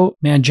 Twilio,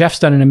 man, Jeff's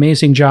done an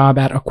amazing job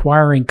at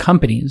acquiring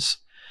companies,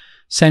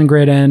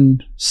 SendGrid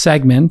and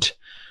Segment.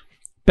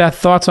 Beth,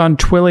 thoughts on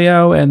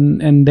Twilio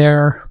and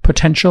their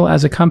potential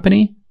as a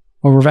company?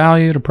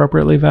 Overvalued,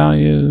 appropriately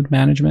valued,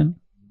 management?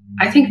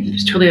 I think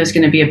Twilio is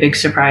going to be a big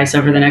surprise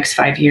over the next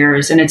 5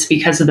 years. And it's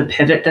because of the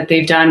pivot that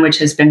they've done, which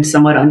has been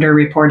somewhat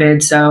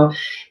underreported. So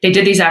they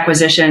did these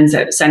acquisitions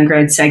at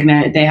SendGrid,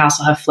 Segment. They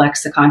also have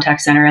Flex, the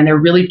contact center, and they're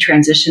really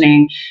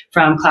transitioning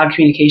from cloud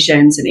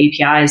communications and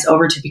APIs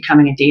over to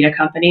becoming a data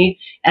company.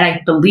 And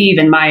I believe,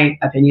 in my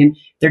opinion,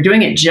 they're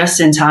doing it just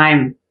in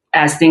time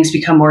as things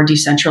become more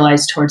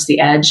decentralized towards the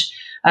edge.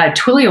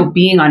 Twilio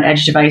being on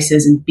edge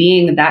devices and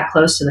being that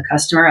close to the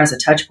customer as a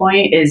touch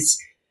point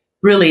is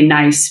really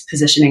nice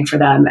positioning for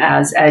them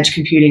as edge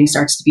computing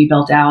starts to be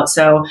built out.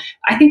 So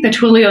I think the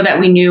Twilio that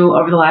we knew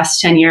over the last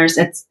 10 years,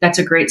 that's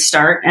a great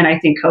start. And I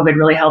think COVID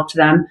really helped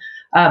them.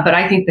 But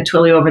I think the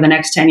Twilio over the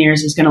next 10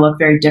 years is going to look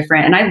very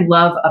different. And I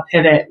love a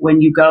pivot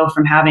when you go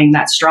from having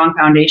that strong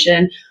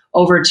foundation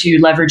over to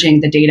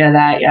leveraging the data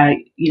that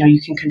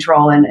you can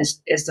control and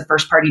is the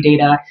first party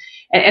data.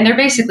 And they're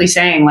basically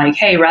saying like,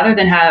 hey, rather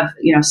than have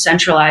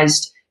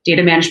centralized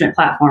data management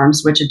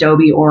platforms, which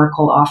Adobe,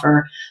 Oracle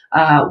offer,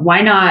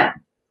 why not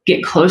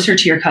get closer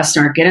to your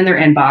customer, get in their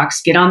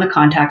inbox, get on the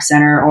contact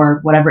center or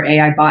whatever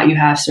AI bot you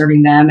have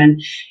serving them,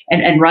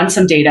 and run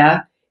some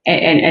data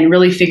and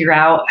really figure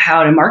out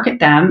how to market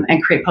them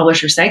and create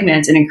publisher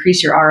segments and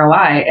increase your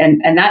ROI.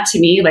 And that to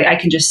me, like I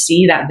can just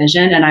see that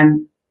vision, and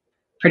I'm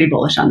pretty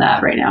bullish on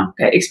that right now,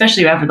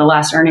 especially after the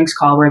last earnings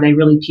call where they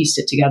really pieced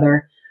it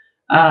together,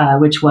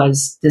 which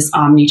was this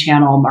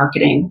omni-channel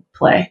marketing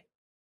play.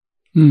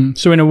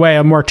 So in a way,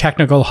 a more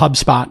technical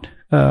HubSpot.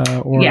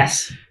 Or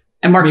yes.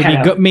 And more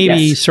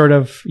maybe sort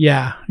of,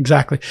 yeah,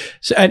 exactly.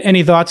 So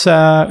any thoughts?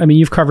 I mean,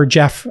 you've covered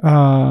Jeff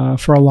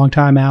for a long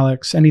time,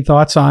 Alex. Any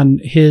thoughts on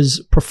his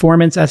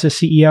performance as a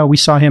CEO? We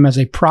saw him as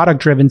a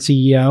product-driven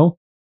CEO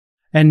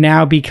and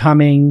now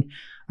becoming,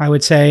 I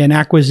would say, an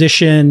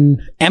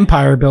acquisition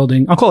empire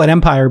building. I'll call it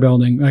empire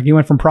building. Like he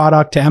went from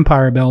product to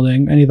empire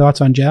building. Any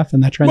thoughts on Jeff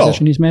and that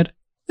transition he's made?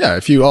 Yeah,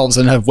 if you all of a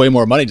sudden have way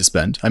more money to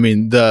spend, I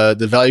mean, the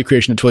value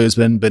creation of Twilio has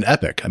been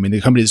epic. I mean,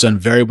 the company has done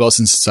very well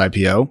since its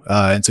IPO.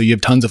 And so you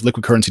have tons of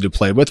liquid currency to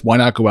play with. Why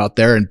not go out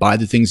there and buy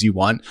the things you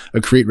want,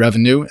 create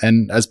revenue,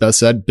 and as Beth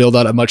said, build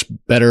out a much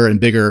better and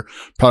bigger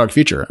product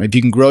feature. I mean, if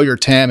you can grow your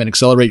TAM and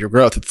accelerate your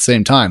growth at the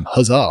same time,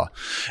 huzzah.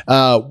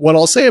 What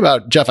I'll say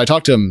about Jeff, I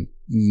talked to him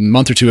a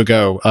month or two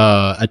ago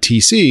at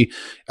TC.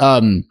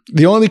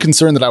 The only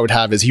concern that I would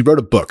have is he wrote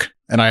a book.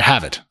 And I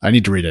have it. I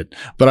need to read it.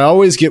 But I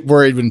always get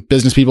worried when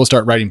business people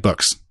start writing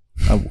books.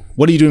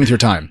 What are you doing with your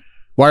time?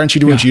 Why aren't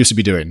you doing what you used to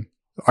be doing?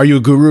 Are you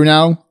a guru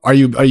now? Are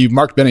you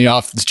Mark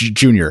Benioff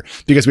Jr.?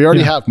 Because we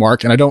already have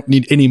Mark, and I don't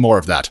need any more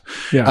of that.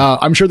 Yeah.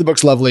 I'm sure the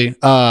book's lovely.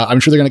 I'm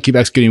sure they're going to keep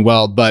executing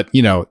well. But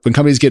when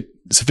companies get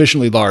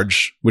sufficiently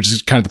large, which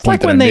is kind of the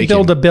point that I'm making. Like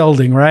when they build a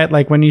building, right?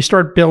 Like when you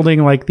start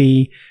building like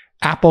the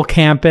Apple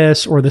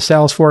campus or the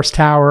Salesforce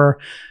tower.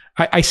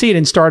 I see it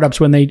in startups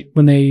when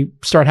they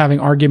start having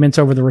arguments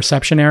over the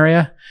reception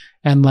area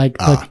and like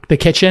the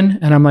kitchen.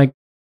 And I'm like,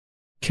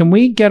 can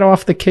we get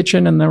off the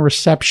kitchen and the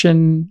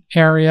reception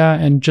area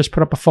and just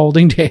put up a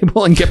folding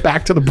table and get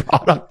back to the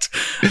product?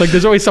 Like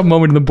there's always some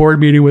moment in the board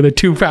meeting where the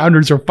two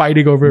founders are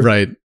fighting over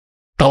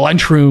the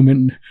lunchroom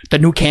and the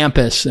new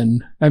campus.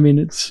 And I mean,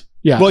 it's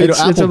a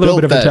little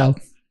bit of a tell.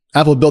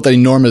 Apple built that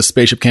enormous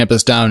spaceship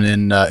campus down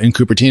in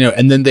Cupertino,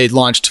 and then they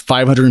launched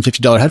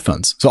 $550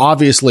 headphones. So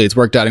obviously it's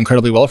worked out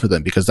incredibly well for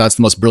them because that's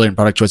the most brilliant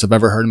product choice I've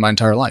ever heard in my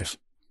entire life.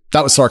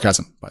 That was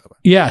sarcasm, by the way.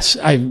 Yes,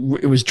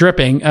 it was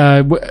dripping.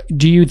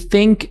 Do you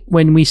think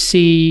when we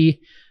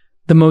see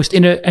the most, the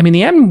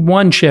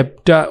M1 chip,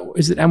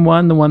 is it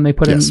M1, the one they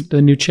put in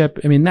the new chip?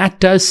 I mean,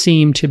 that does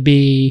seem to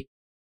be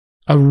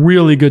a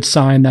really good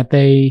sign that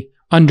they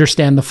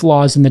understand the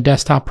flaws in the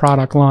desktop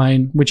product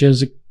line, which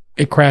is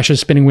it crashes,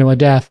 spinning wheel of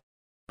death.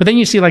 But then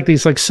you see like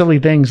these like silly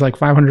things like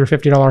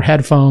 $550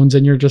 headphones,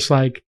 and you're just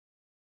like,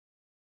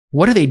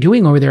 what are they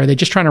doing over there? Are they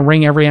just trying to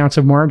wring every ounce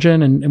of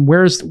margin? And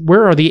where's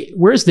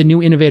the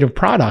new innovative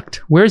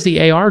product? Where's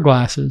the AR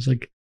glasses?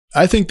 Like,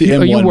 I think the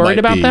M1 are you worried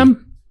about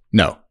them?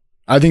 No,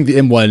 I think the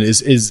M1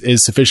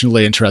 is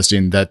sufficiently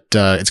interesting that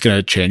it's going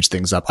to change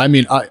things up. I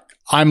mean,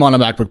 I'm on a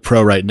MacBook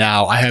Pro right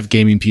now. I have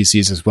gaming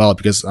PCs as well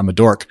because I'm a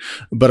dork.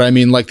 But I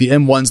mean, like the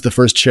M1's the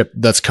first chip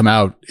that's come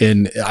out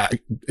in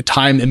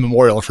time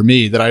immemorial for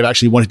me that I've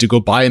actually wanted to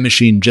go buy a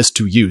machine just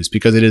to use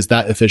because it is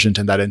that efficient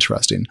and that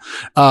interesting.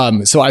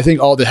 So I think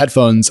all the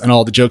headphones and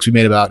all the jokes we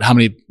made about how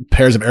many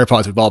pairs of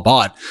AirPods we've all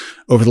bought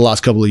over the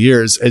last couple of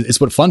years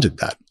is what funded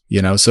that.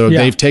 So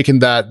they've taken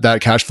that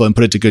cash flow and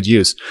put it to good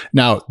use.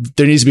 Now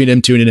there needs to be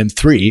an M2 and an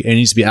M3 and it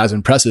needs to be as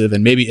impressive,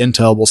 and maybe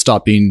Intel will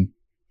stop being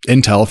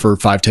Intel for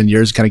 5-10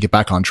 years, kind of get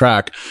back on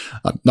track.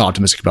 I'm not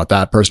optimistic about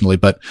that personally,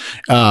 but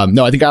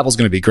no, I think Apple's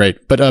going to be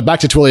great. But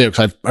back to Twilio,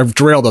 because I've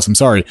derailed us. I'm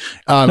sorry.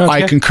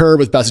 I concur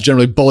with Beth's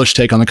generally bullish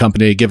take on the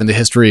company, given the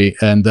history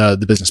and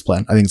the business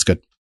plan. I think it's good.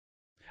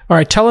 All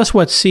right, tell us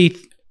what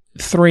C3.ai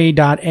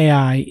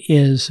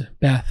is,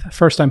 Beth.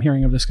 First time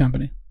hearing of this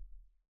company.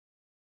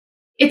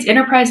 It's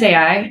enterprise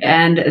AI,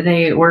 and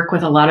they work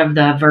with a lot of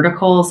the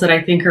verticals that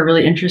I think are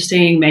really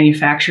interesting: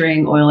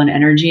 manufacturing, oil and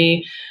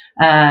energy.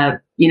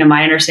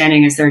 My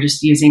understanding is they're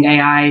just using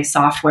AI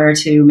software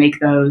to make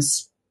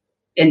those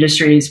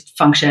industries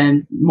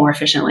function more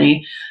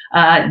efficiently.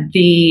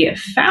 The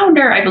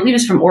founder, I believe,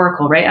 is from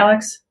Oracle, right,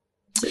 Alex?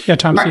 Yeah,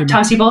 Tom Siebel.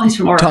 Tom Siebel, he's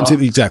from Oracle. Tom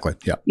Siebel, exactly.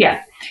 Yeah.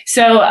 Yeah.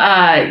 So,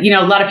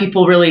 a lot of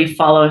people really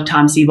follow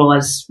Tom Siebel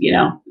as,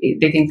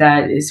 they think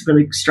that is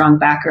really strong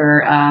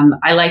backer.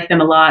 I like them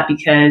a lot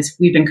because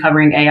we've been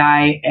covering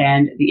AI,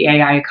 and the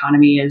AI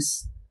economy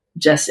is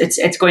just,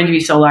 it's going to be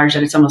so large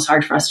that it's almost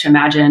hard for us to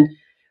imagine.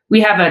 We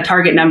have a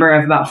target number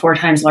of about 4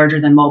 times larger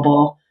than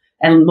mobile.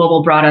 And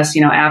mobile brought us,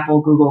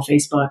 Apple, Google,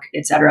 Facebook,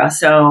 et cetera.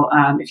 So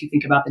if you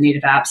think about the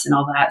native apps and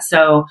all that.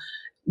 So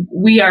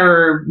we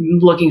are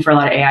looking for a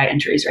lot of AI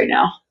entries right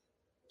now.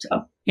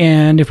 So.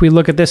 And if we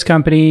look at this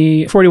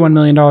company, $41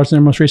 million in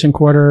their most recent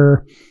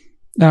quarter,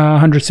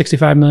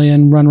 $165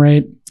 million run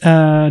rate,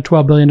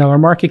 $12 billion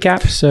market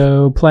cap.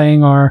 So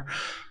playing our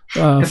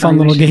fun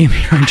little game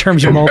here in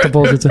terms of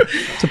multiples. It's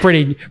a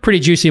pretty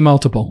juicy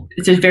multiple.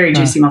 It's a very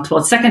juicy multiple.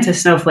 It's second to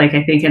Snowflake,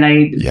 I think. And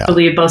I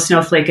believe both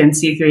Snowflake and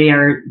C3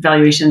 are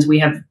valuations we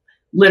have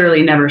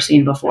literally never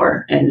seen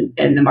before in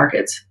the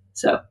markets.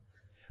 So,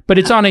 but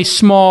it's on a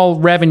small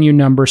revenue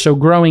number. So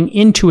growing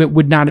into it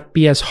would not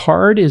be as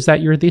hard. Is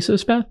that your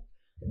thesis, Beth?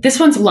 This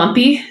one's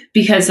lumpy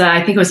because I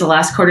think it was the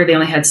last quarter they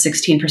only had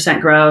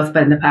 16% growth,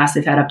 but in the past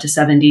they've had up to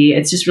 70.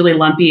 It's just really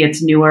lumpy.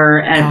 It's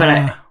newer,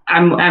 but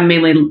I'm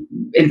mainly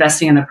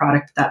investing in the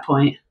product at that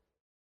point.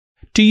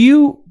 Do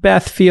you,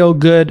 Beth, feel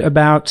good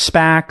about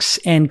SPACs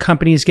and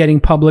companies getting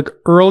public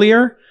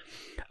earlier?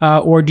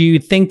 Or do you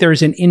think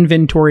there's an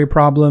inventory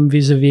problem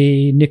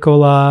vis-a-vis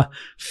Nikola,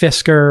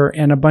 Fisker,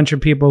 and a bunch of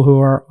people who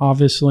are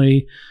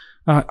obviously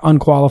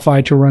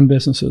unqualified to run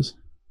businesses?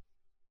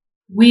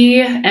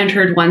 We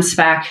entered one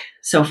SPAC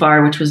so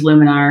far, which was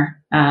Luminar.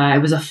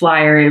 It was a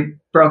flyer. It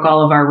broke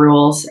all of our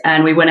rules.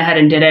 And we went ahead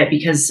and did it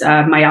because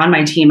on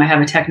my team, I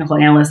have a technical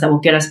analyst that will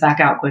get us back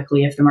out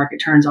quickly if the market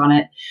turns on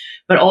it.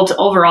 But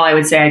overall, I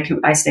would say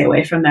I stay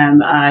away from them.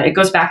 It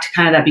goes back to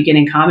kind of that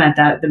beginning comment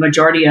that the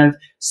majority of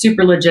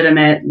super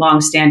legitimate,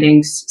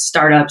 long-standing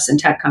startups and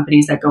tech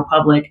companies that go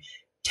public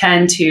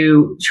tend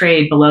to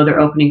trade below their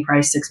opening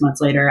price 6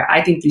 months later.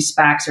 I think these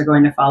SPACs are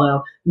going to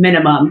follow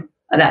minimum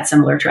that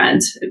similar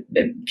trend,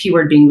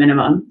 keyword being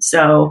minimum.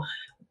 So,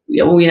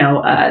 we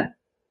don't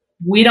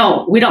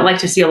like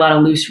to see a lot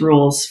of loose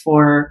rules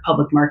for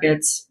public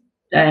markets,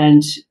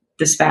 and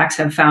the SPACs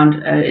have found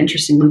an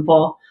interesting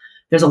loophole.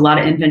 There's a lot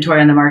of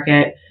inventory on the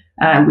market.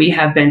 We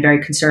have been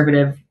very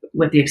conservative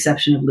with the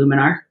exception of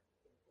Luminar.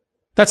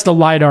 That's the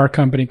LiDAR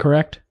company,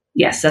 correct?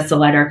 Yes, that's the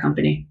LiDAR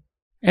company.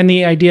 And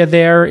the idea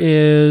there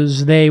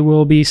is they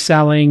will be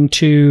selling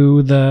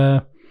to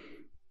the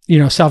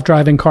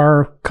self-driving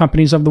car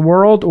companies of the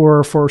world,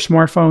 or for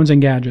smartphones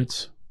and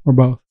gadgets, or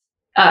both?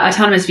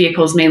 Autonomous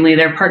vehicles mainly.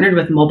 They're partnered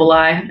with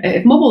Mobileye.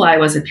 If Mobileye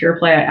was a pure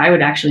play, I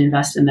would actually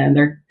invest in them.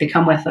 They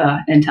come with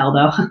Intel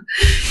though,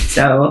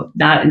 so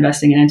not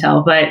investing in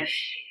Intel. But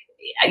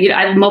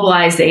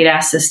Mobileye is the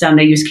ADAS system.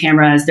 They use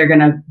cameras. They're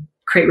going to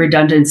create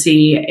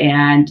redundancy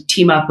and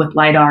team up with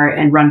LiDAR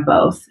and run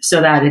both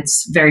so that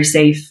it's very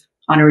safe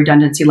on a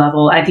redundancy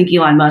level. I think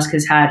Elon Musk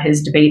has had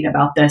his debate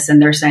about this,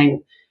 and they're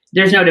saying,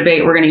 there's no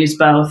debate. We're going to use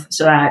both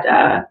so that,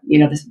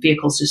 this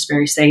vehicle is just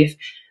very safe.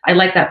 I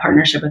like that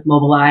partnership with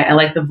Mobileye. I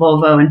like the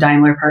Volvo and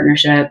Daimler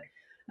partnership.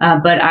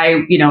 But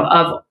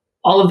of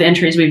all of the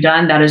entries we've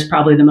done, that is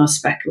probably the most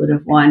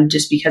speculative one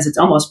just because it's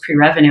almost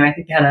pre-revenue. I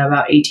think they had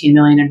about 18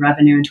 million in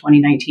revenue in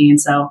 2019.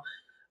 So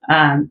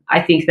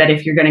I think that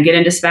if you're going to get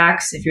into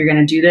SPACs, if you're going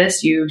to do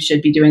this, you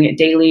should be doing it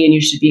daily and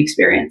you should be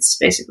experienced,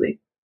 basically.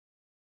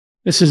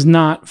 This is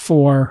not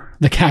for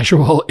the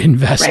casual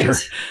investor.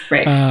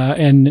 Right.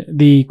 And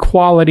the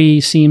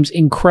quality seems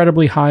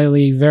incredibly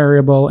highly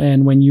variable.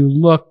 And when you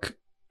look,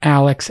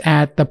 Alex,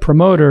 at the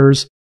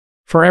promoters,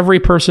 for every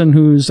person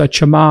who's a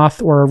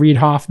Chamath or a Reid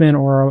Hoffman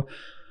or,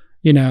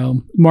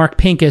 Mark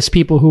Pincus,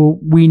 people who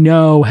we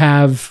know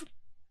have,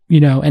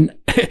 and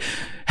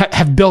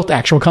have built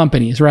actual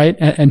companies, right?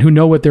 And who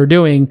know what they're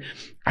doing.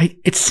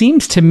 It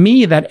seems to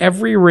me that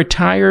every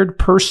retired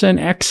person,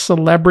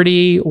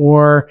 ex-celebrity,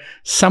 or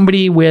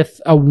somebody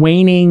with a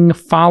waning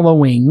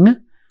following,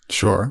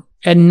 sure,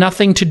 and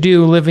nothing to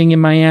do living in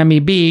Miami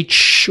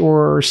Beach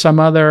or some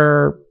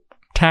other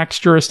tax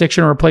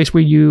jurisdiction or a place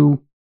where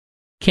you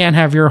can't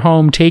have your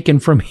home taken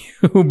from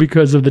you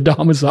because of the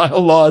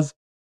domicile laws.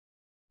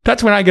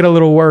 That's when I get a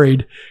little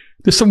worried.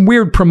 There's some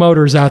weird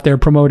promoters out there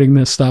promoting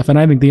this stuff, and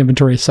I think the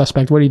inventory is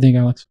suspect. What do you think,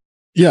 Alex?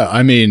 Yeah,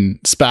 I mean,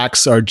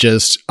 SPACs are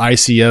just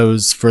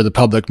ICOs for the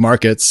public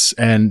markets.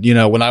 And,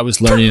 when I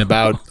was learning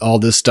about all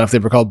this stuff, they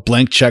were called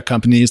blank check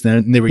companies,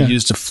 and they were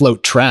used to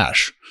float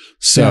trash.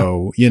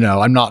 So,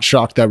 I'm not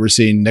shocked that we're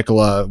seeing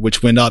Nikola,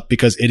 which went up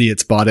because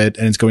idiots bought it,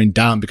 and it's going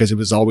down because it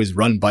was always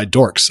run by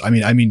dorks.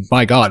 I mean,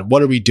 my God,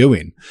 what are we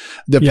doing?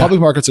 The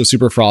public markets are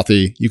super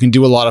frothy. You can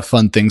do a lot of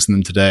fun things in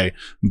them today.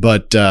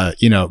 But,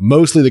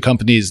 mostly the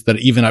companies that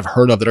even I've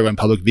heard of that are going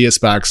public via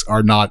SPACs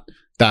are not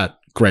that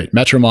great.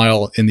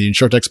 Metromile in the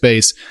insurtech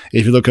space,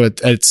 if you look at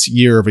its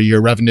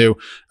year-over-year revenue,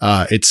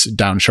 it's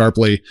down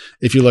sharply.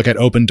 If you look at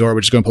Opendoor,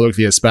 which is going public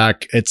via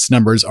SPAC, its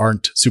numbers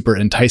aren't super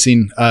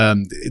enticing.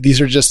 These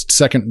are just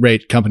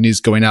second-rate companies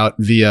going out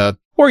via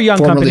or young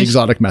formerly companies.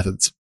 Exotic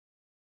methods.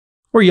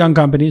 Or young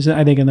companies,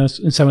 I think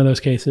in some of those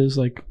cases,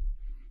 like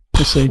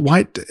We'll see.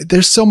 Why?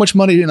 There's so much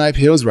money in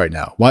IPOs right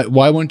now. Why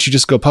wouldn't you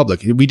just go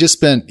public? We just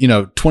spent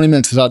 20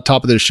 minutes at the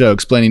top of this show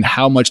explaining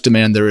how much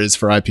demand there is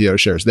for IPO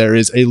shares. There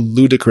is a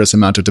ludicrous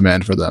amount of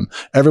demand for them.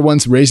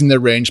 Everyone's raising their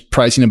range,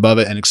 pricing above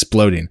it, and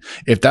exploding.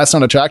 If that's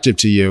not attractive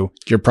to you,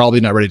 you're probably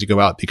not ready to go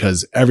out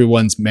because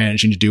everyone's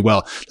managing to do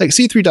well. Like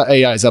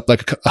C3.ai is up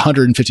like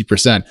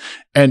 150%.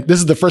 And this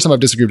is the first time I've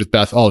disagreed with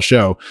Beth all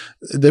show.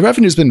 The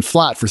revenue's been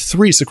flat for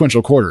 3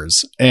 sequential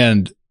quarters.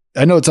 And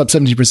I know it's up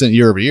 17%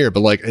 year over year, but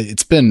like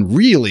it's been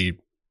really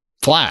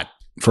flat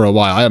for a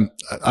while.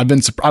 I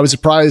was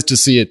surprised to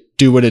see it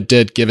do what it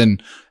did,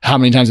 given how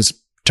many times it's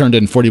turned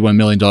in $41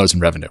 million in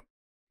revenue.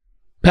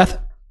 Beth,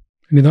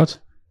 any thoughts?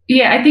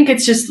 Yeah, I think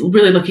it's just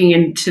really looking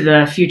into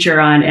the future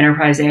on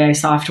enterprise AI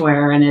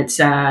software, and it's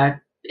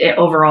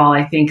overall.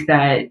 I think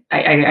that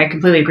I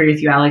completely agree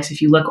with you, Alex.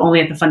 If you look only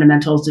at the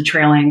fundamentals, the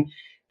trailing,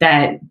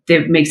 that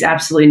makes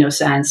absolutely no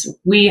sense.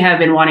 We have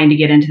been wanting to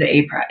get into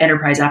the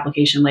enterprise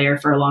application layer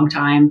for a long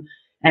time,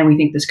 and we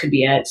think this could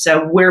be it.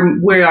 So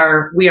we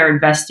are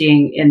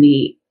investing in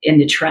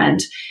the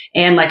trend.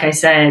 And like I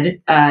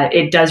said,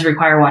 it does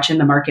require watching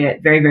the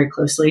market very, very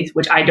closely,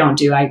 which I don't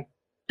do.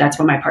 That's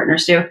what my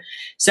partners do.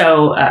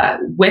 So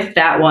with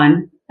that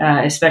one,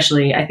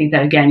 especially, I think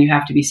that, again, you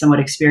have to be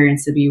somewhat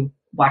experienced to be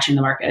watching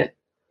the market.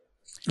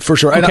 For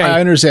sure. Okay. I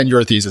understand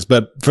your thesis,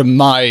 but from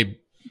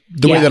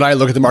the way that I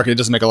look at the market, it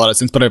doesn't make a lot of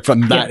sense. But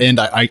from that end,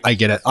 I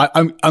get it.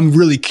 I'm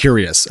really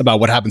curious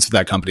about what happens to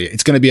that company.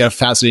 It's going to be a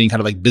fascinating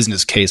kind of like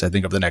business case, I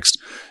think, of the next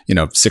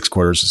 6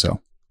 quarters or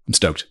so. I'm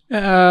stoked.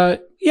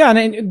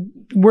 And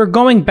we're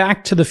going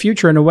back to the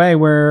future in a way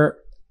where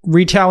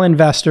retail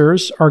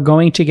investors are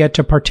going to get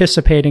to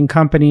participate in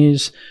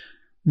companies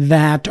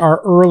that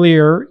are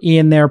earlier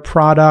in their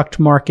product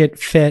market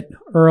fit,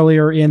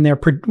 earlier in their,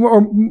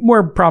 or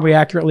more probably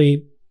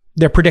accurately,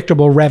 their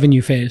predictable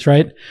revenue phase,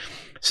 right?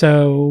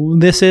 So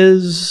this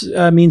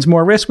means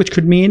more risk, which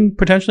could mean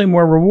potentially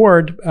more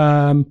reward.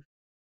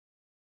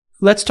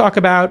 Let's talk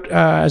about,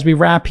 as we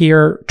wrap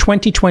here,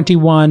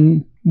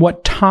 2021,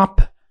 what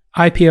top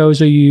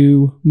IPOs are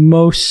you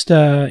most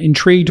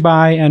intrigued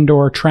by and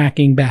or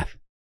tracking, Beth?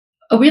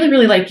 I really,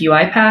 really like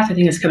UiPath. I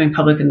think it's coming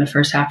public in the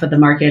first half of the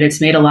market. It's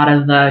made a lot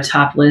of the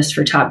top lists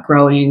for top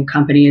growing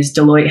companies.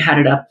 Deloitte had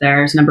it up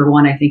there as number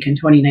 1, I think, in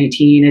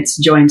 2019. It's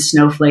joined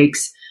Snowflake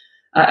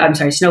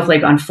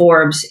on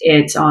Forbes.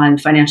 It's on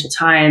Financial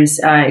Times.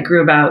 It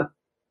grew about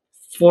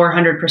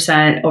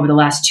 400% over the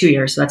last 2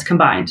 years. So that's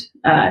combined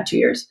 2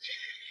 years.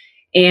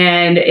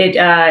 And it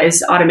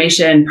is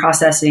automation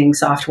processing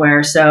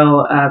software.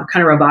 So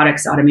kind of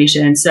robotics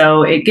automation.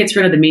 So it gets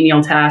rid of the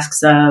menial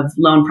tasks of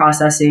loan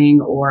processing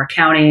or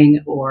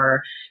accounting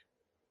or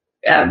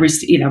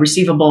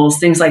receivables,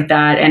 things like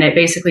that. And it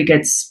basically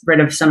gets rid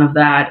of some of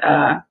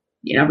that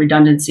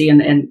redundancy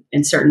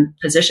in certain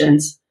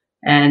positions.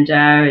 And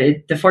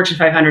the Fortune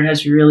 500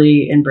 has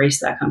really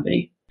embraced that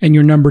company. And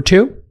you're number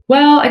 2?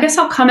 Well, I guess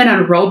I'll comment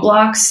on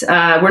Roblox.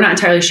 We're not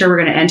entirely sure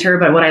we're going to enter,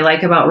 but what I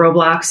like about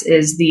Roblox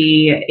is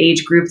the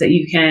age group that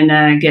you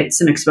can get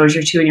some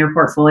exposure to in your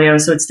portfolio.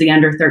 So it's the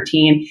under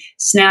 13.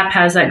 Snap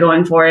has that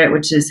going for it,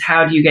 which is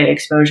how do you get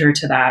exposure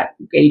to that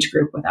age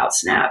group without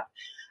Snap?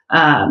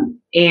 And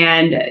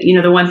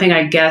the one thing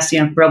I guess,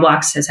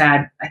 Roblox has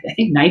had, I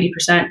think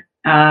 90%,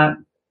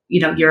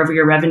 year over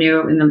year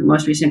revenue in the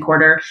most recent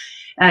quarter.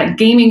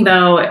 Gaming,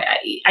 though,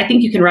 I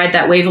think you can ride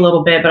that wave a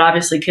little bit, but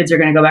obviously kids are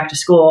going to go back to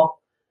school.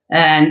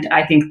 And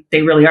I think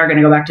they really are going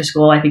to go back to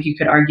school. I think you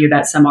could argue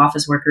that some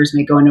office workers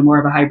may go into more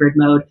of a hybrid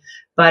mode.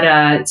 But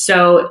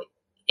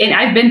and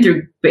I've been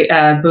through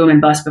boom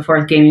and bust before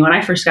with gaming. When I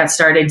first got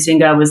started,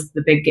 Zynga was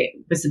the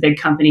big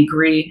company,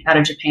 Gree out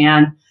of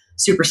Japan,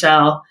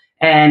 Supercell,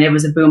 and it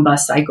was a boom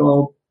bust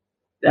cycle.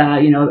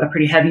 A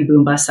pretty heavy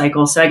boom bust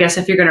cycle. So I guess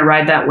if you're going to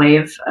ride that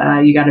wave,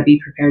 you got to be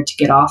prepared to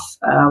get off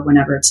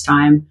whenever it's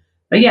time.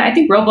 But yeah, I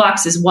think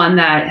Roblox is one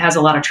that has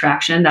a lot of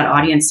traction. That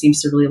audience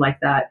seems to really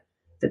like that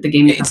the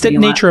gaming. It's the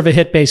nature of a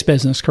hit-based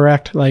business,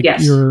 correct? Like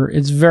yes.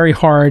 It's very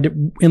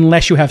hard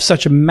unless you have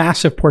such a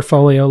massive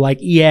portfolio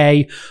like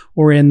EA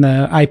or in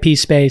the IP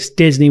space,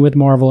 Disney with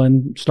Marvel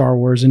and Star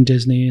Wars and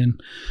Disney and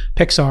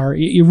Pixar.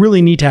 You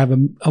really need to have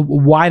a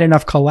wide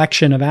enough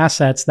collection of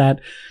assets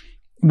that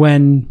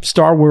when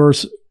Star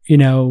Wars,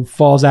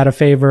 falls out of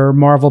favor,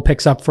 Marvel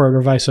picks up for it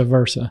or vice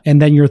versa.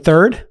 And then your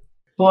third?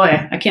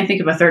 Boy, I can't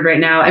think of a third right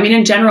now. I mean,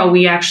 in general,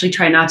 we actually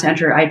try not to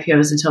enter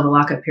IPOs until the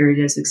lockup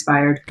period has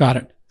expired. Got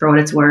it. For what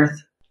it's worth.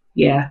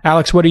 Yeah.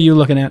 Alex, what are you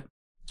looking at?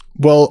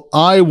 Well,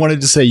 I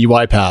wanted to say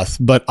UiPath,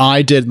 but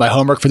I did my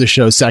homework for the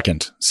show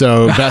second.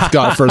 So Beth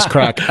got first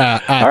crack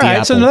at All right,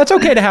 Apple. so that's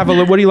okay to have a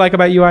look. What do you like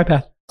about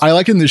UiPath? I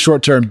like it in the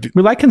short term.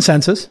 We like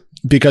consensus.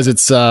 because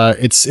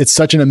it's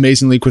such an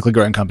amazingly quickly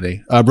growing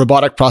company.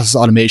 Robotic process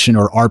automation,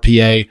 or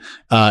RPA,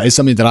 is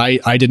something that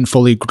I didn't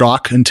fully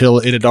grok until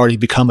it had already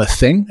become a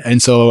thing.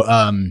 And so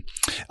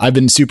I've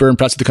been super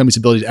impressed with the company's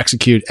ability to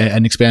execute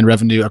and expand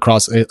revenue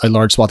across a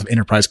large swath of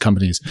enterprise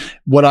companies.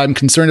 What I'm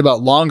concerned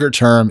about longer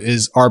term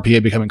is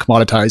RPA becoming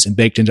commoditized and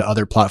baked into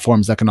other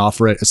platforms that can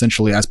offer it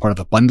essentially as part of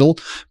a bundle.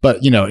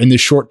 But in the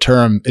short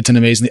term, it's a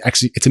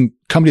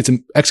company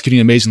that's executing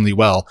amazingly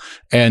well,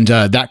 and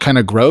that kind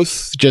of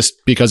growth, just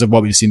because of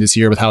what we've seen this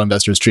year with how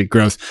investors treat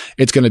growth,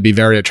 it's going to be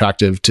very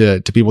attractive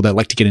to people that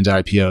like to get into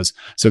IPOs.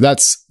 So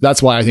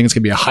that's why I think it's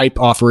going to be a hype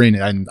offering,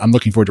 and I'm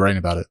looking forward to writing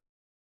about it.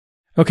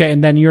 Okay,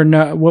 and then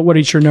what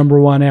is your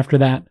number one after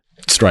that?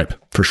 Stripe,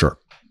 for sure.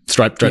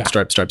 Stripe.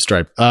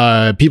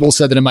 People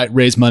said that it might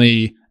raise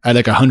money at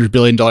like $100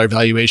 billion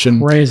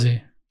valuation.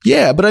 Crazy.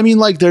 Yeah, but I mean,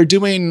 like, they're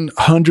doing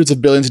hundreds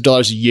of billions of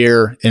dollars a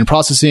year in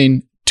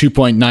processing,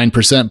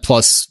 2.9%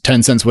 plus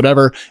 10 cents,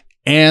 whatever.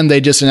 And they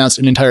just announced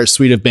an entire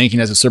suite of banking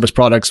as a service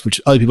products, which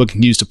other people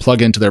can use to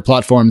plug into their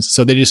platforms.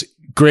 So they just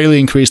greatly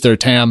increased their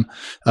TAM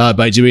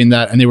by doing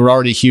that. And they were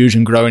already huge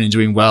and growing and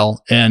doing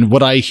well. And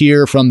what I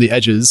hear from the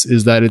edges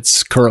is that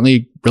it's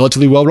currently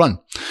relatively well run.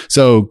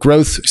 So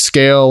growth,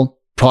 scale,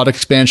 product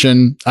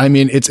expansion. I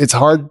mean, it's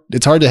hard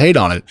to hate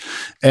on it.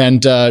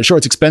 And sure,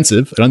 it's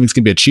expensive. I don't think it's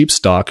going to be a cheap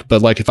stock,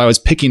 but like, if I was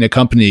picking a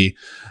company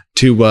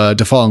to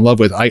fall in love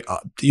with,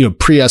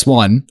 pre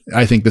S1,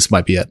 I think this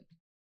might be it.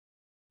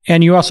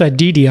 And you also had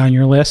Didi on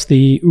your list,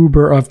 the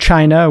Uber of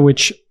China,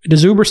 which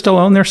does Uber still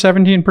own their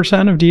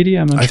 17% of Didi?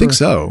 I'm not sure. I think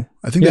so.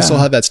 I think they still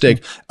have that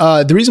stake.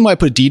 The reason why I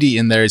put Didi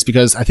in there is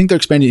because I think they're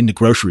expanding into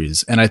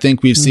groceries. And I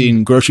think we've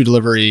seen grocery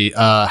delivery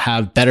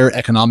have better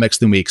economics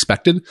than we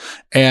expected.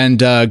 And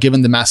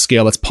given the mass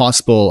scale that's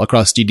possible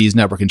across Didi's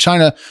network in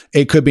China,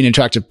 it could be an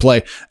attractive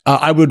play.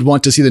 I would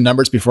want to see the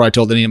numbers before I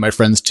told any of my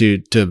friends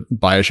to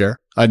buy a share.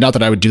 Not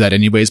that I would do that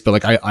anyways, but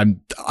like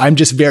I'm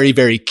just very,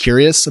 very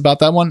curious about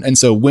that one. And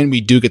so when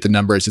we do get the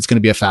numbers, it's going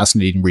to be a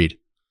fascinating read.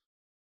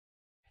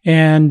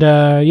 And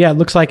it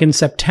looks like in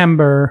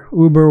September,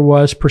 Uber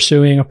was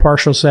pursuing a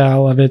partial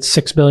sale of its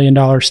 $6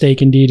 billion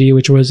stake in Didi,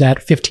 which was at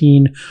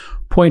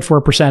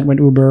 15.4% when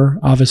Uber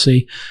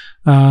obviously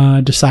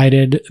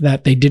decided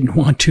that they didn't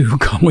want to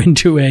go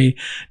into a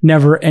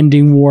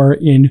never-ending war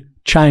in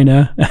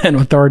China, an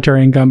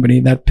authoritarian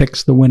company that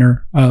picks the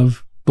winner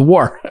of the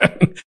war.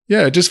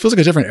 Yeah, it just feels like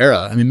a different era.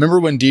 I mean, remember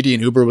when Didi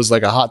and Uber was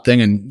like a hot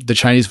thing and the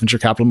Chinese venture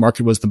capital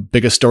market was the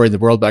biggest story in the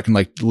world back in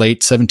like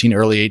late 17,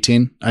 early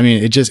 18? I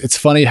mean, it's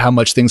funny how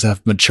much things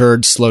have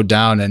matured, slowed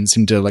down, and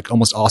seem to like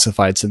almost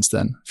ossified since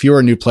then.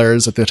 Fewer new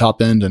players at the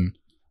top end, and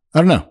I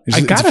don't know.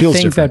 I gotta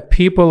think that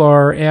people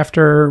are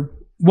after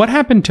what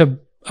happened to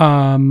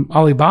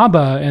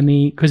Alibaba and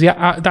because the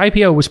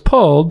IPO was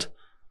pulled.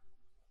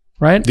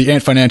 Right? The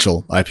Ant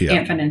Financial IPO.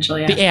 Ant Financial,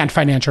 yeah. The Ant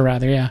Financial,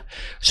 rather, yeah.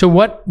 So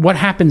what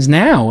happens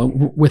now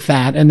with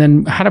that? And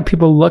then how do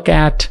people look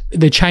at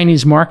the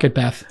Chinese market,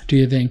 Beth, do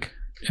you think?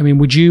 I mean,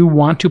 would you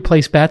want to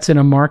place bets in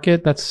a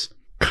market that's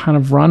kind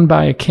of run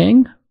by a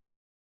king?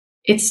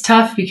 It's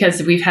tough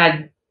because we've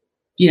had,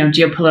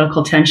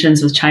 geopolitical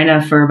tensions with China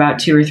for about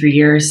 2 or 3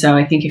 years. So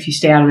I think if you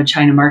stay out of the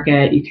China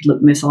market, you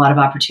could miss a lot of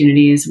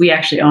opportunities. We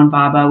actually own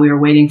Baba. We were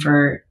waiting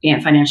for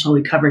Ant Financial.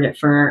 We covered it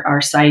for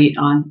our site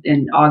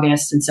in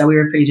August. And so we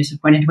were pretty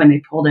disappointed when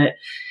they pulled it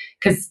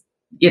because,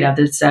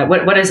 this,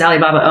 what does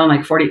Alibaba own?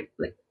 Like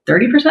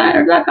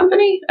 30% of that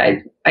company?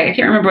 I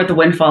can't remember what the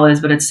windfall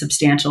is, but it's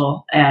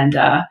substantial. And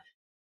Ant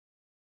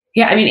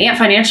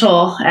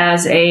Financial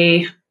as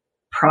a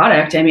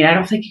product, I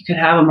don't think you could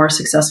have a more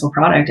successful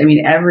product.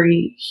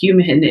 Every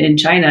human in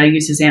China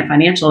uses Ant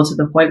Financial to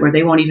the point where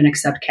they won't even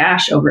accept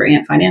cash over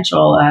Ant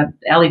Financial,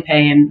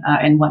 Alipay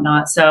and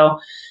whatnot. So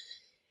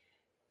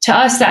to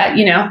us that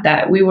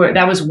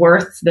was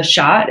worth the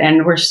shot,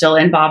 and we're still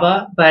in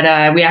Baba, but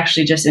we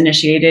actually just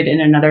initiated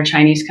in another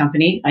Chinese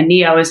company.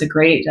 NIO is a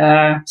great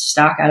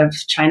stock out of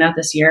China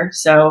this year.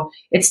 So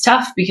it's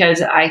tough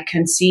because I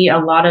can see a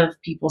lot of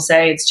people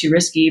say it's too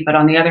risky, but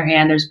on the other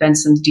hand, there's been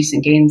some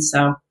decent gains.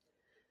 So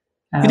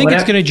you think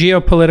it's going to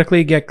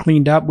geopolitically get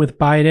cleaned up with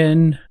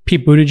Biden?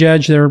 Pete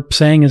Buttigieg, they're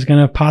saying, is going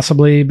to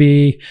possibly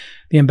be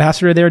the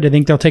ambassador there. Do you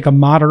think they'll take a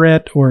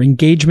moderate or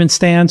engagement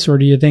stance, or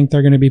do you think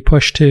they're going to be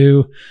pushed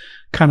to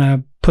kind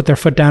of put their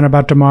foot down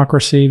about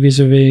democracy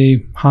vis-a-vis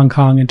Hong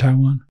Kong and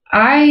Taiwan?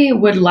 I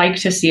would like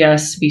to see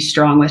us be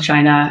strong with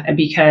China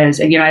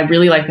because, I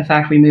really like the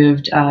fact we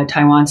moved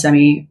Taiwan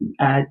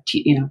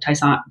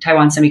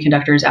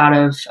Semiconductors out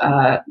of,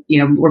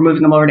 we're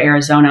moving them over to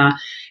Arizona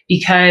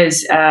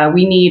because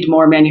we need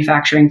more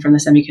manufacturing from the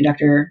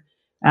semiconductor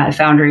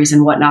foundries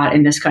and whatnot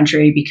in this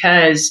country,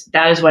 because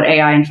that is what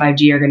AI and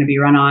 5G are going to be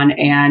run on.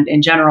 And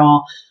in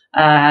general,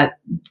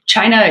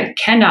 China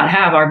cannot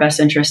have our best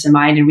interests in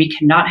mind, and we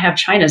cannot have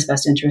China's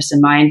best interests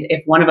in mind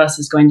if one of us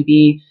is going to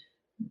be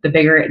the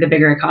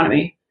bigger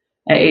economy.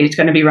 It's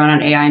going to be run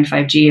on AI and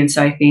 5G. And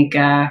so I think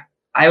I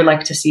would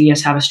like to see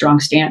us have a strong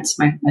stance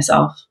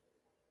myself.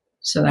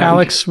 So that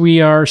Alex, we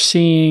are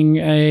seeing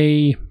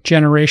a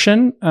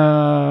generation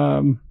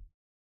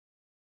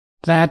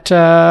that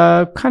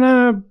kind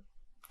of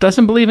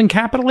doesn't believe in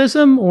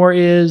capitalism or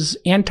is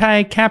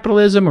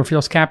anti-capitalism or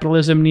feels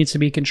capitalism needs to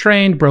be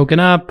constrained, broken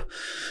up,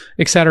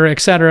 et cetera, et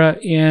cetera.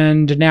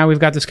 And now we've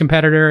got this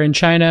competitor in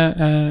China,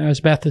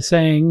 as Beth is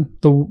saying,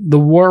 the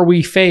war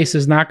we face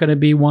is not going to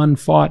be one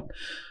fought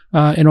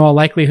in all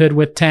likelihood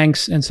with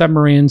tanks and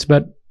submarines,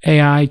 but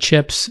AI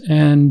chips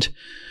and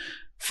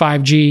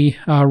 5G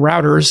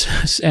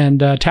routers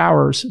and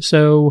towers.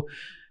 So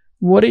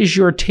what is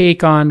your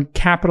take on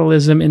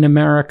capitalism in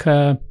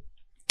America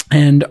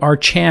and our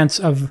chance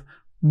of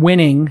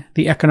winning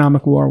the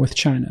economic war with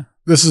China?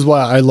 This is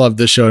why I love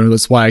this show, and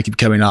that's why I keep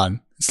coming on.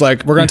 It's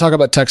like, we're going to talk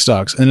about tech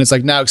stocks, and it's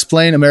like, now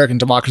explain American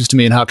democracy to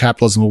me and how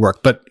capitalism will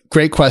work. But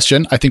great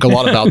question. I think a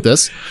lot about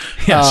this.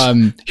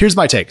 Yes. Here's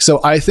my take.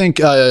 So I think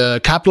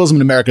capitalism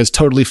in America is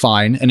totally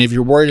fine. And if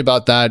you're worried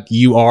about that,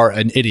 you are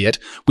an idiot.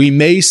 We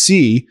may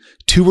see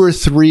 2 or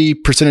 3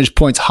 percentage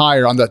points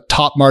higher on the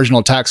top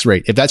marginal tax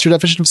rate. If that's your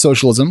definition of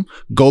socialism,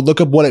 go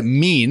look up what it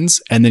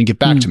means and then get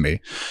back to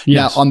me.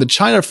 Yes. Now, on the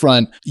China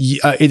front,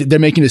 they're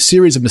making a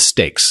series of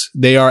mistakes.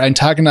 They are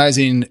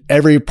antagonizing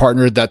every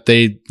partner that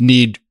they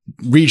need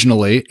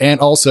regionally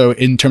and also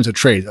in terms of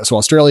trade. So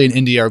Australia and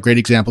India are great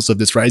examples of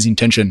this rising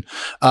tension.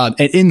 And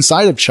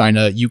inside of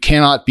China, you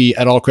cannot be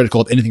at all critical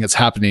of anything that's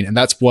happening. And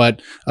that's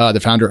what the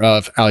founder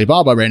of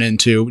Alibaba ran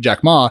into,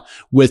 Jack Ma,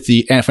 with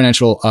the Ant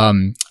Financial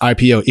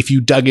IPO. If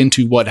you dug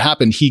into what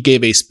happened, he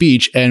gave a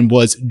speech and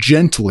was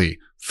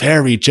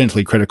very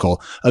gently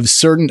critical of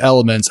certain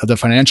elements of the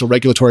financial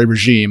regulatory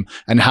regime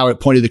and how it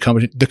pointed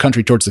the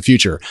country towards the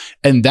future.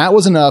 And that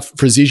was enough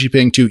for Xi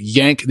Jinping to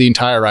yank the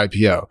entire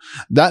IPO.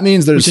 That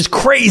means which is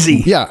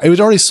crazy. Yeah. It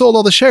was already sold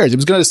all the shares. It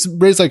was going to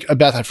raise like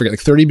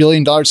 $30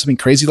 billion, something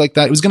crazy like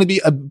that. It was going to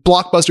be a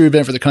blockbuster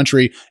event for the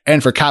country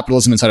and for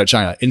capitalism inside of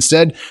China.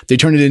 Instead, they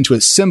turned it into a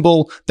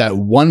symbol that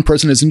one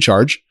person is in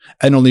charge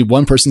and only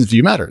one person's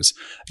view matters.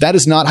 That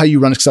is not how you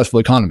run a successful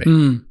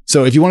economy.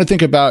 So if you want to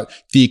think about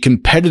the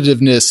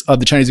competitiveness of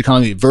the Chinese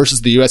economy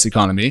versus the US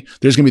economy,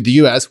 there's going to be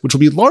the US, which will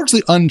be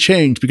largely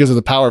unchanged because of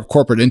the power of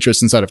corporate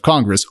interests inside of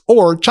Congress,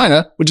 or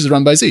China, which is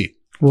run by Xi.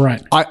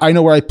 Right. I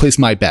know where I place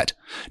my bet.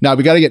 Now,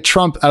 we got to get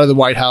Trump out of the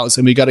White House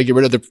and we got to get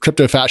rid of the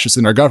crypto fascists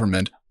in our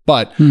government.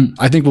 But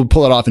I think we'll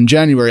pull it off in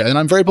January, and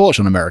I'm very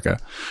bullish on America.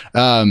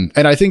 And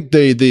I think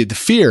the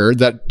fear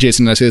that,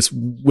 Jason, and I say this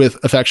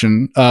with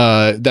affection,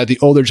 that the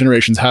older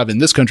generations have in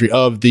this country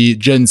of the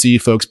Gen Z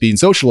folks being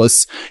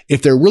socialists,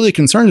 if they're really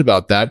concerned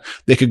about that,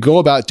 they could go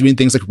about doing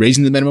things like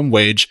raising the minimum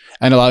wage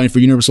and allowing for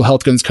universal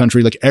health care in this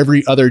country like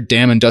every other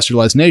damn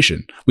industrialized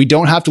nation. We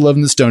don't have to live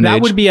in the Stone Age.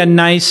 That would be a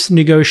nice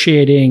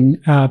negotiating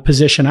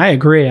position. I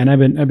agree. And I've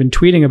been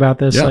tweeting about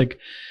this, like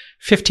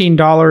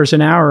 $15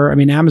 an hour. I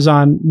mean,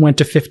 Amazon went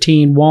to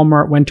 15,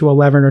 Walmart went to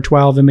 11 or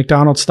 12, and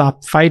McDonald's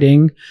stopped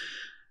fighting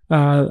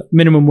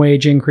minimum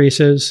wage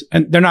increases.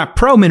 And they're not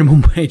pro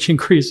minimum wage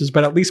increases,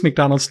 but at least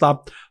McDonald's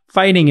stopped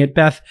fighting it.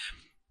 Beth,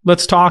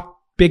 let's talk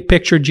big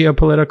picture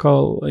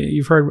geopolitical.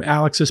 You've heard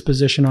Alex's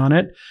position on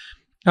it.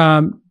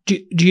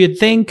 Do you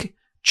think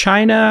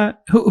China,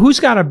 who's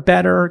got a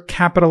better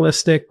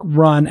capitalistic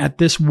run at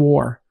this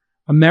war?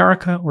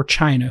 America or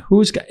China?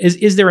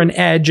 Is there an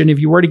edge? And if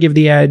you were to give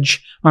the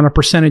edge on a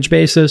percentage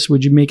basis,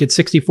 would you make it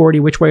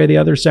 60-40 which way or the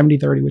other,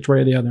 70-30 which way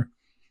or the other?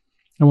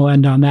 And we'll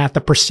end on that.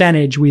 The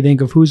percentage we think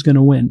of who's going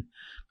to win.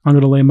 I'm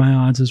going to lay my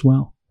odds as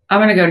well. I'm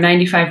going to go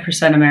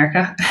 95%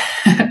 America.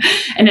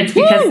 And it's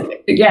because,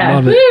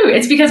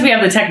 it's because we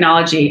have the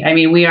technology. I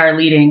mean, we are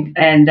leading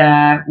and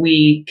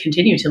we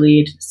continue to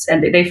lead,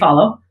 and they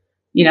follow.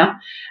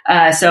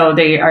 So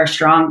they are a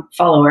strong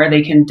follower.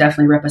 They can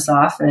definitely rip us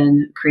off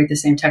and create the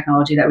same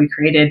technology that we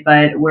created,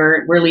 but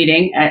we're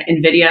leading.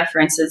 NVIDIA,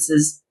 for instance,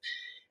 is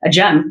a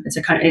gem.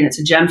 It's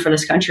a gem for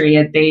this country.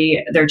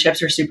 Their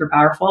chips are super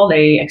powerful.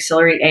 They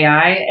accelerate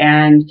AI,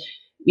 and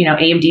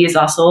AMD is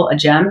also a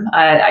gem.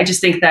 I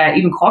just think that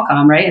even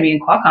Qualcomm, right? I mean,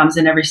 Qualcomm's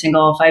in every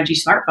single 5G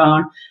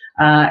smartphone,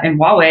 and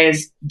Huawei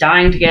is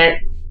dying to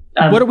get.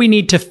 What do we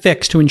need to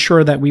fix to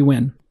ensure that we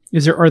win?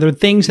 Are there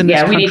things in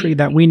this country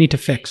that we need to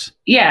fix?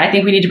 Yeah, I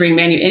think we need to bring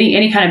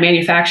any kind of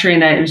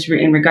manufacturing that is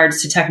in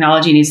regards to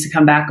technology needs to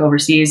come back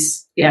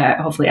overseas. Yeah,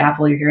 hopefully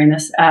Apple, you're hearing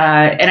this.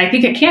 And I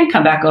think it can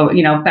come back over,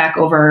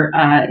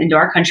 into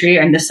our country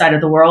and this side of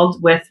the world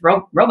with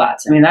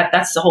robots. I mean,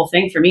 that's the whole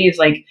thing for me is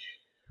like,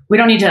 we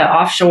don't need to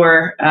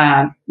offshore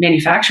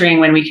manufacturing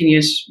when we can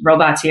use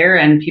robots here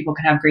and people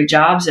can have great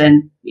jobs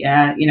and,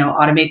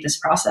 automate this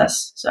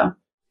process. So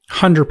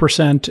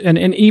 100%.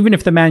 And even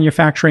if the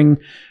manufacturing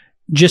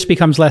just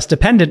becomes less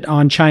dependent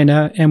on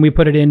China and we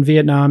put it in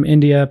Vietnam,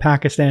 India,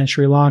 Pakistan,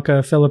 Sri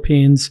Lanka,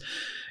 Philippines,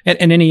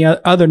 and any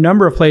other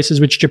number of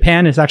places, which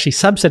Japan is actually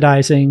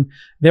subsidizing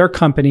their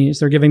companies.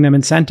 They're giving them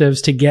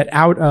incentives to get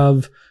out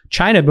of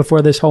China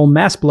before this whole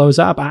mess blows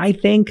up. I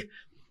think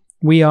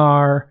we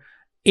are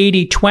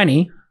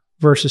 80-20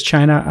 versus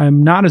China.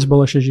 I'm not as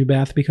bullish as you,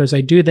 Beth, because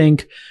I do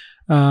think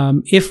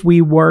if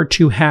we were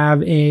to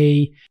have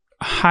a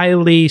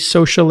highly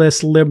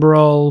socialist,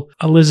 liberal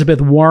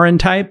Elizabeth Warren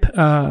type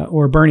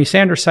or Bernie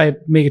Sanders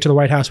type make it to the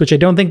White House, which I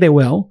don't think they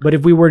will. But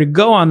if we were to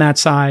go on that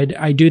side,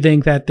 I do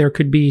think that there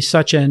could be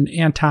such an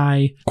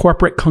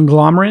anti-corporate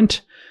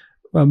conglomerate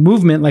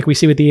movement like we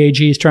see with the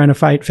AGs trying to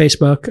fight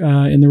Facebook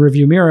in the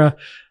rearview mirror,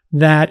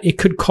 that it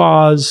could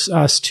cause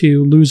us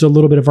to lose a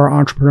little bit of our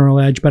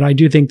entrepreneurial edge. But I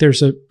do think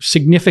there's a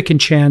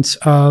significant chance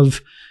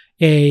of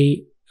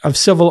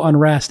civil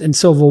unrest and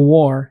civil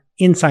war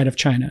inside of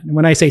China. And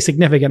when I say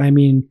significant, I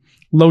mean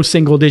low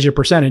single digit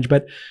percentage.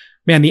 But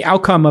man, the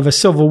outcome of a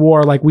civil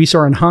war like we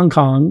saw in Hong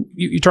Kong,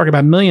 you talk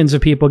about millions of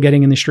people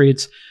getting in the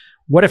streets.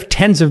 What if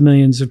tens of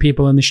millions of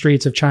people in the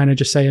streets of China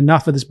just say,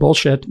 enough of this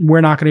bullshit?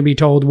 We're not going to be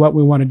told what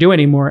we want to do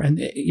anymore. And,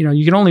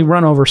 you can only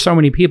run over so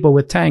many people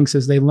with tanks,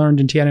 as they learned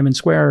in Tiananmen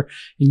Square,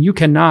 and you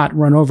cannot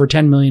run over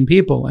 10 million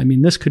people. I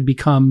mean, this could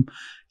become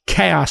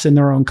chaos in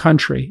their own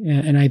country.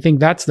 And I think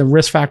that's the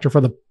risk factor for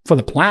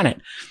the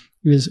planet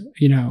is,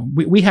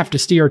 we have to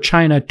steer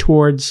China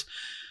towards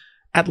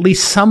at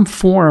least some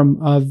form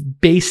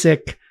of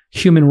basic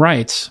human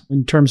rights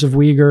in terms of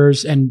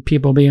Uyghurs and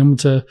people being able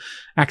to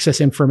access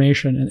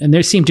information. And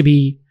there seem to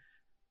be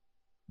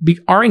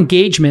our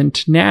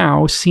engagement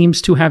now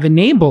seems to have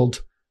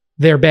enabled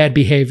their bad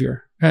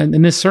behavior.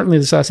 And this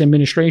last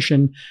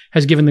administration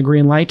has given the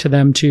green light to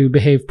them to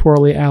behave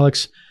poorly.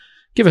 Alex,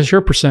 give us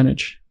your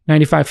percentage.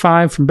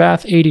 95.5 from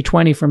Beth,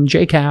 80-20 from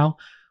JCal.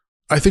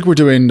 I think we're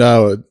doing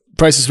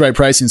Price is Right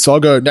pricing, so I'll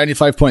go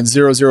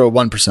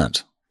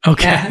 95.001%.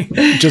 Okay.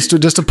 just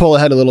to pull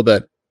ahead a little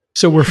bit.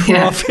 So we're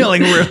all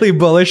feeling really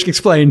bullish.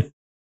 Explain.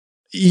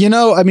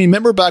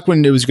 Remember back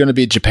when it was going to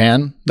be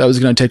Japan that was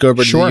going to take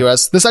over the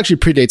US? This actually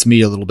predates me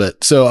a little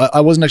bit. So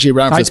I wasn't actually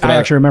around for this. I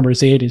actually remember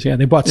it's the 80s. Yeah.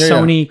 They bought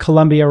Sony,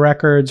 Columbia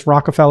Records,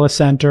 Rockefeller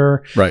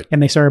Center. Right. And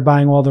they started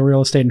buying all the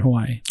real estate in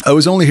Hawaii. I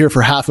was only here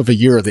for half of a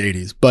year of the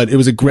 80s, but it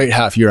was a great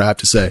half year, I have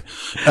to say.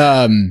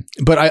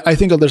 But I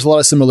think there's a lot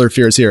of similar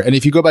fears here. And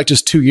if you go back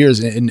just 2 years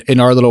in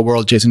our little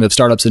world, Jason, of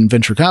startups and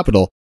venture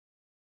capital,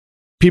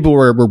 people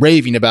were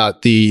raving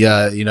about the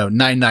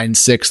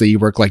 996, that you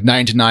work like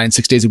 9 to 9,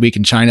 6 days a week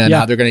in China, and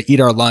how they're going to eat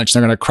our lunch,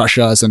 they're going to crush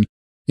us, and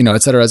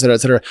et cetera, et cetera, et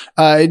cetera.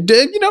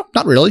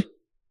 Not really.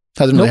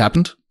 Hasn't really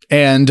happened.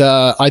 And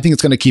I think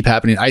it's going to keep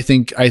happening. I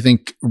think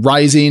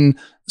rising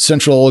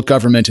central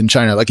government in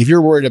China, like if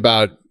you're worried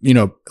about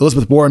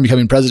Elizabeth Warren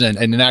becoming president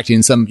and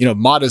enacting some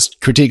modest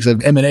critiques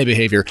of M&A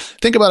behavior,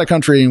 think about a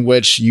country in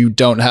which you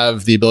don't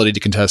have the ability to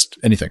contest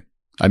anything.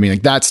 I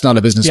mean, that's not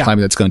a business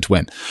climate that's going to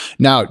win.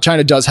 Now,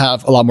 China does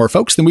have a lot more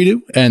folks than we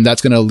do, and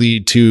that's going to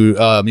lead to,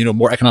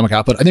 more economic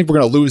output. I think we're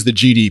going to lose the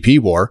GDP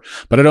war,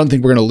 but I don't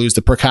think we're going to lose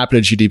the per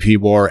capita GDP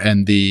war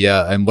and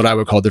and what I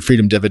would call the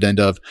freedom dividend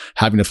of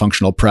having a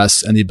functional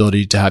press and the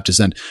ability to have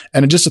dissent.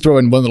 And just to throw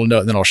in one little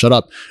note, and then I'll shut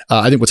up.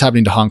 I think what's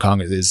happening to Hong Kong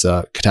is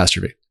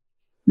catastrophe.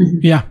 Mm-hmm.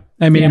 Yeah.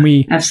 I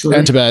mean, absolutely.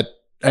 And Tibet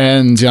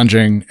and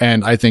Xinjiang.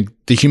 And I think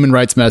the human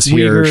rights mess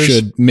here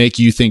should make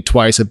you think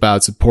twice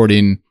about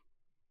supporting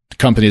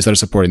companies that are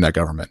supporting that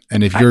government.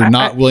 And if you're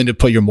not willing to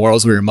put your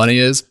morals where your money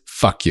is,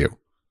 fuck you.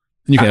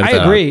 And you can I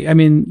agree. I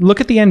mean, look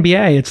at the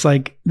NBA. It's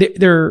like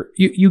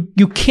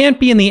you can't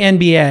be in the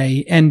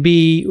NBA and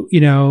be,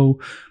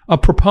 a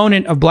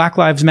proponent of Black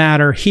Lives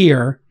Matter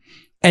here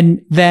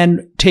and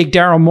then take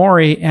Daryl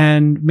Morey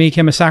and make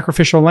him a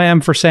sacrificial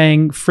lamb for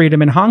saying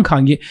freedom in Hong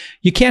Kong.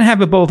 You can't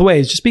have it both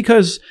ways. Just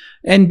because,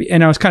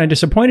 and I was kind of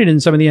disappointed in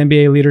some of the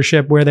NBA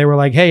leadership where they were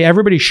like, hey,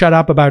 everybody shut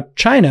up about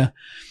China.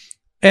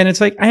 And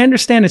it's like, I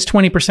understand it's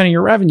 20% of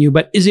your revenue,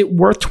 but is it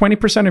worth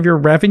 20% of your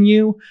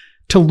revenue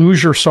to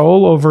lose your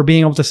soul over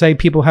being able to say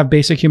people have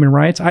basic human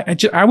rights?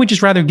 I would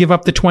just rather give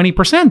up the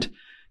 20%,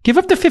 give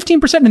up the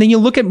 15%. And then you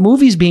look at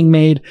movies being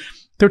made.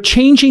 They're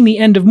changing the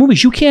end of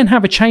movies. You can't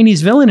have a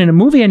Chinese villain in a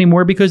movie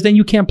anymore because then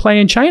you can't play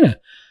in China.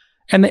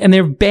 And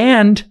they've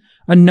banned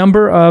a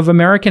number of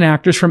American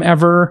actors from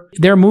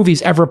their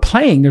movies ever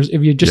playing.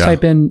 If you just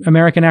type in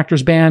American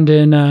actors banned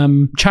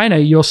in China,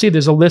 you'll see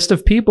there's a list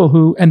of people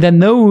who, and then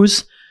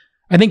those,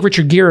 I think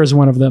Richard Gere is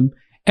one of them.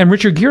 And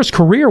Richard Gere's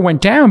career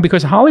went down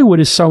because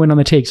Hollywood is so in on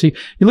the take. So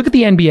you look at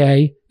the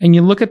NBA and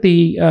you look at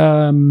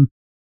the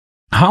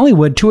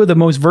Hollywood, two of the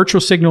most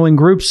virtual signaling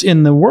groups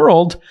in the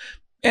world.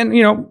 And,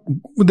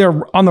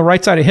 they're on the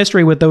right side of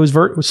history with those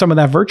some of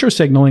that virtual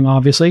signaling,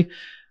 obviously,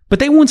 but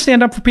they won't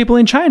stand up for people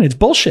in China. It's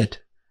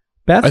bullshit.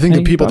 Beth, I think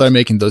the people that are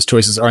making those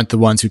choices aren't the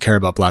ones who care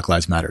about Black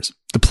Lives Matters.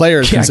 The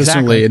players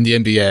consistently in the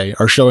NBA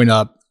are showing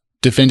up,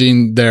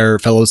 defending their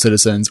fellow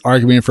citizens,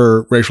 arguing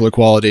for racial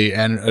equality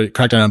and a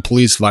crackdown on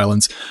police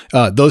violence.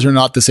 Those are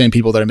not the same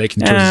people that are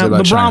making choices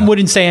about China. LeBron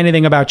wouldn't say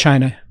anything about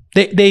China.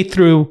 They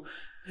threw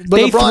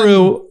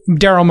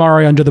Daryl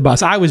Morey under the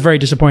bus. I was very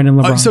disappointed in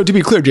LeBron. So to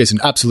be clear, Jason,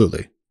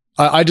 absolutely.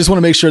 I just want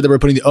to make sure that we're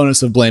putting the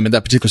onus of blame in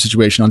that particular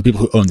situation on the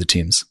people who own the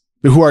teams,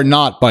 who are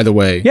not, by the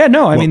way. Yeah,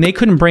 no, I mean, they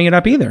couldn't bring it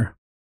up either.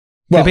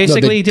 Well, they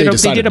basically they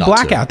did a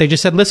blackout. They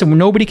just said, listen,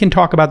 nobody can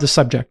talk about this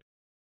subject.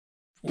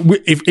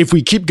 If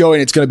we keep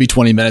going, it's going to be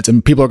 20 minutes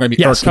and people are going to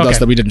be irked with us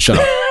that we didn't shut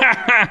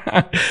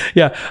up.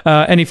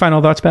 Yeah. Any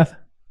final thoughts, Beth,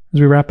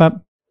 as we wrap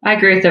up? I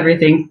agree with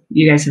everything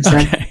you guys have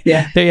said. Okay.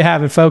 Yeah. There you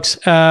have it, folks.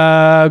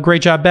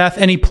 Great job, Beth.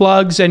 Any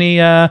plugs? Any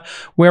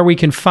where we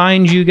can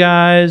find you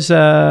guys?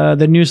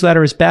 The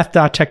newsletter is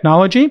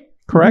beth.technology,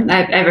 correct?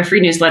 I have a free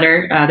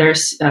newsletter.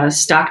 There's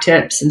stock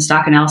tips and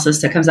stock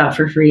analysis that comes out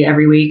for free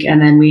every week. And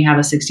then we have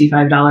a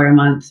 $65 a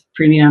month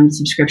premium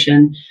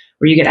subscription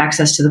where you get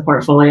access to the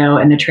portfolio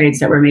and the trades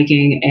that we're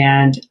making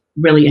and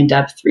really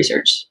in-depth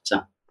research.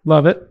 So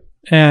love it.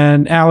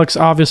 And Alex,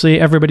 obviously,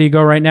 everybody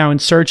go right now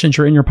and search since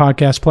you're in your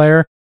podcast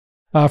player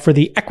for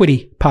the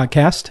Equity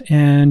Podcast,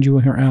 and you will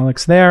hear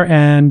Alex there.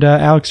 And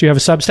Alex, you have a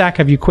Substack.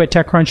 Have you quit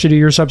TechCrunch to do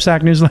your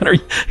Substack newsletter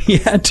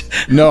yet?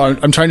 No,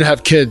 I'm trying to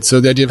have kids, so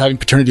the idea of having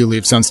paternity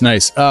leave sounds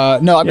nice.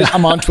 No,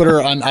 I'm on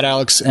Twitter. I'm at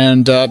Alex,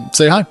 and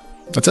say hi.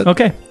 That's it.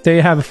 Okay, there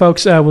you have it,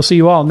 folks. We'll see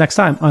you all next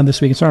time on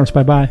This Week in Startups.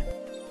 Bye-bye.